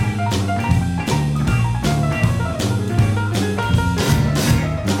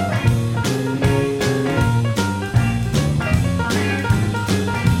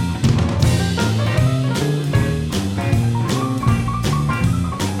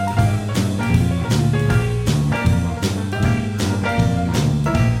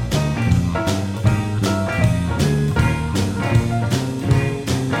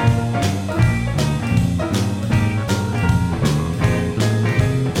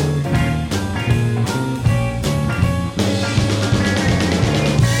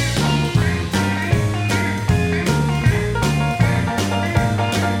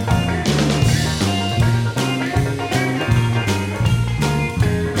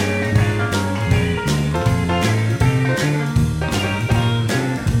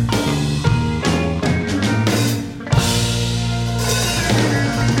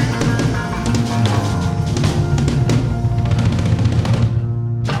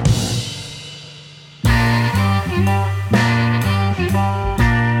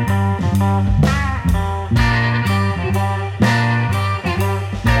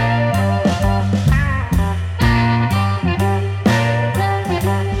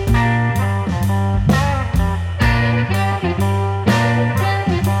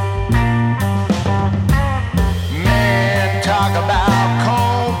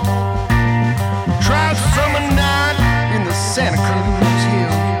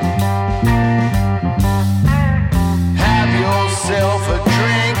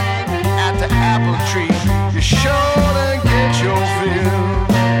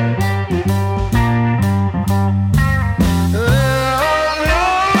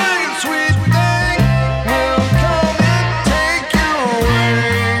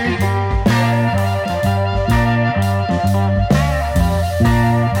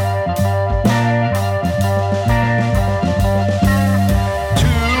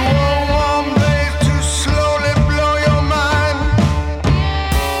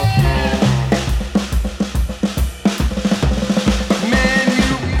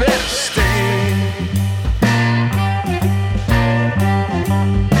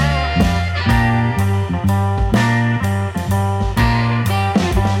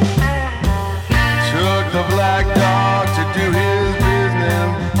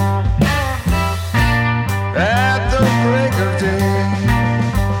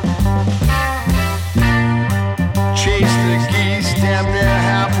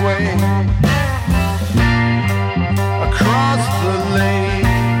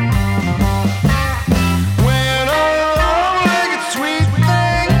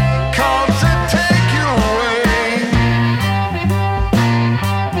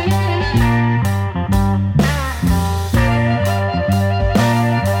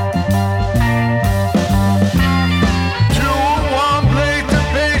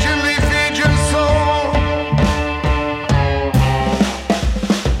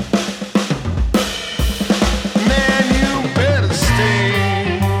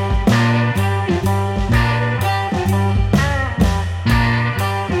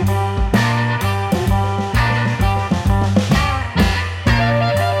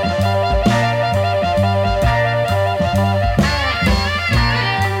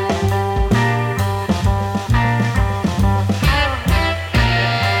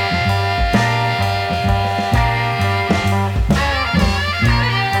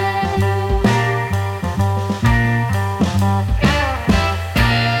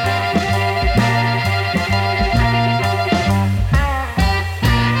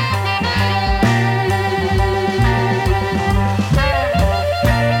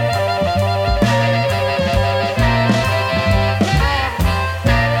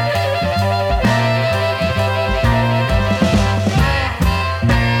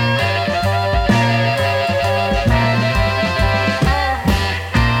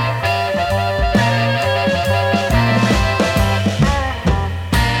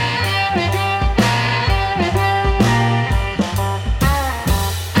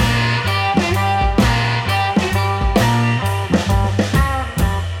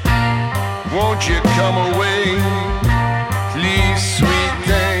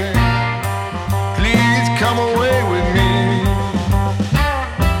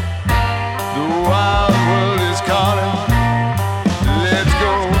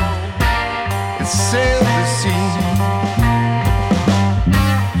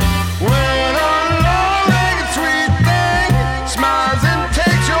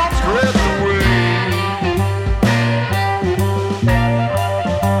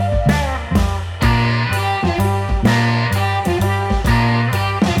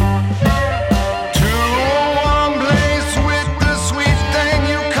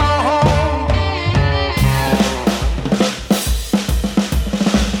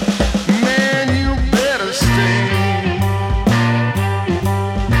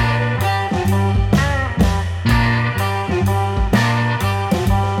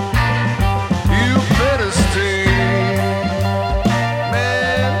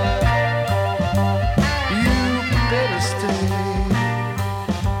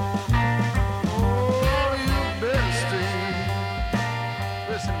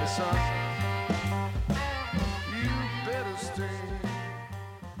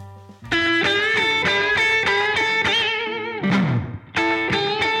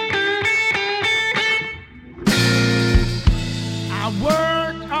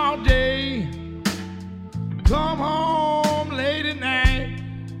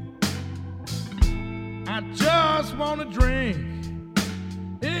 I just wanna drink,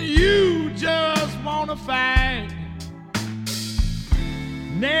 and you just wanna fight.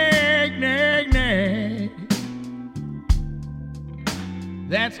 Nag, nag, nag.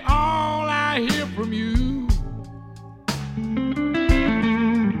 That's all I hear from you.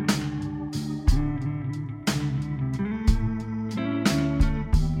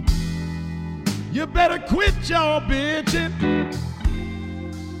 You better quit your bitching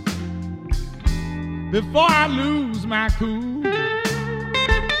before I lose my cool.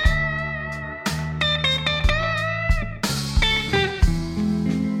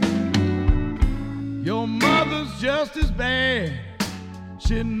 Your mother's just as bad.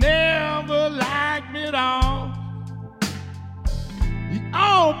 She never liked me at all. The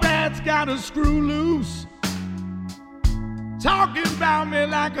old bat's got a screw loose, talking about me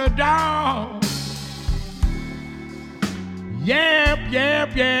like a dog. Yap,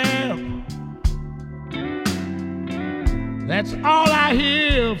 yap, yap. That's all I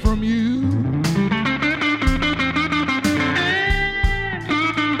hear from you.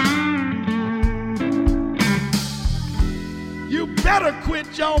 You better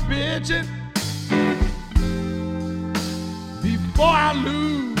quit your bitching before I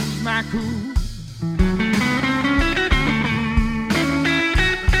lose my cool.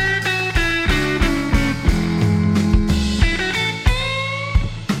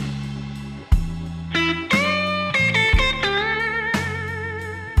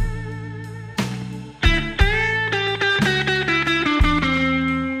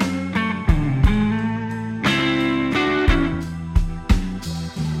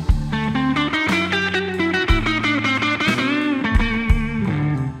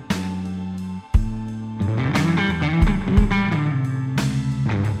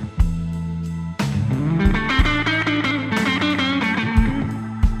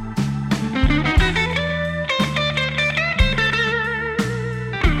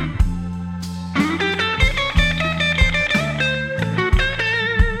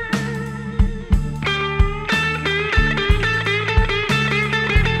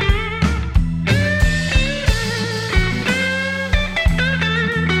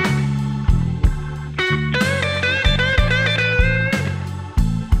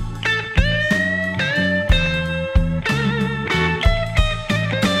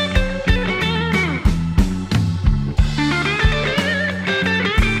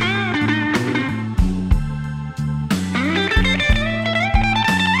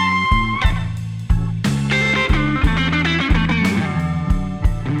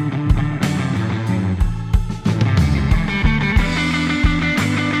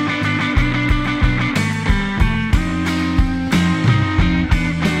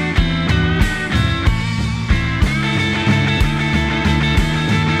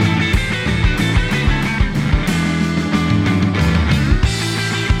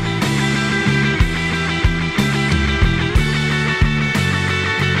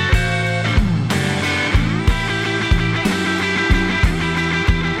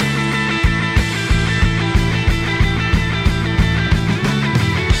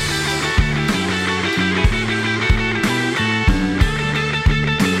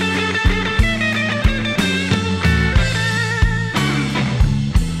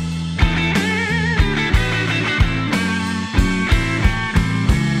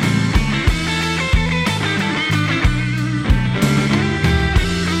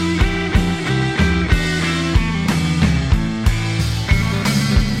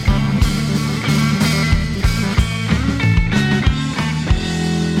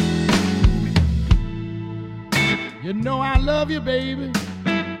 You, baby,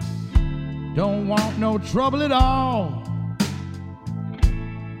 don't want no trouble at all.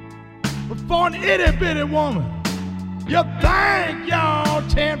 But for an itty bitty woman, you think you're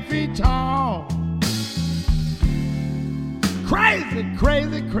 10 feet tall. Crazy,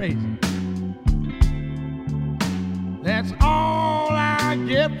 crazy, crazy. That's all I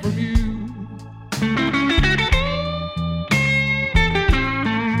get from you.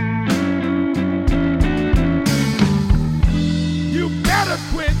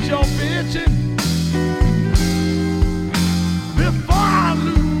 Quit your bitching before I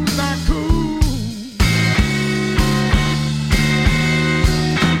lose my cool.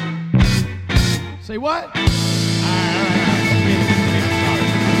 Say what?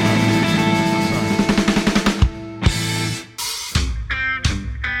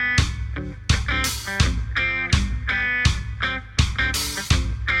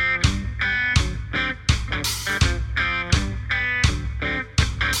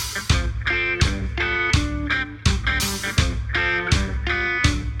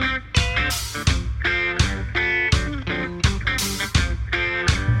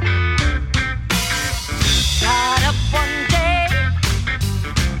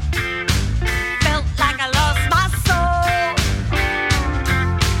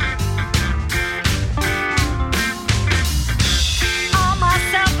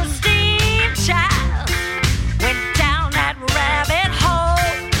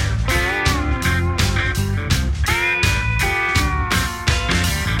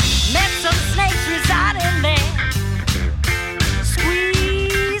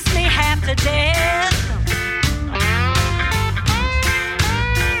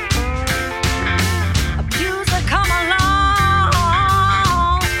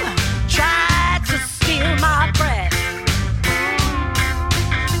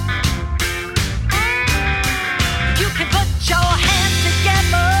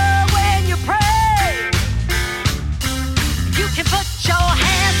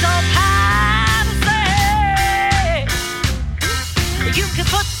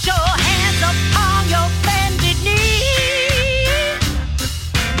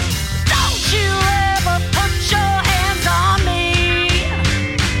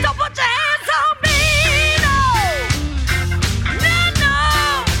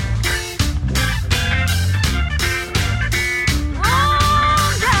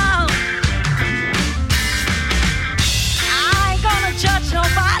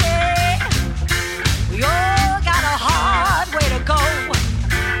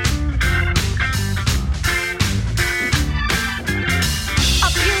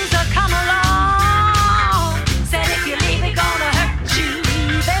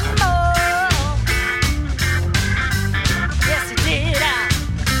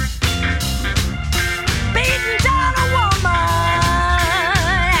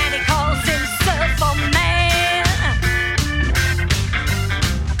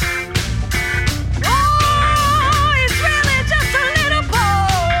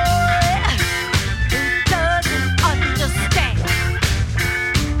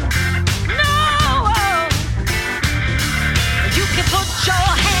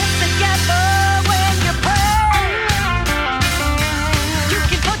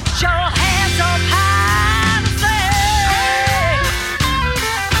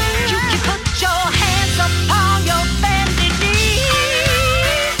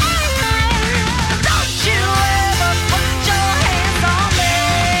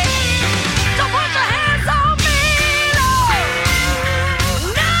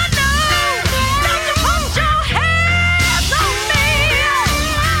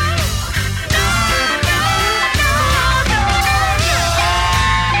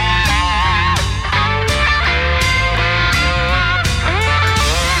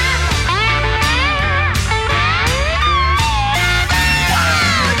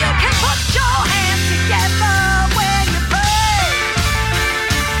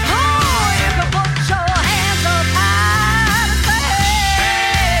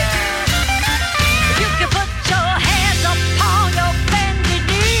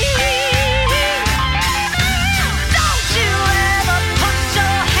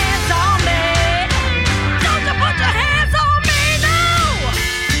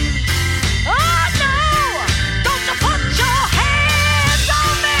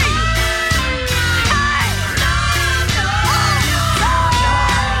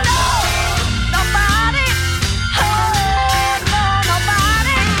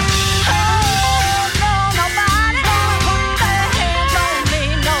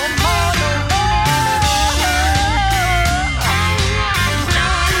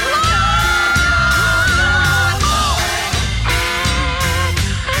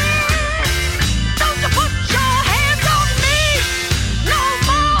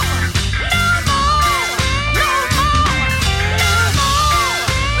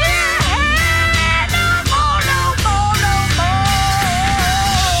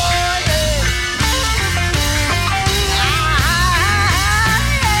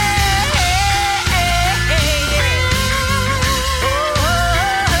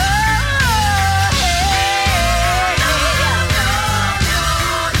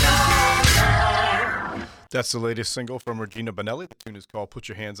 That's the latest single from Regina Bonelli. The tune is called Put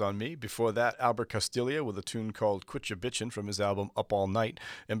Your Hands on Me. Before that, Albert Castiglia with a tune called Quit Ya Bitchin' from his album Up All Night.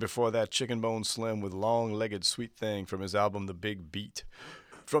 And before that, Chicken Bone Slim with Long-Legged Sweet Thing from his album The Big Beat.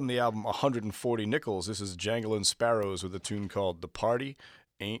 From the album 140 Nickels, this is Janglin' Sparrows with a tune called The Party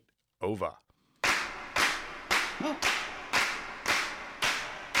Ain't Over.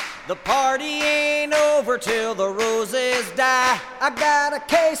 The party ain't over till the roses die. I got a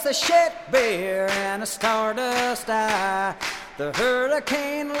case of shit beer and a Stardust eye. The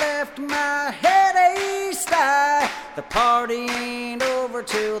hurricane left my head east eye. The party ain't over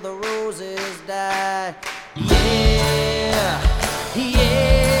till the roses die. Yeah,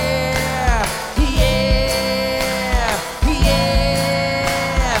 yeah.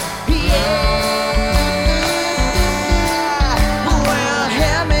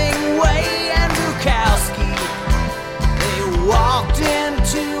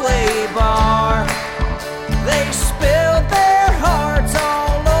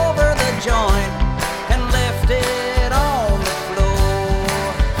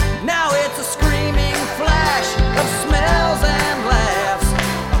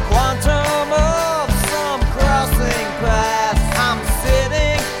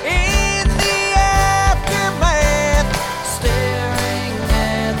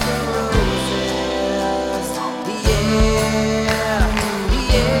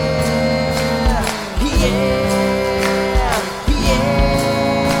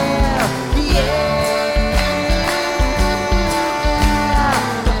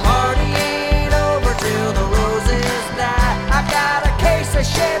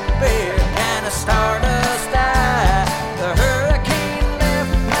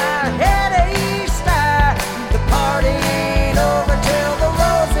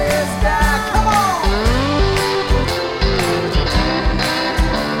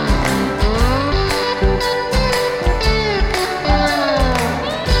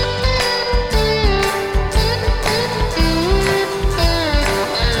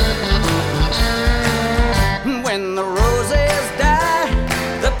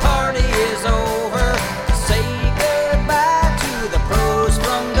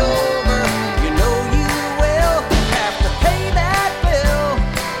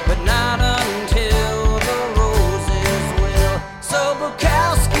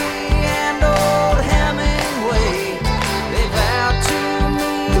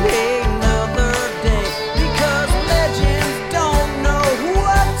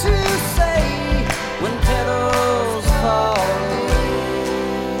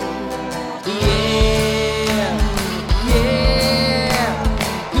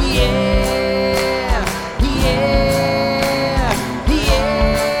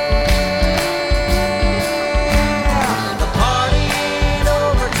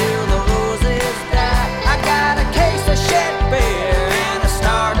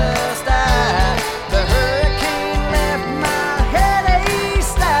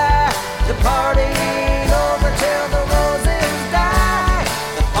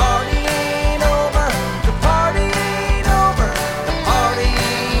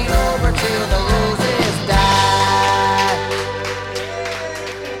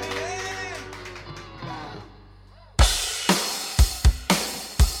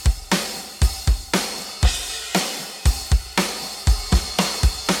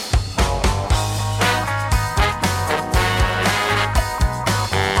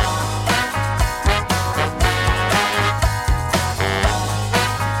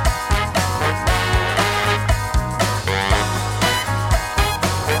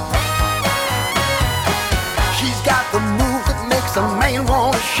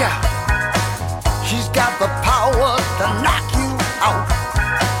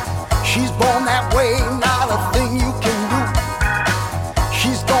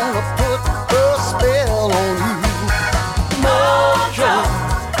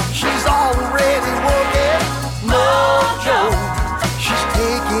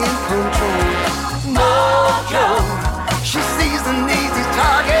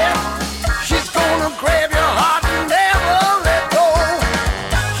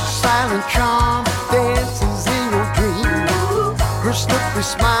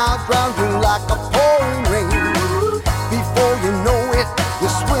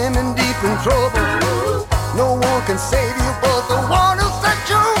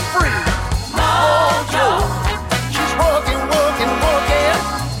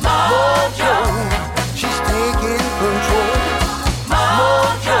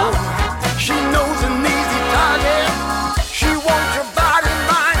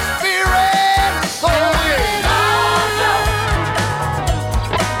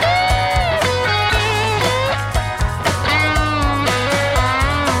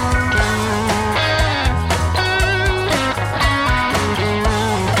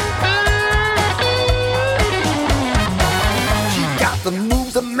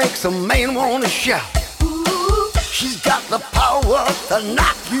 makes a man wanna shout. She's got the power to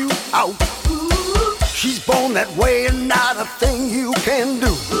knock you out. She's born that way and not a thing you can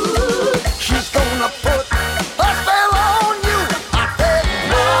do. She's gonna put a spell on you. I said,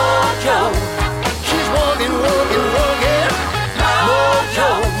 Mojo. She's working, working, working. Mojo.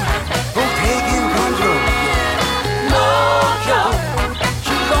 Gonna take in control. Mojo.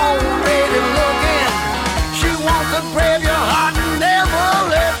 She's already looking. She wants to grab your heart and never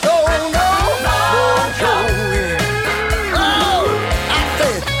let go. No, Mojo. Oh, I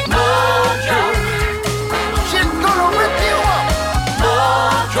said, Mojo. She's gonna rip you up.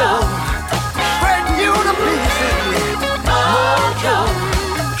 Mojo. Spreading you to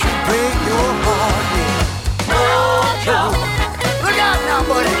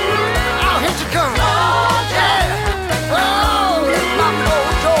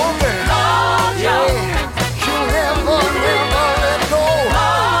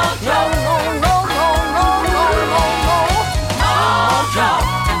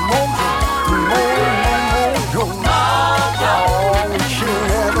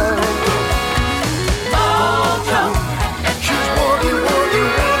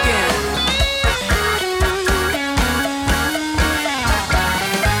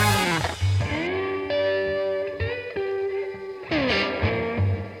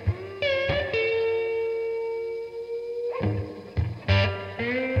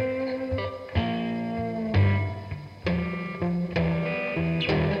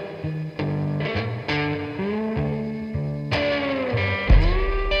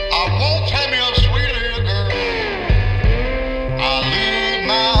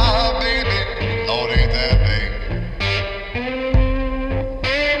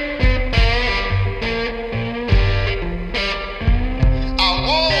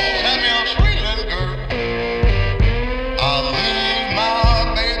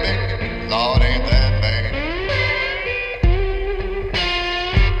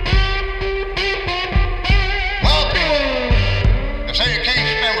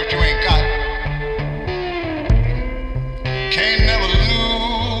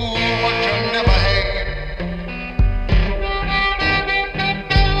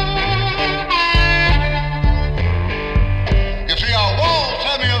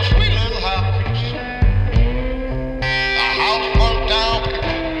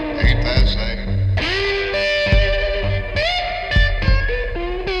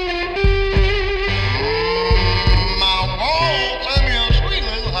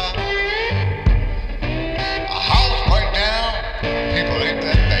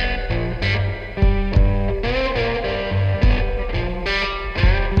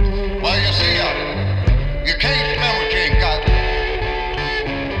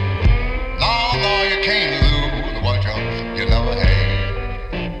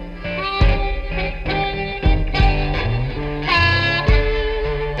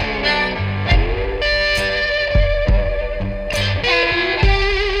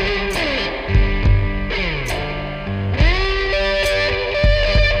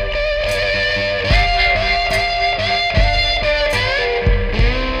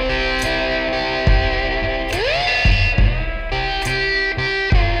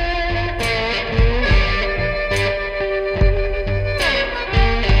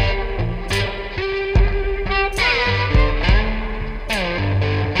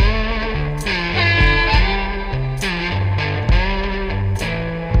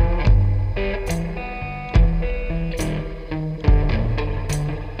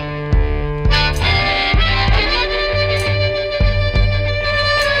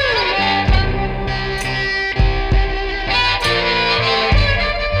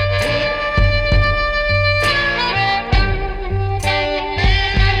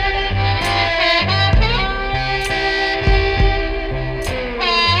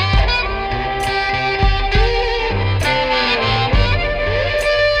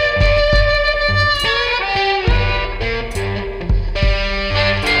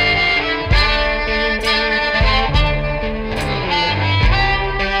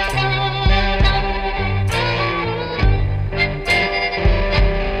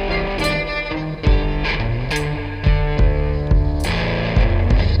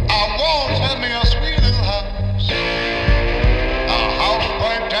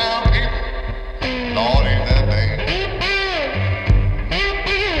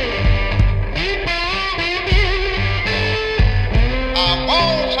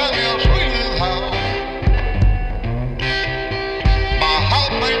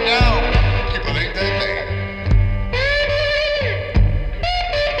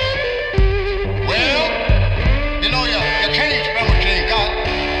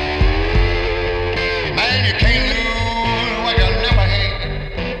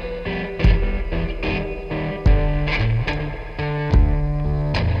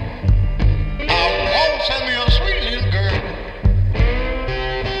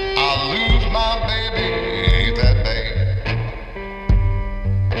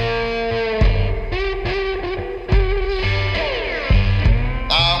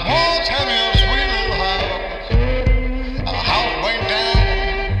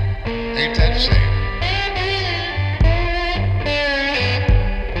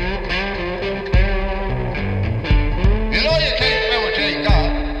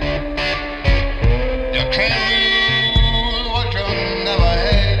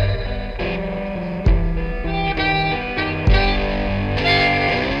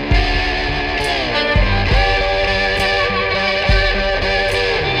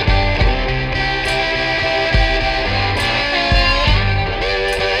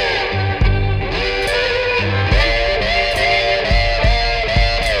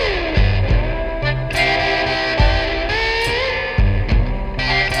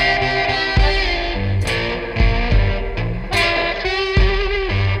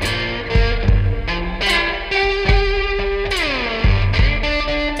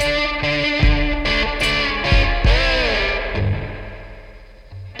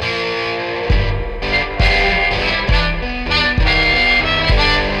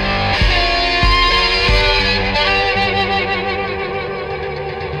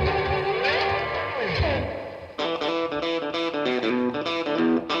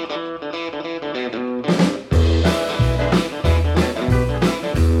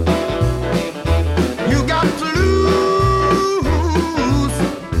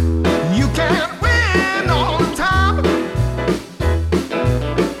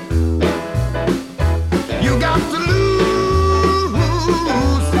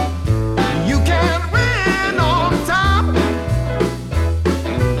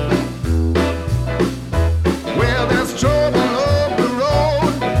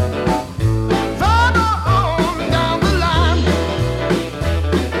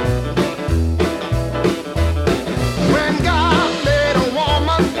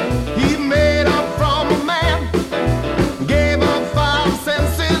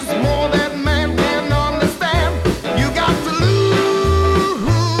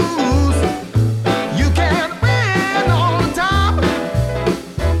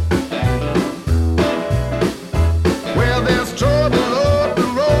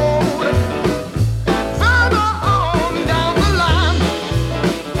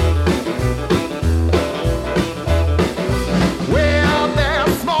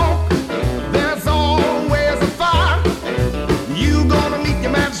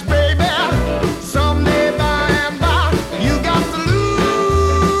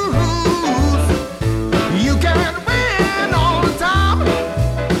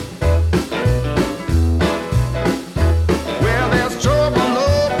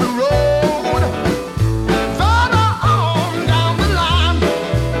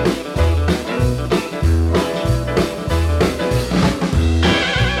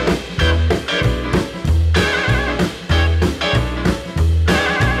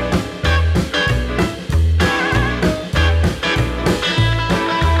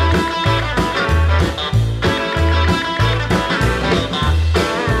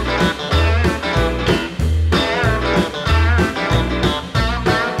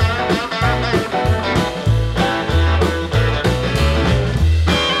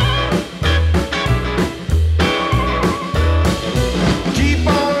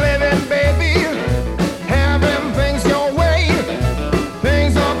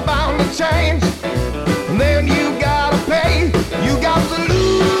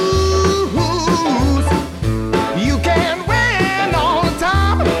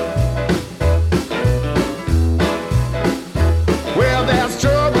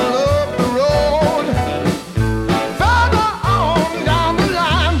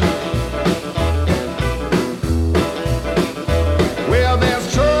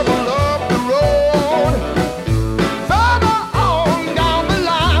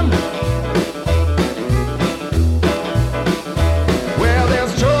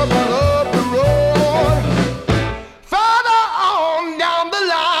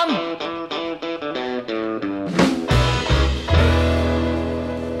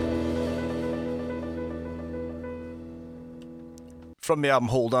From the album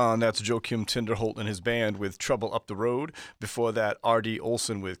Hold On, that's Joakim Tinderholt and his band with Trouble Up the Road. Before that, R.D.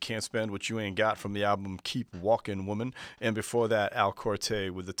 Olson with Can't Spend What You Ain't Got from the album Keep Walkin' Woman. And before that, Al Corte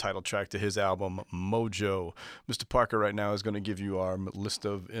with the title track to his album Mojo. Mr. Parker right now is going to give you our list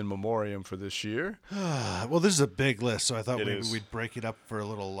of in memoriam for this year. Well, this is a big list, so I thought maybe we'd break it up for a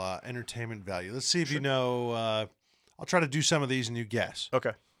little entertainment value. Let's see if you know. I'll try to do some of these and you guess.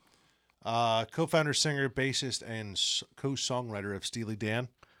 Okay. Co-founder, singer, bassist, and co-songwriter of Steely Dan.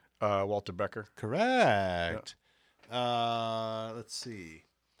 Walter Becker. Correct. Yeah. Let's see.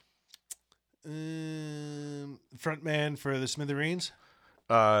 Frontman for the Smithereens.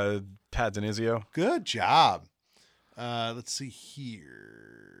 Pat Denizio. Good job. Let's see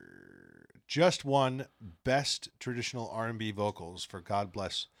here. Just won Best Traditional R&B Vocals for God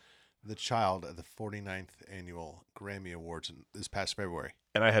Bless the Child at the 49th Annual Grammy Awards this past February.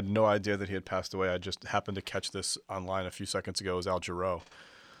 And I had no idea that he had passed away. I just happened to catch this online a few seconds ago. It was Al Jarreau.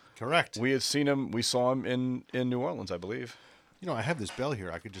 Correct. We had seen him. We saw him in New Orleans, I believe. You know, I have this bell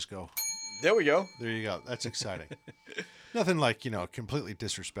here. I could just go. There we go. There you go. That's exciting. Nothing like, completely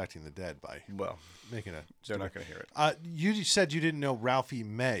disrespecting the dead by making a... They're not going to hear it. You said you didn't know Ralphie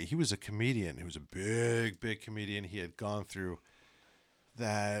May. He was a comedian. He was a big, big comedian. He had gone through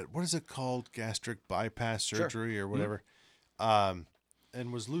that, what is it called? Gastric bypass surgery or whatever.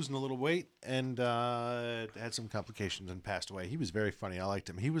 And was losing a little weight and had some complications and passed away. He was very funny. I liked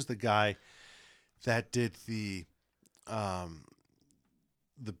him. He was the guy that did the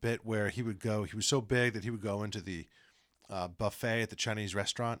bit where he would go. He was so big that he would go into the buffet at the Chinese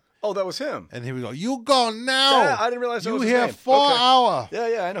restaurant. Oh, that was him. And he would go, "You go now." Yeah, I didn't realize that was his You name. here 4 hour.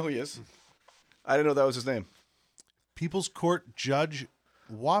 Yeah, I know who he is. I didn't know that was his name. People's Court Judge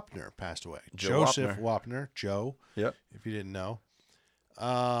Wapner passed away. Joseph Wapner. Joe. Yep. If you didn't know.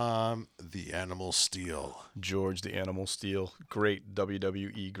 The Animal Steel. George the Animal Steel. Great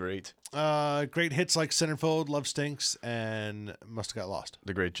WWE great. Great hits like Centerfold, Love Stinks, and Must Have Got Lost.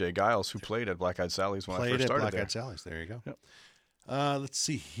 The great Jay Giles, who played at Black Eyed Sally's when I first started Black there. Eyed Sally's. There you go. Yep. Let's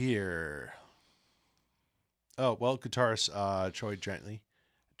see here. Oh, well, guitarist Troy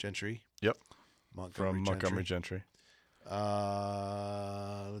Gentry. Yep. Montgomery Gentry.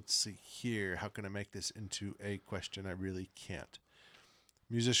 Let's see here. How can I make this into a question? I really can't.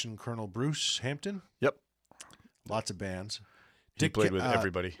 Musician Colonel Bruce Hampton. Yep. Lots of bands. He played with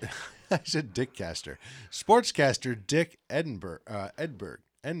everybody. I said Dick Caster. Sportscaster Dick Edberg.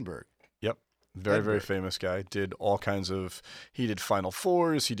 Yep. Very famous guy. Did all kinds of... He did Final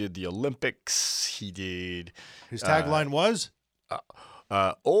Fours. He did the Olympics. He did... His tagline was?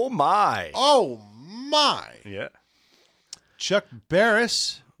 Oh, my. Oh, my. Yeah. Chuck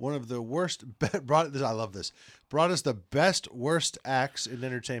Barris, one of the worst... I love this. Brought us the best, worst acts in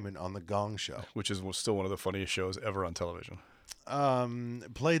entertainment on The Gong Show. Which is still one of the funniest shows ever on television.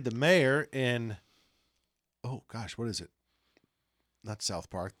 Played the mayor in... Oh, gosh, what is it? Not South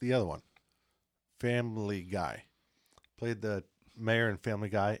Park. The other one. Family Guy. Played the mayor in Family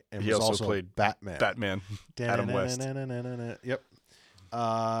Guy. And He was also played Batman. Adam West. Yep.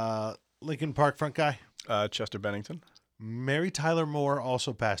 Lincoln Park front guy. Chester Bennington. Mary Tyler Moore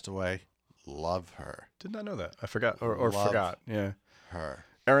also passed away. Love her. Did not know that. I forgot. Or forgot. Yeah. Her.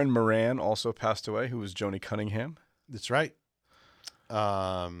 Aaron Moran also passed away, who was Joni Cunningham. That's right.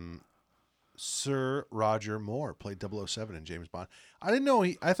 Sir Roger Moore played 007 in James Bond. I didn't know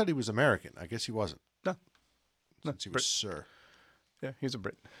I thought he was American. I guess he wasn't. No. Since he was Sir. Yeah, he's a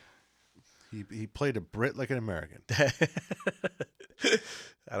Brit. He played a Brit like an American. I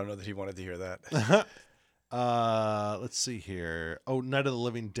don't know that he wanted to hear that. Let's see here. Oh, Night of the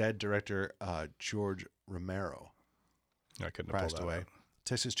Living Dead director George Romero. I couldn't passed have pulled that away. out.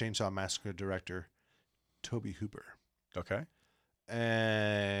 Texas Chainsaw Massacre director Toby Hooper. Okay.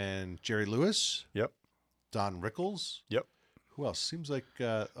 And Jerry Lewis. Yep. Don Rickles. Yep. Who else? Seems like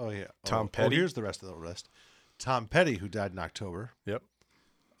Tom Petty. Oh, here's the rest of the list. Tom Petty, who died in October. Yep.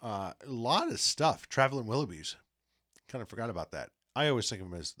 A lot of stuff. Traveling Wilburys. Kind of forgot about that. I always think of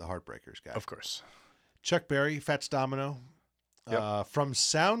him as the Heartbreakers guy. Of course. Chuck Berry, Fats Domino. Yep. From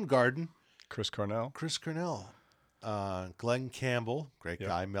Soundgarden. Chris Cornell. Glenn Campbell, great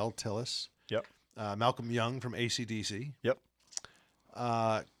guy. Mel Tillis. Yep. Malcolm Young from AC/DC. Yep.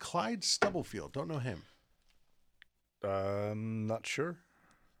 Clyde Stubblefield, don't know him. Not sure.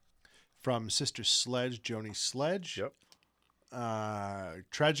 From Sister Sledge, Joni Sledge. Yep.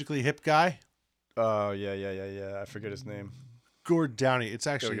 Tragically Hip guy. Yeah. I forget his name. Gord Downey. It's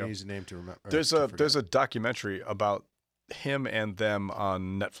actually an easy name to remember. There's a documentary about him and them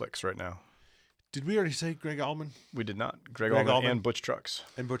on Netflix right now. Did we already say Greg Allman? We did not. Greg Allman and Butch Trucks.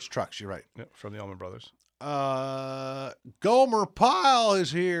 And Butch Trucks, you're right. Yep, from the Allman Brothers. Gomer Pyle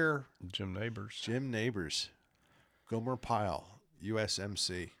is here. Jim Neighbors. Jim Neighbors. Gomer Pyle,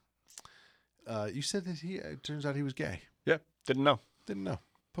 USMC. You said that it turns out he was gay. Yeah, didn't know. Didn't know.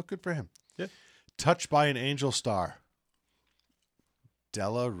 But good for him. Yeah. Touched by an Angel Star.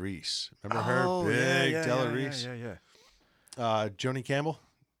 Della Reese. Remember her? Big Della Reese. Yeah. Joni Campbell.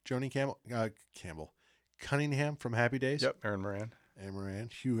 Campbell. Cunningham from Happy Days. Yep, Aaron Moran.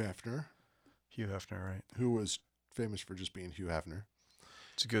 Hugh Hefner. Hugh Hefner, right. Who was famous for just being Hugh Hefner.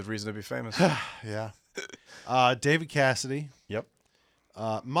 It's a good reason to be famous. Yeah. David Cassidy. Yep.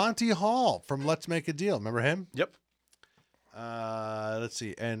 Monty Hall from Let's Make a Deal. Remember him? Yep. Let's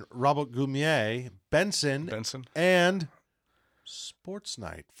see. And Robert Goumier, Benson. And Sports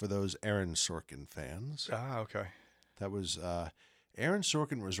Night for those Aaron Sorkin fans. Ah, okay. That was Aaron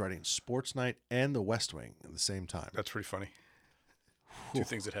Sorkin was writing Sports Night and The West Wing at the same time. That's pretty funny. Two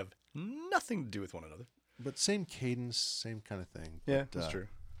things that have nothing to do with one another. But same cadence, same kind of thing. Yeah, but, that's true.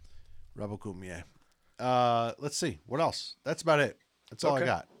 Robert Goumier. Let's see. What else? That's about it. That's all I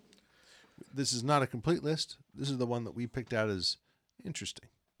got. This is not a complete list. This is the one that we picked out as interesting.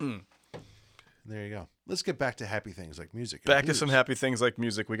 There you go. Let's get back to happy things like music. Back to some happy things like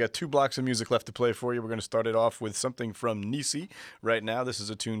music. We got 2 blocks of music left to play for you. We're going to start it off with something from Nisi. Right now, this is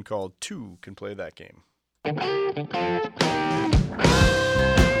a tune called 2 Can Play That Game.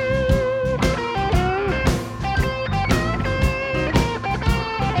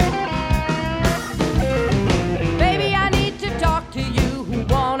 Baby, I need to talk to you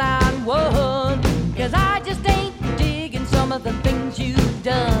one-on-one, 'cause I just ain't digging some of the things you've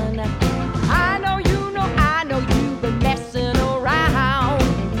done. I know you've been messing around,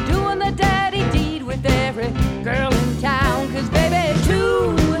 doing the dirty deed with every girl in town. 'Cause baby,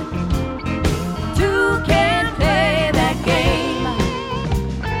 two can play that game.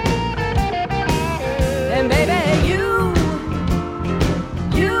 And baby, you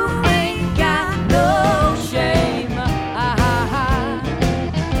ain't got no shame.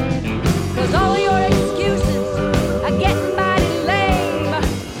 'Cause all your excuses are getting mighty lame.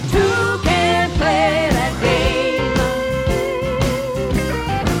 Two can play that game.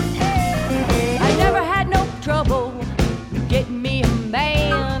 I never had no trouble getting me a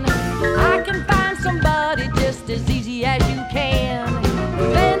man. I can find somebody just as easy as you can.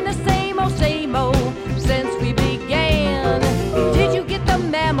 Been the same old since we began. Did you get the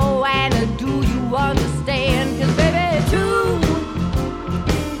memo and do you understand? 'Cause baby, two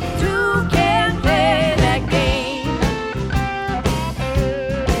can play that game.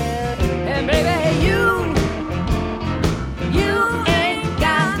 And baby, you ain't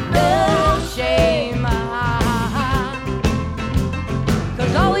got no shame.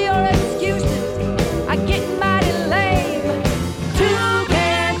 'Cause all your excuses are getting mighty lame. Two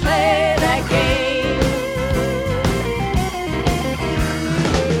can play that game.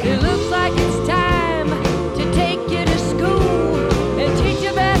 It looks like it's time to take you to school and teach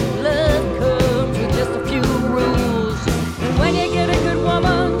you that love comes with just a few rules. And when you get a good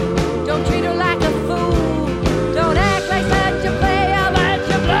woman, don't treat her like a fool. Don't act like such a player that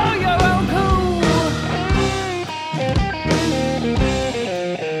you blow your own cool.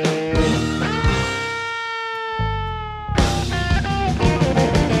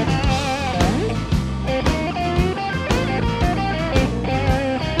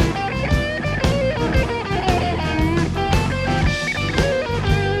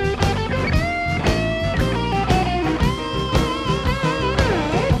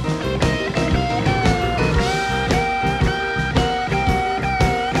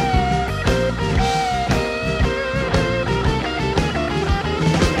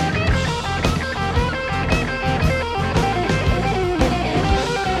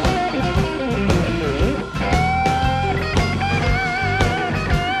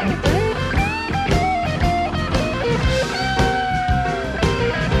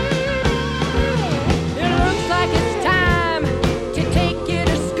 It looks like it's time to take you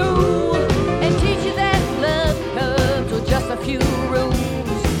to school and teach you that love comes with just a few rules.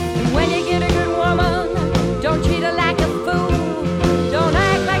 And when you get a good woman, don't treat her like a fool. Don't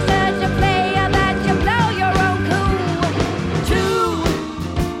act like such a player that you blow your own cool.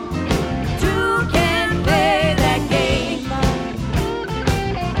 Two can play that game.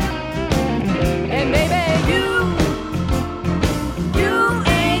 And baby, you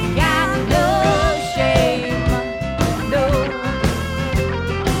ain't got no shame, no.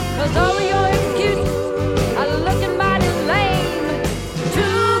 'Cause all of your excuses are looking mighty lame.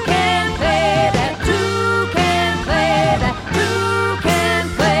 Two can play that, two can play that, two can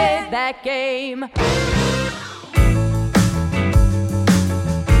play that game.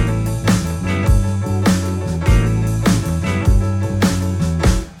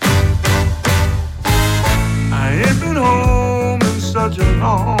 home in such a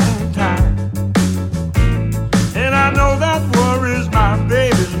long time, and I know that worries my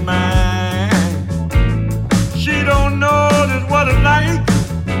baby's mind. She don't know just what it's like.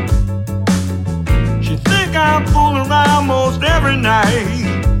 She think I'm fooling around most every night.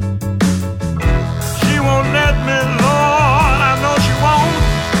 She won't let me, Lord, I know she won't.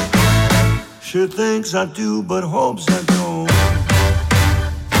 She thinks I do, but hopes I don't.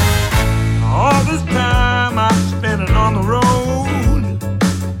 All this time I'm spending on the road,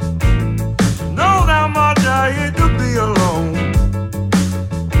 know how much I hate to be alone.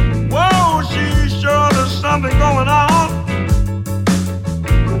 Whoa, she's sure there's something going on.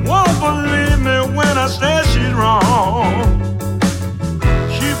 Won't believe me when I say she's wrong.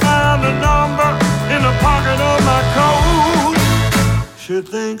 She found a number in the pocket of my coat. She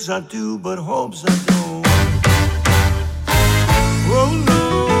thinks I do, but hopes I don't. Oh no.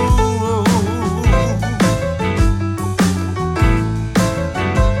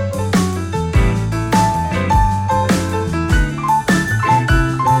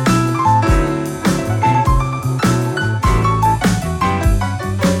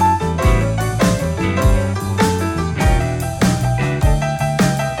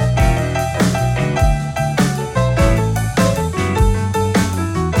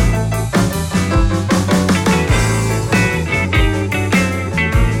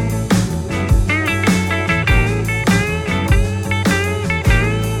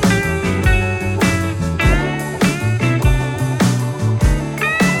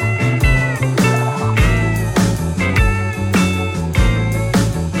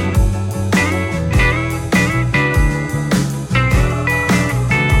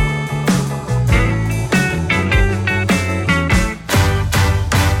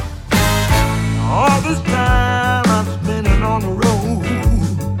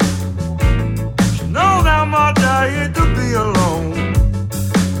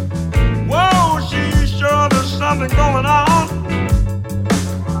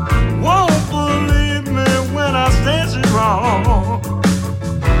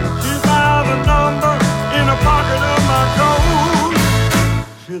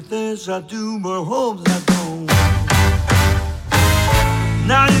 I do, but hopes I don't.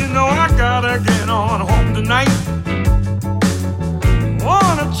 Now you know I gotta get on home tonight.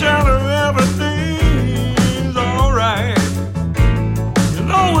 Wanna tell her everything's alright. You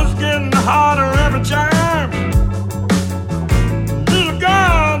know it's getting harder every time. Little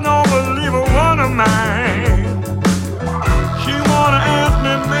girl don't believe a one of mine. She wanna ask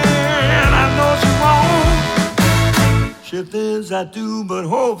me, man, I know she won't. She thinks I do, but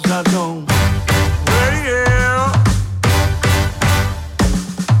hopes I don't. Well, yeah.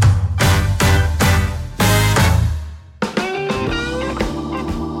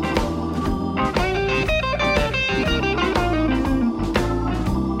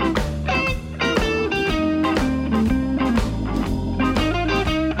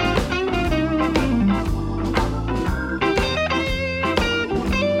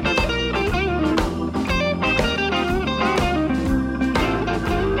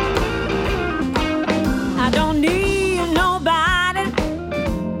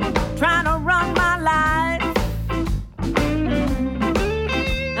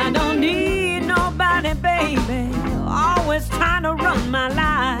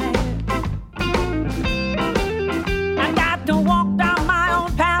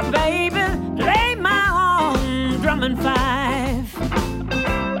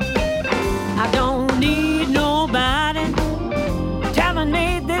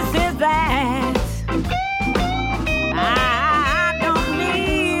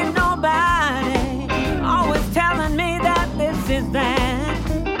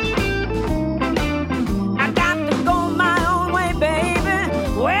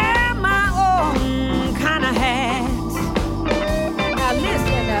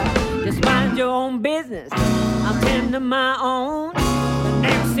 My own. The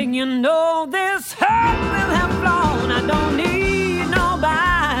next thing you know, this hurt will have flown. I don't need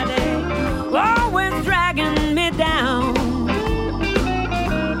nobody always dragging me down.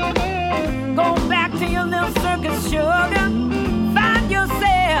 Go back to your little circus, sugar. Find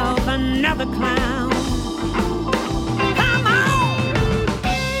yourself another clown.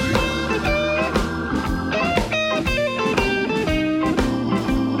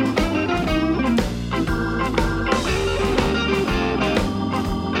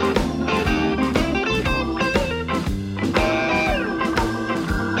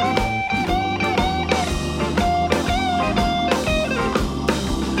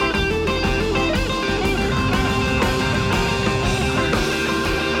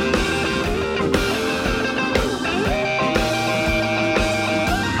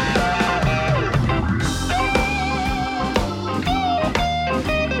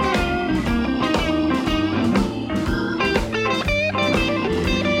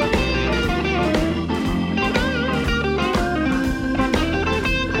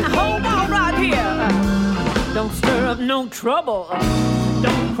 Don't stir up no trouble.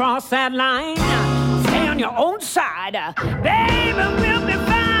 Don't cross that line. Stay on your own side. Baby, we'll be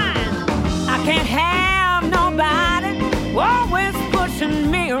fine. I can't have nobody always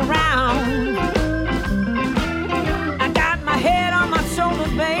pushing me around. I got my head on my shoulder,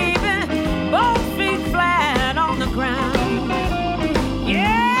 baby. Both feet flat on the ground. Yeah,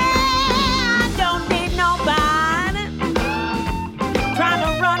 I don't need nobody trying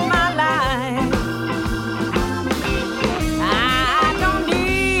to run my life. I don't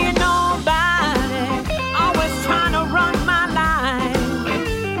need nobody always trying to run my life.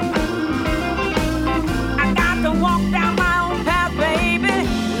 I got to walk down my own path.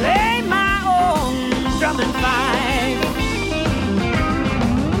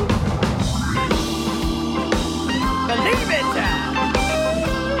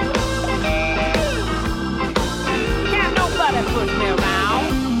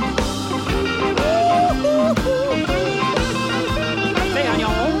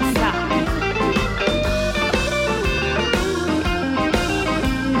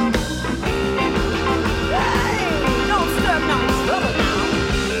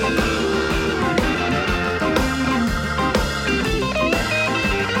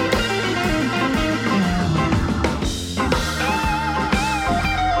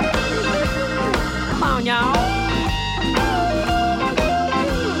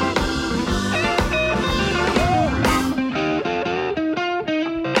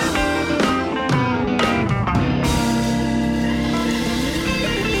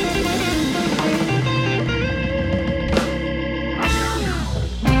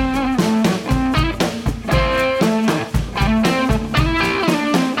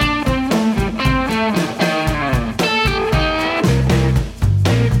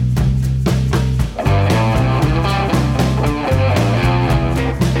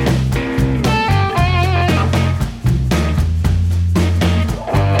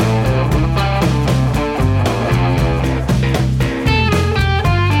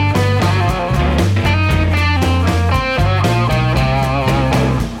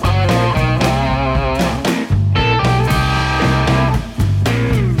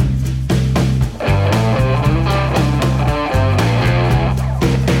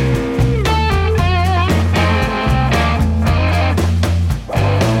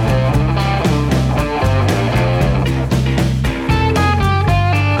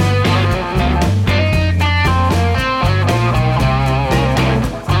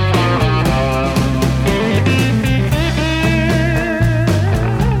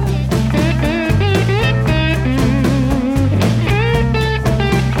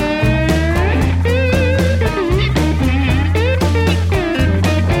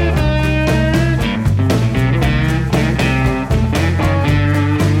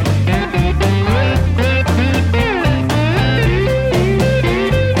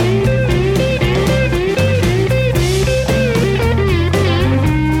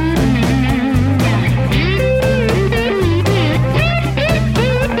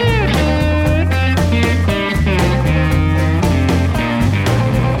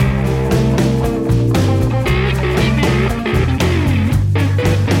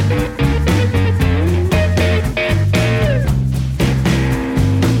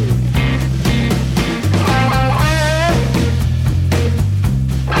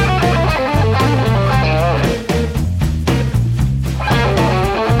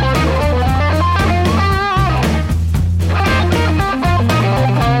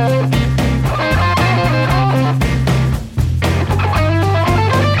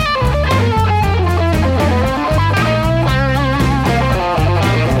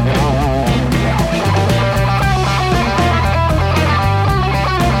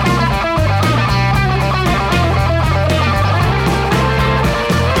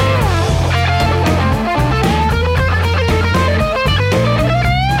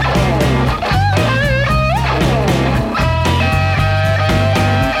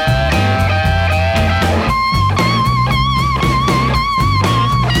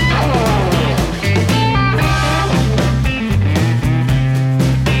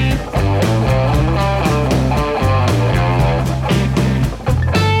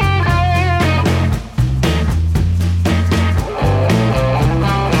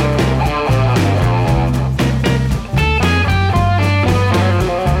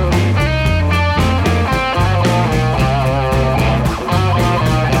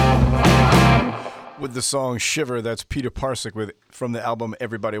 with the song Shiver. That's Peter Parcek from the album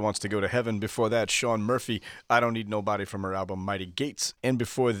Everybody Wants to Go to Heaven. Before that, Sean Murphy, I Don't Need Nobody from her album Mighty Gates. And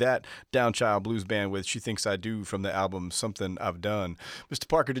before that, Downchild Blues Band with She Thinks I Do from the album Something I've Done. Mr.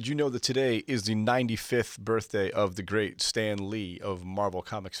 Parker, did you know that today is the 95th birthday of the great Stan Lee of Marvel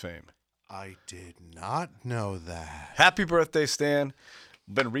Comics fame? I did not know that. Happy birthday, Stan.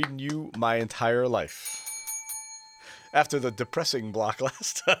 Been reading you my entire life. After the depressing block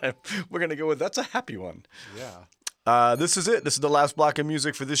last time, we're going to go with that's a happy one. Yeah. This is it. This is the last block of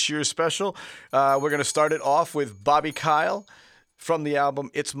music for this year's special. We're going to start it off with Bobby Kyle from the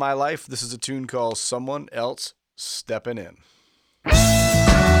album It's My Life. This is a tune called Someone Else Steppin' In.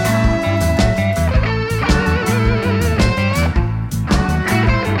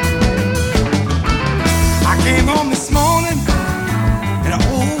 I came home this morning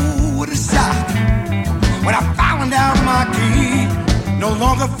and what a shock when I found out my key no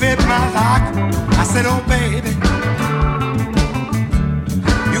longer fit my lock. I said, oh baby,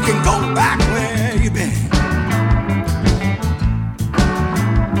 you can go back where you've been.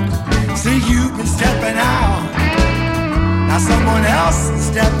 See, you've been stepping out, now someone else is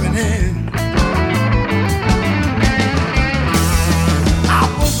stepping in.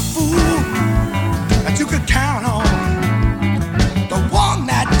 I was a fool that you could count on, the one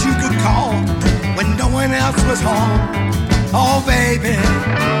that you could call when no one else was home. Oh baby,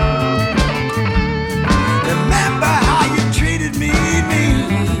 remember how you treated me.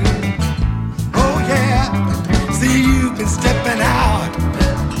 Oh yeah, see, you've been stepping out,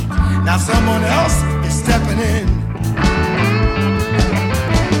 now someone else is stepping in.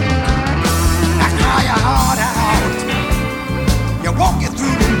 I cry your heart out, you walk it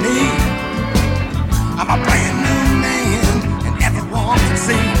through to me. I'm a brand new man and everyone can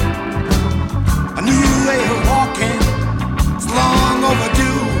see a new way of walking. It's long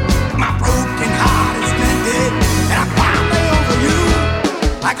overdue. My broken heart is mended and I'm finally over you.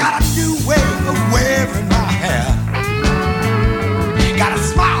 I got a new way of wearing my hair, got a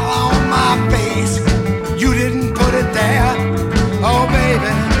smile on my face, you didn't put it there. Oh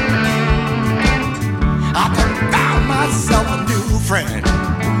baby, I done found myself a new friend.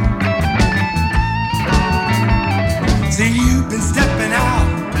 See, you've been stepping out,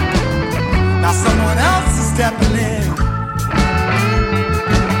 now someone else is stepping in.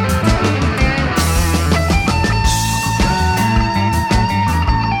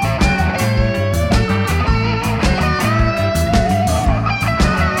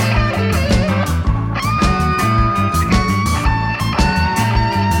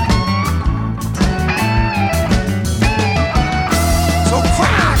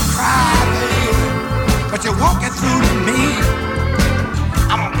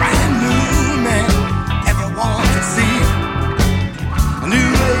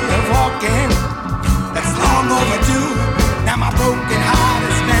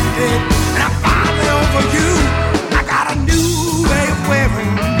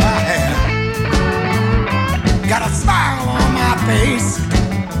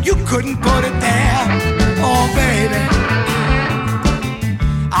 You couldn't put it there, oh baby.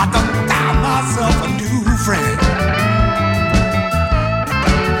 I done found myself a new friend.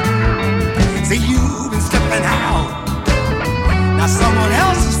 See, you've been stepping out, now someone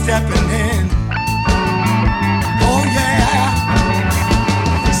else is stepping in. Oh yeah.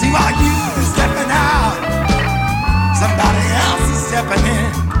 See, while you've been stepping out, somebody else is stepping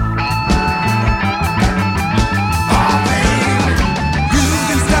in.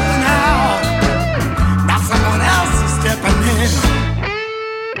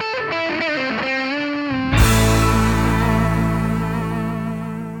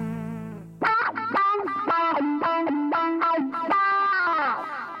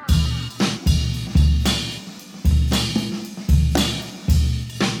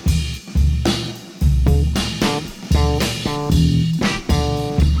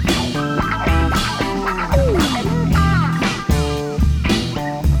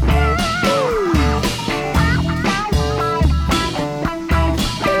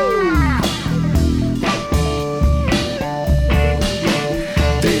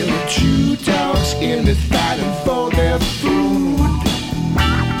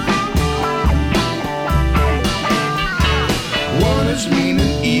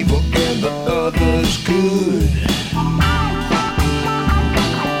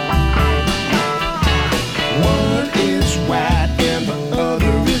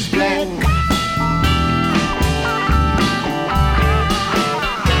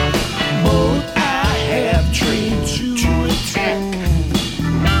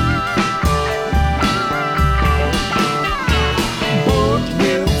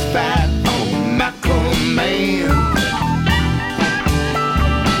 Cold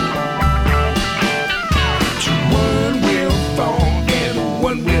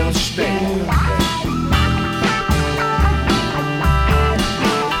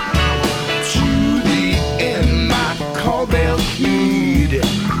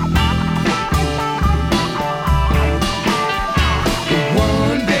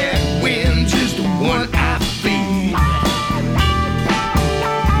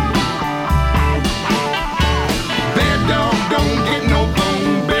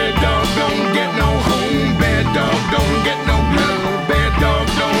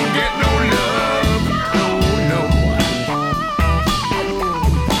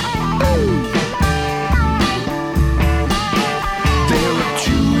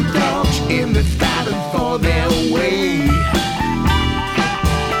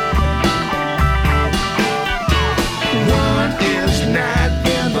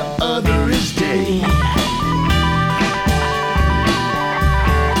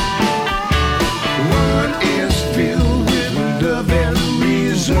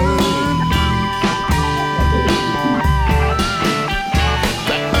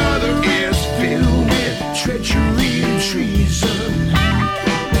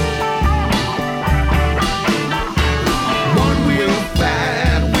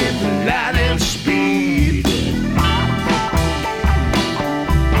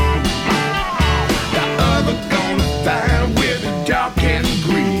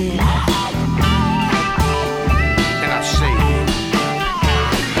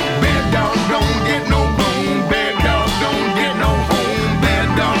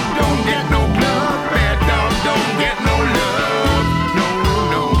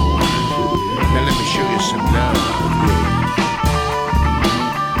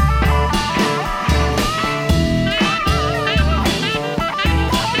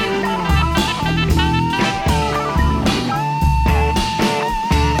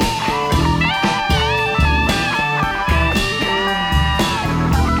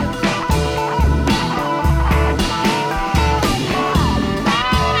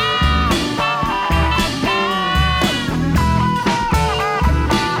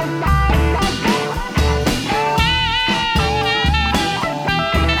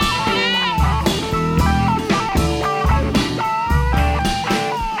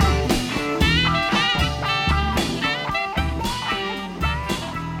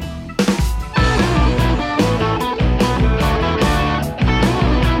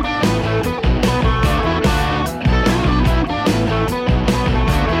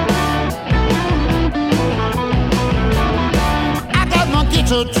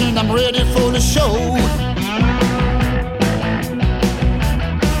to tune, I'm ready for the show.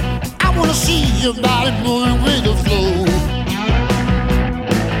 I wanna see your body moving with the flow.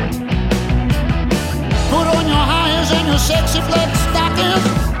 Put on your highs and your sexy flex stockings.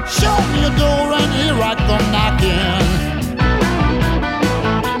 Show me your door and here I come knocking.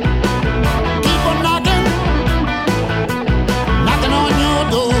 Keep on knocking, knocking on your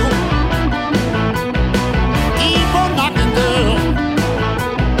door. Keep on knocking, girl.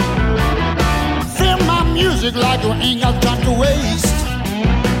 Feel my music like you ain't got time to waste.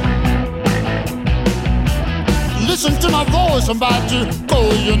 Listen to my voice, I'm about to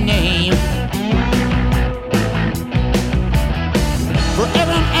call your name.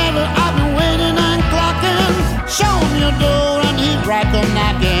 Forever and ever I've been waiting and clocking. Show me your door and he's right there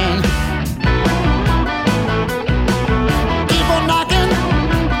knocking. Keep on knocking,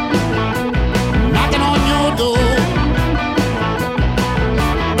 knocking on your door.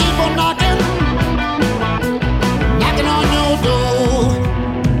 Keep on knocking, knocking on your door.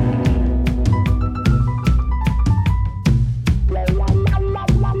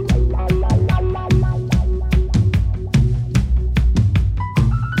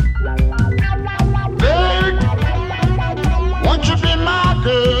 Won't you be my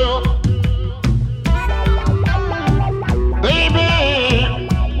girl? Baby,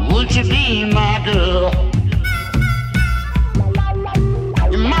 won't you be my girl?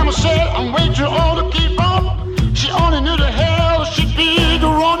 Your mama said I'm way too old to keep up. She only knew the hell she'd be the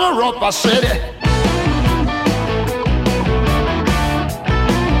runner-up. I said it.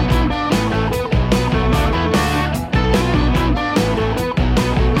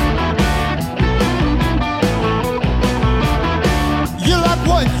 You like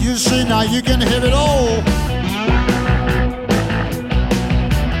what you see, now you can have it all.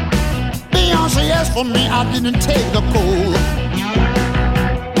 Beyonce asked for me, I didn't take the call.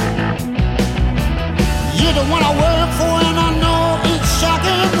 You're the one I work for and I know it's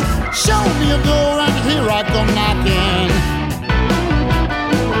shocking. Show me a door and here I come knocking.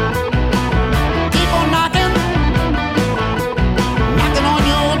 Keep on knocking, knocking on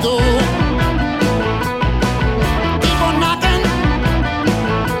your door. Keep on knocking,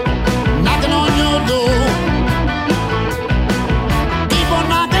 knocking on your door. Keep on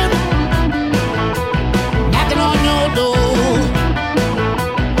knocking, knocking on your door.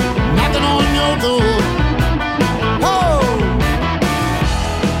 Knocking on your door. Whoa!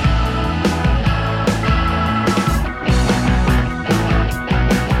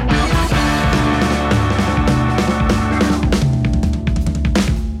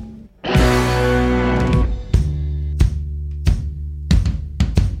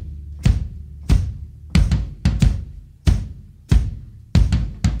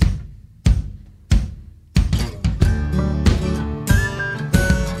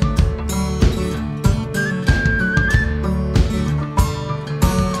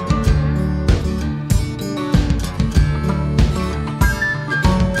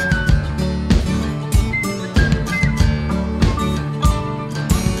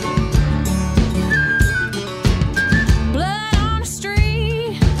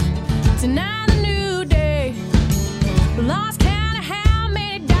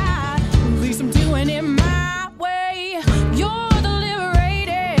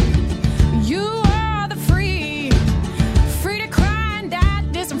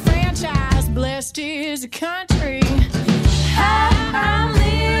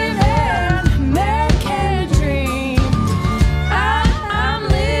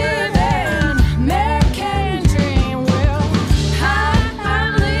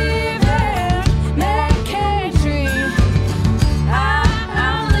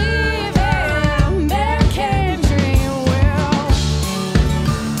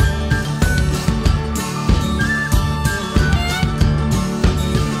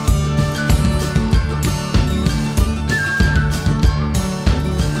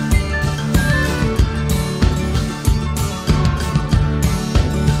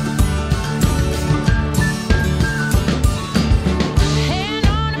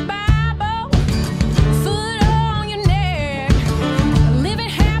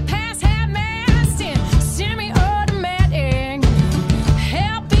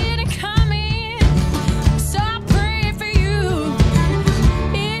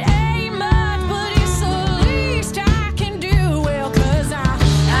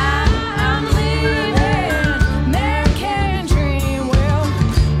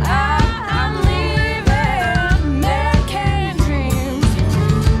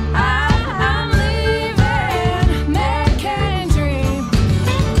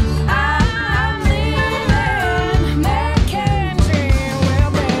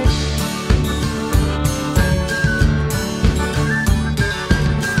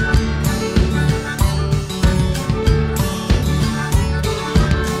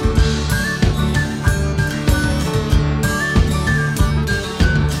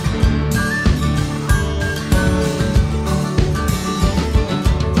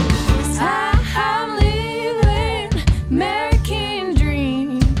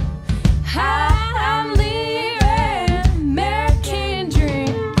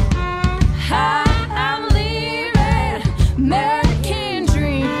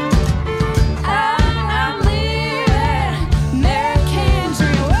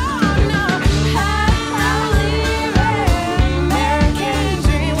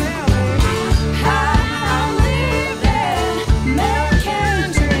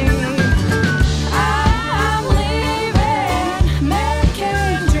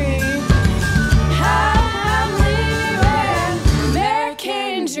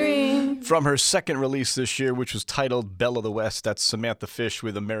 From her second release this year, which was titled Belle of the West, that's Samantha Fish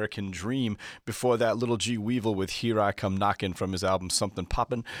with American Dream. Before that, Little G Weevil with Here I Come Knockin' from his album Something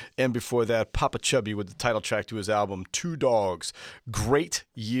Poppin'. And before that, Papa Chubby with the title track to his album Two Dogs. Great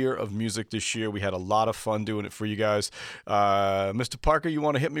year of music this year. We had a lot of fun doing it for you guys. Mr. Parker, you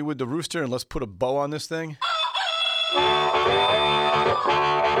want to hit me with the rooster and let's put a bow on this thing?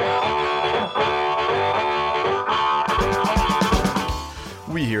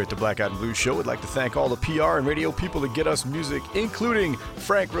 We here at the Black Eyed and Blues Show would like to thank all the PR and radio people that get us music, including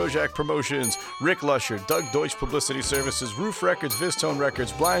Frank Rojak Promotions, Rick Lusher, Doug Deutsch Publicity Services, Roof Records, Vistone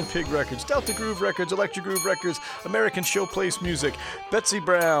Records, Blind Pig Records, Delta Groove Records, Electric Groove Records, American Showplace Music, Betsy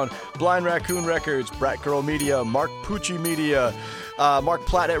Brown, Blind Raccoon Records, Brat Girl Media, Mark Pucci Media, Mark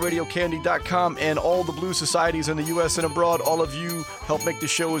Platt at RadioCandy.com, and all the blues societies in the U.S. and abroad. All of you help make the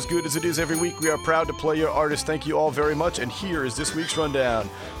show as good as it is every week. We are proud to play your artists. Thank you all very much. And here is this week's rundown.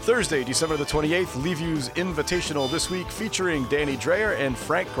 Thursday, December the 28th, Leaview's Invitational this week featuring Danny Dreyer and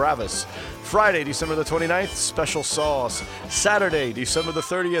Frank Gravis. Friday, December the 29th, Special Sauce. Saturday, December the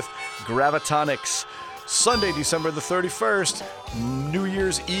 30th, Gravitonics. Sunday, December the 31st, New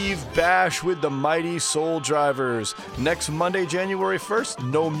Year's Eve Bash with the Mighty Soul Drivers. Next Monday, January 1st,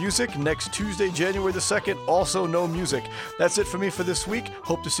 no music. Next Tuesday, January the 2nd, also no music. That's it for me for this week.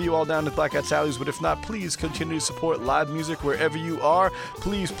 Hope to see you all down at Black Eyed Sally's, but if not, please continue to support live music wherever you are.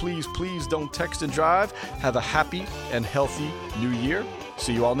 Please, please, please don't text and drive. Have a happy and healthy new year.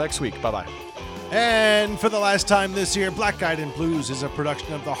 See you all next week. Bye-bye. And for the last time this year, Black Eyed and Blues is a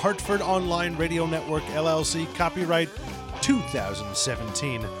production of the Hartford Online Radio Network, LLC, copyright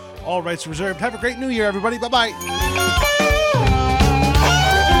 2017. All rights reserved. Have a great new year, everybody. Bye-bye.